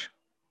 Lord.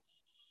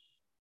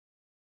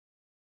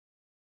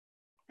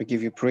 We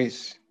give you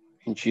praise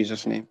in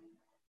Jesus' name.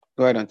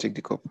 Go ahead and take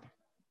the cup.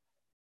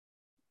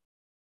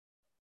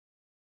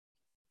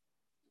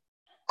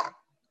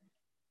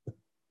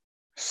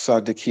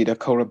 Sadekida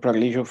Kora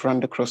Braglijo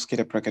Franda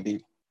Crosskida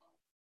Prakadi.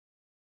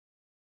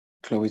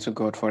 Glory to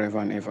God forever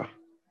and ever.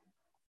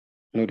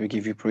 Lord, we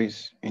give you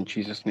praise in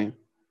Jesus' name.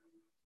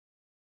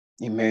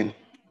 Amen.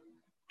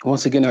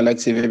 Once again, I'd like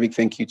to say a very big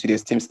thank you to the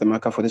esteemed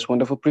Stamaka for this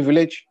wonderful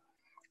privilege.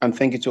 And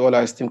thank you to all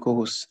our esteemed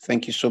co-hosts.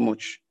 Thank you so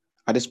much.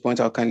 At this point,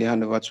 I'll kindly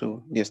hand over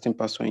to the esteemed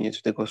pastor in here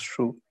to take us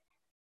through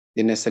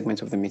the next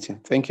segment of the meeting.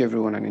 Thank you,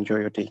 everyone, and enjoy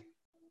your day.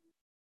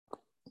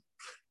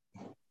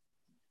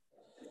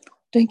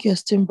 Thank you,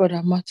 esteemed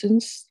Brother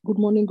Martins. Good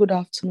morning, good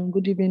afternoon,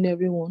 good evening,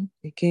 everyone.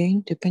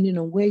 Again, depending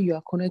on where you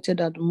are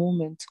connected at the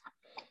moment,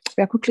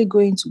 we are quickly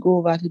going to go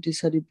over to the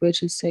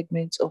celebratory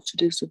segment of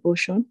today's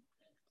devotion.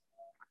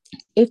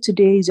 If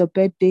today is your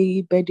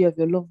birthday of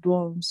your loved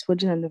ones,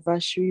 wedding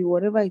anniversary,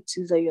 whatever it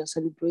is that you are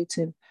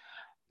celebrating,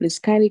 please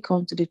kindly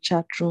come to the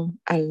chat room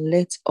and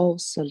let's all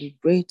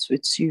celebrate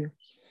with you.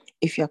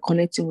 If you are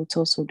connecting with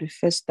us for the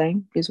first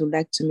time, please would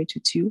like to meet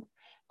with you.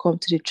 Come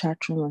to the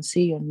chat room and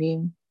say your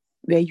name,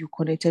 where you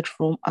connected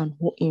from, and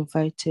who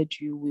invited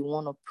you. We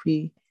want to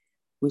pray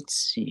with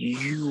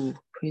you.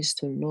 Praise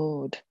the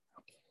Lord.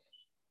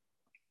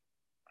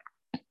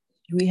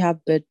 We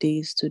have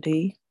birthdays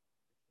today.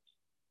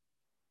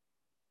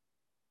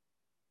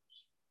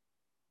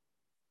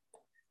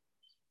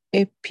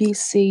 AP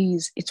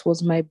says, it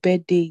was my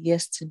birthday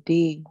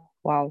yesterday.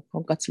 Wow,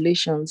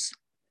 congratulations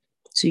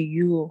to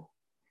you.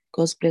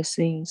 God's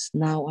blessings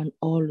now and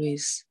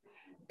always.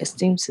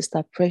 Esteemed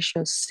Sister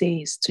Precious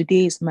says,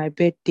 today is my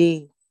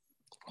birthday.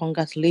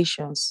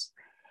 Congratulations.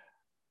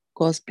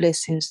 God's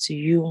blessings to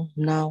you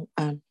now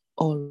and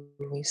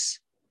always.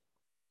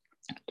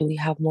 Do we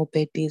have more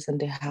birthdays in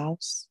the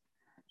house?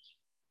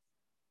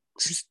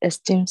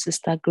 Esteemed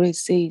Sister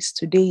Grace says,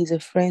 today is a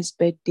friend's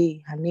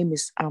birthday. Her name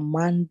is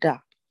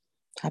Amanda.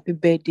 Happy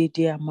birthday,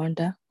 dear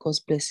Amanda.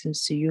 God's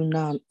blessings to you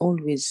now and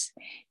always.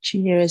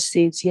 Chinyere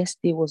says,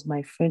 yesterday was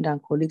my friend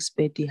and colleague's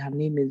birthday. Her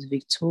name is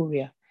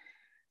Victoria.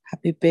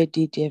 Happy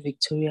birthday, dear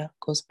Victoria.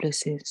 God's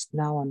blessings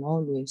now and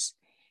always.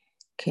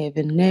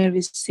 Kevin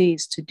Neris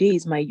says, today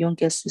is my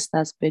youngest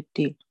sister's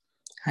birthday.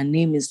 Her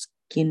name is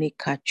Gine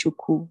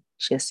Kachuku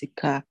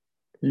Jessica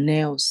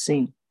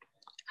Nelson.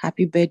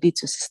 Happy birthday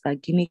to Sister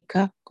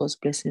Ginika. God's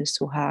blessings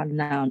to her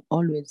now and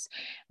always.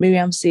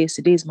 Miriam says,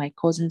 today is my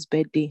cousin's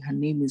birthday. Her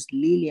name is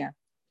Lilian.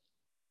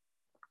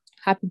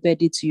 Happy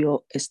birthday to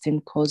your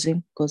esteemed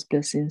cousin. God's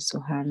blessings to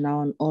her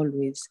now and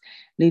always.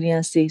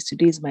 Lilian says,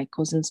 today is my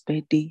cousin's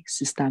birthday.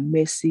 Sister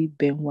Mercy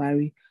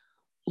Benwari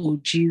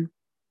Uji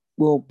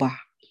Woba.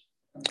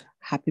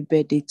 Happy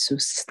birthday to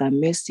Sister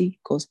Mercy.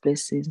 God's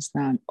blessings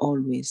now and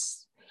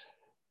always.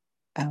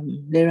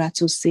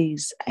 Lerato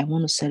says, I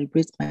want to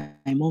celebrate my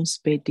mom's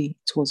birthday.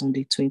 It was on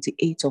the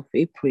 28th of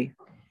April.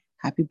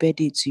 Happy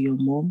birthday to your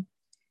mom.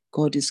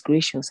 God is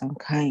gracious and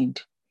kind.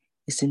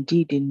 It's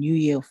indeed a new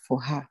year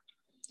for her.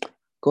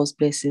 God's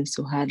blessings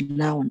to her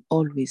now and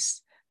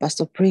always.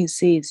 Pastor Prince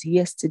says,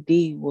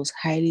 yesterday was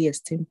highly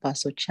esteemed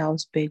Pastor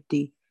Charles'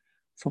 birthday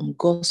from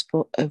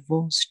Gospel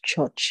Evans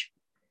Church.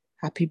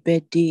 Happy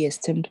birthday,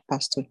 esteemed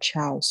Pastor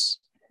Charles.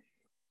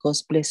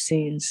 God's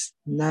blessings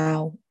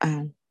now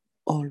and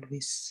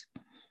always.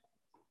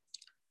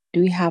 Do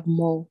we have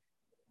more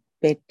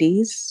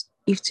birthdays?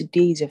 If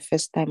today is your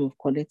first time of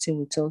connecting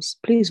with us,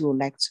 please, we would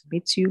like to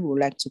meet you. We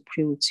would like to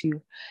pray with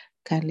you.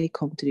 Kindly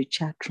come to the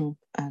chat room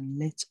and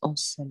let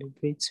us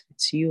celebrate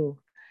with you.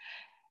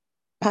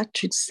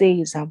 Patrick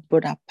says, I'm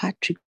Brother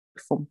Patrick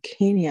from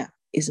Kenya.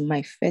 It's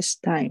my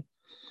first time,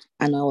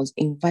 and I was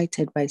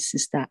invited by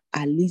Sister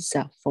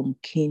Aliza from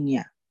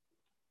Kenya.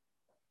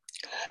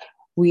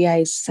 We are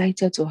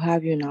excited to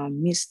have you in our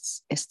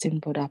midst,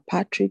 esteemed Brother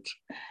Patrick,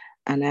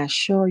 and I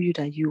assure you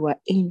that you are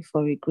in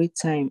for a great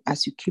time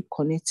as you keep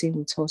connecting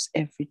with us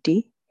every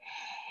day.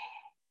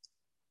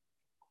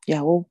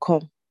 You're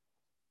welcome.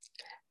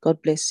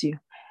 God bless you.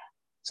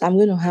 So I'm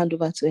going to hand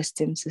over to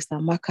esteemed Sister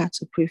Maka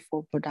to pray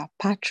for Brother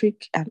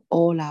Patrick and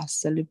all our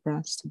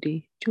celebrants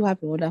today. Do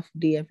have a wonderful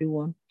day,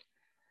 everyone.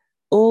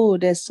 Oh,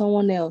 there's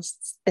someone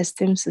else.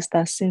 Esteemed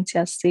Sister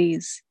Cynthia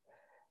says,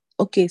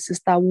 okay,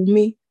 Sister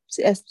Wumi,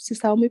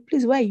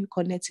 please, where are you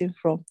connecting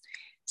from?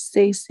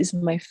 Says, it's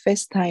my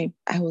first time.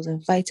 I was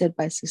invited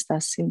by Sister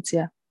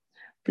Cynthia.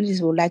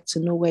 Please, would like to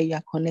know where you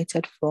are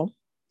connected from.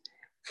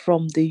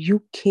 From the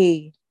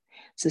UK.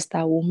 Sister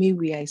Wumi,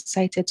 we are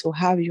excited to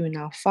have you in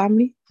our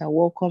family. And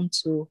welcome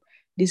to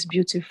this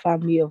beautiful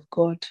family of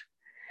God.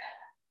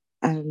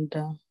 And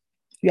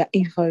we are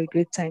in for a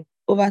great time.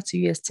 Over to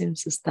you, esteemed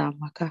Sister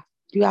Maka.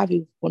 You have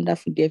a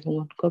wonderful day,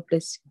 everyone. God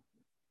bless you.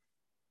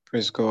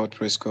 Praise God,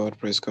 praise God,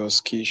 praise God.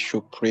 Skish,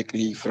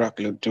 prekli,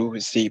 vraklo, do,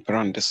 zi,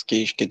 brand,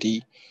 skish,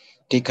 gedi,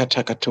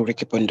 dikatakaturi,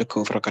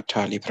 kipundako,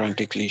 vrakatali,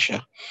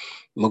 brandiklisha,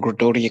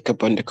 Mogrodori,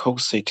 kapundako,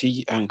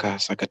 seti, anka,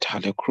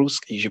 sakatala, cruz,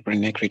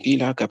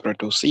 ijibrenekridila,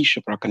 gabradosi,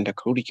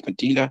 shaprakandakuri,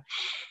 kipadila,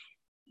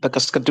 the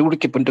Cascaduri,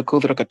 kipundako,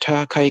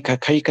 vrakata, kaika,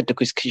 kaika, the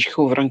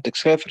kiskisho,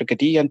 vrantexef,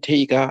 rakadi,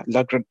 antega,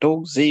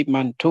 lagrado, zi,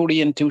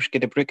 mantori, and tushke,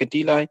 the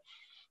brecadila,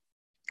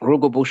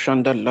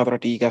 rogobushanda,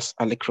 lavradigas,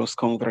 alecros,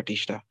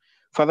 convratista.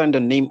 Father, in the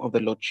name of the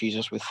Lord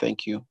Jesus, we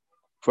thank you.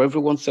 For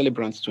everyone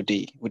celebrants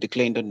today, we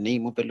declare in the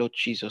name of the Lord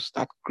Jesus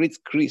that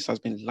great grace has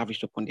been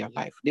lavished upon their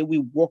life. They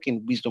will walk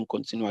in wisdom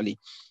continually.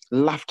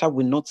 Laughter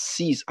will not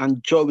cease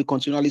and joy will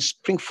continually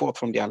spring forth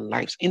from their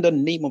lives. In the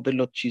name of the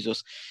Lord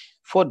Jesus,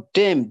 for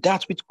them,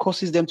 that which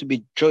causes them to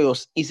be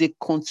joyous is a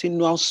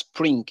continual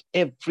spring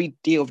every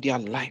day of their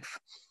life.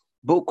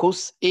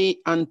 Bocos e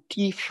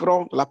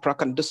antifro la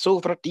prakanda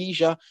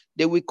sovratija,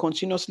 they will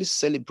continuously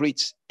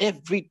celebrate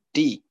every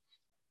day.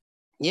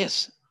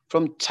 Yes,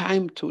 from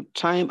time to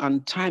time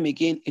and time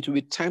again, it will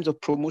be times of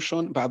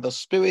promotion by the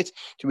Spirit.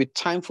 It will be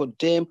time for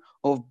them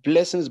of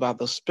blessings by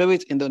the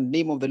Spirit in the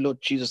name of the Lord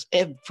Jesus.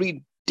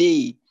 Every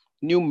day,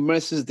 new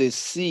mercies they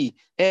see.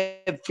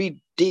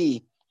 Every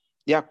day,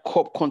 their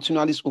cup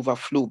continually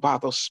overflow by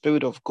the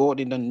Spirit of God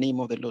in the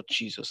name of the Lord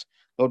Jesus.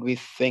 Lord, we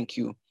thank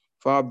you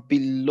for our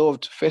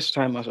beloved first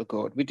timers of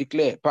God. We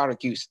declare,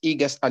 Paracus,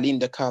 Igas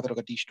Alinda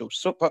Kadragadishto,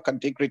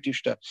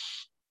 Sopakadegretishta.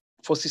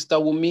 For Sister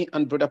Wumi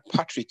and Brother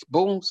Patrick,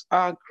 Bones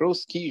are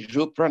Kroski,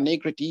 Jopra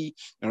Negreti,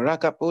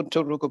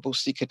 Rakapoto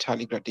Rokobosi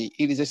Taligrati.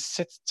 It is a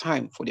set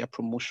time for their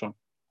promotion.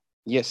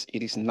 Yes,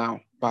 it is now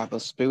by the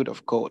Spirit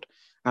of God.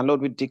 And Lord,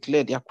 we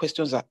declare their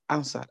questions are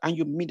answered and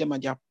you meet them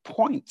at their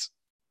point.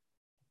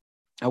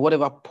 And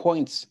whatever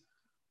points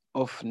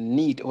of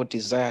need or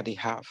desire they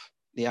have,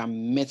 they are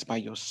met by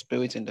your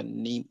Spirit in the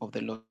name of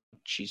the Lord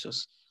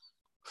Jesus.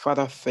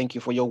 Father, thank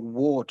you for your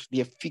word.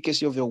 The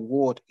efficacy of your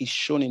word is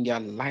shown in their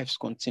lives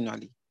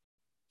continually.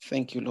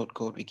 Thank you, Lord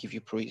God. We give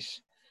you praise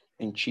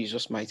in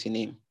Jesus' mighty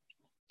name.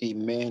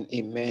 Amen,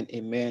 amen,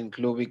 amen.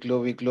 Glory,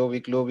 glory,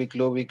 glory, glory,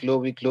 glory,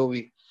 glory,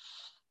 glory.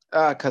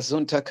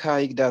 Kazunta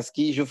kai das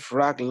gijo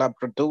frag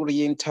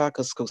labradorian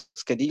takas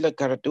skadila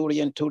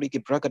garadorian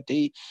turiki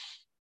bragade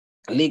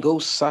Lego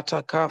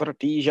sata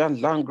kavratijan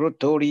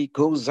langrotori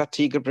go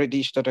zatiga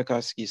bredishta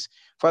dakaskis.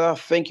 Father,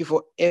 thank you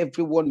for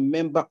everyone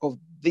member of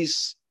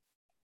this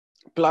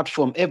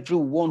platform,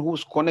 everyone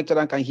who's connected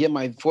and can hear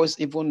my voice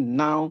even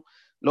now.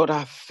 Lord,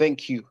 I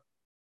thank you.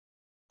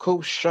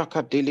 Ko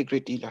shaka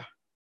delegredila.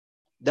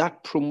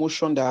 That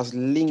promotion that has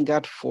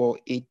lingered for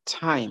a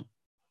time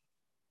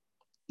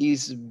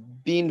is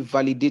being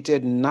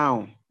validated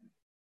now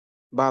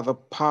by the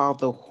power of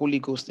the Holy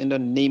Ghost in the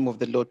name of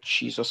the Lord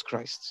Jesus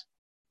Christ.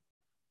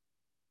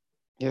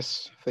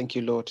 Yes, thank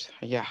you, Lord.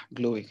 Yeah,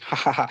 glory.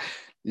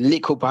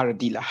 Liko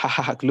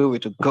paradila. Glory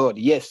to God.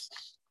 Yes,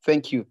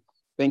 thank you.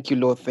 Thank you,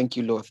 Lord. Thank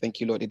you, Lord. Thank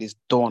you, Lord. It is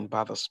done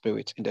by the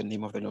Spirit in the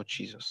name of the Lord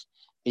Jesus.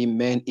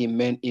 Amen,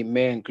 amen,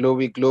 amen.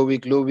 Glory, glory,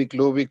 glory,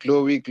 glory,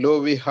 glory,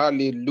 glory.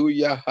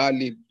 Hallelujah,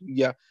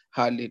 hallelujah,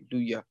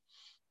 hallelujah.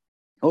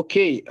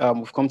 Okay,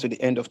 we've come to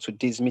the end of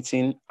today's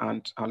meeting,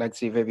 and I'd like to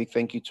say a very big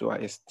thank you to our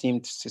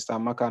esteemed Sister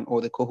Amaka and all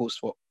the co-hosts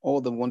for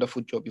all the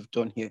wonderful job you've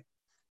done here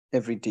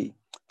every day.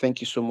 Thank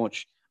you so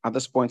much. At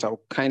this point, I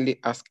will kindly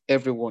ask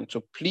everyone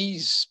to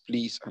please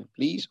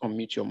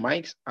unmute your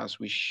mics as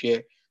we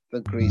share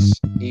the grace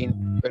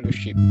in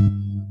fellowship.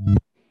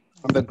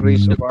 And the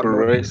grace The of our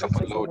Lord grace of Jesus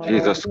our Christ, Lord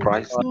Jesus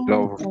Christ, the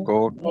love of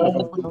God,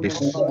 this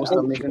most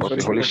amazing of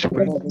the fellowship Holy of the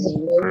Spirit, Holy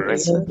Spirit,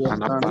 rest be and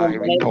and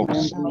abide with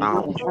us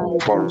now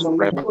and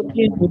forever.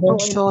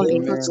 Surely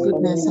God's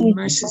goodness and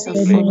mercies are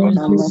Surely following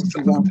God's us goodness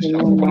and mercy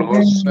shall follow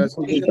us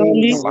mercy, all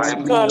the life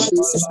of God, our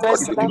Jesus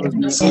Christ, the love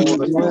goodness you. and mercy shall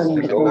follow us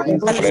the Lord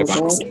life forever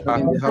in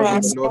and the house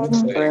of the Praise Lord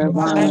God. forever.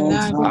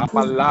 alive. I'm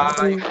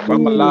alive,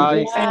 I'm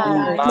alive, I'm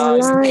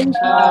Alive. alive.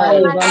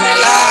 Alive.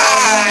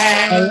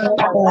 I love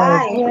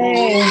that. Alive.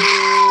 Yay.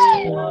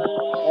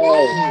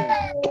 Hey.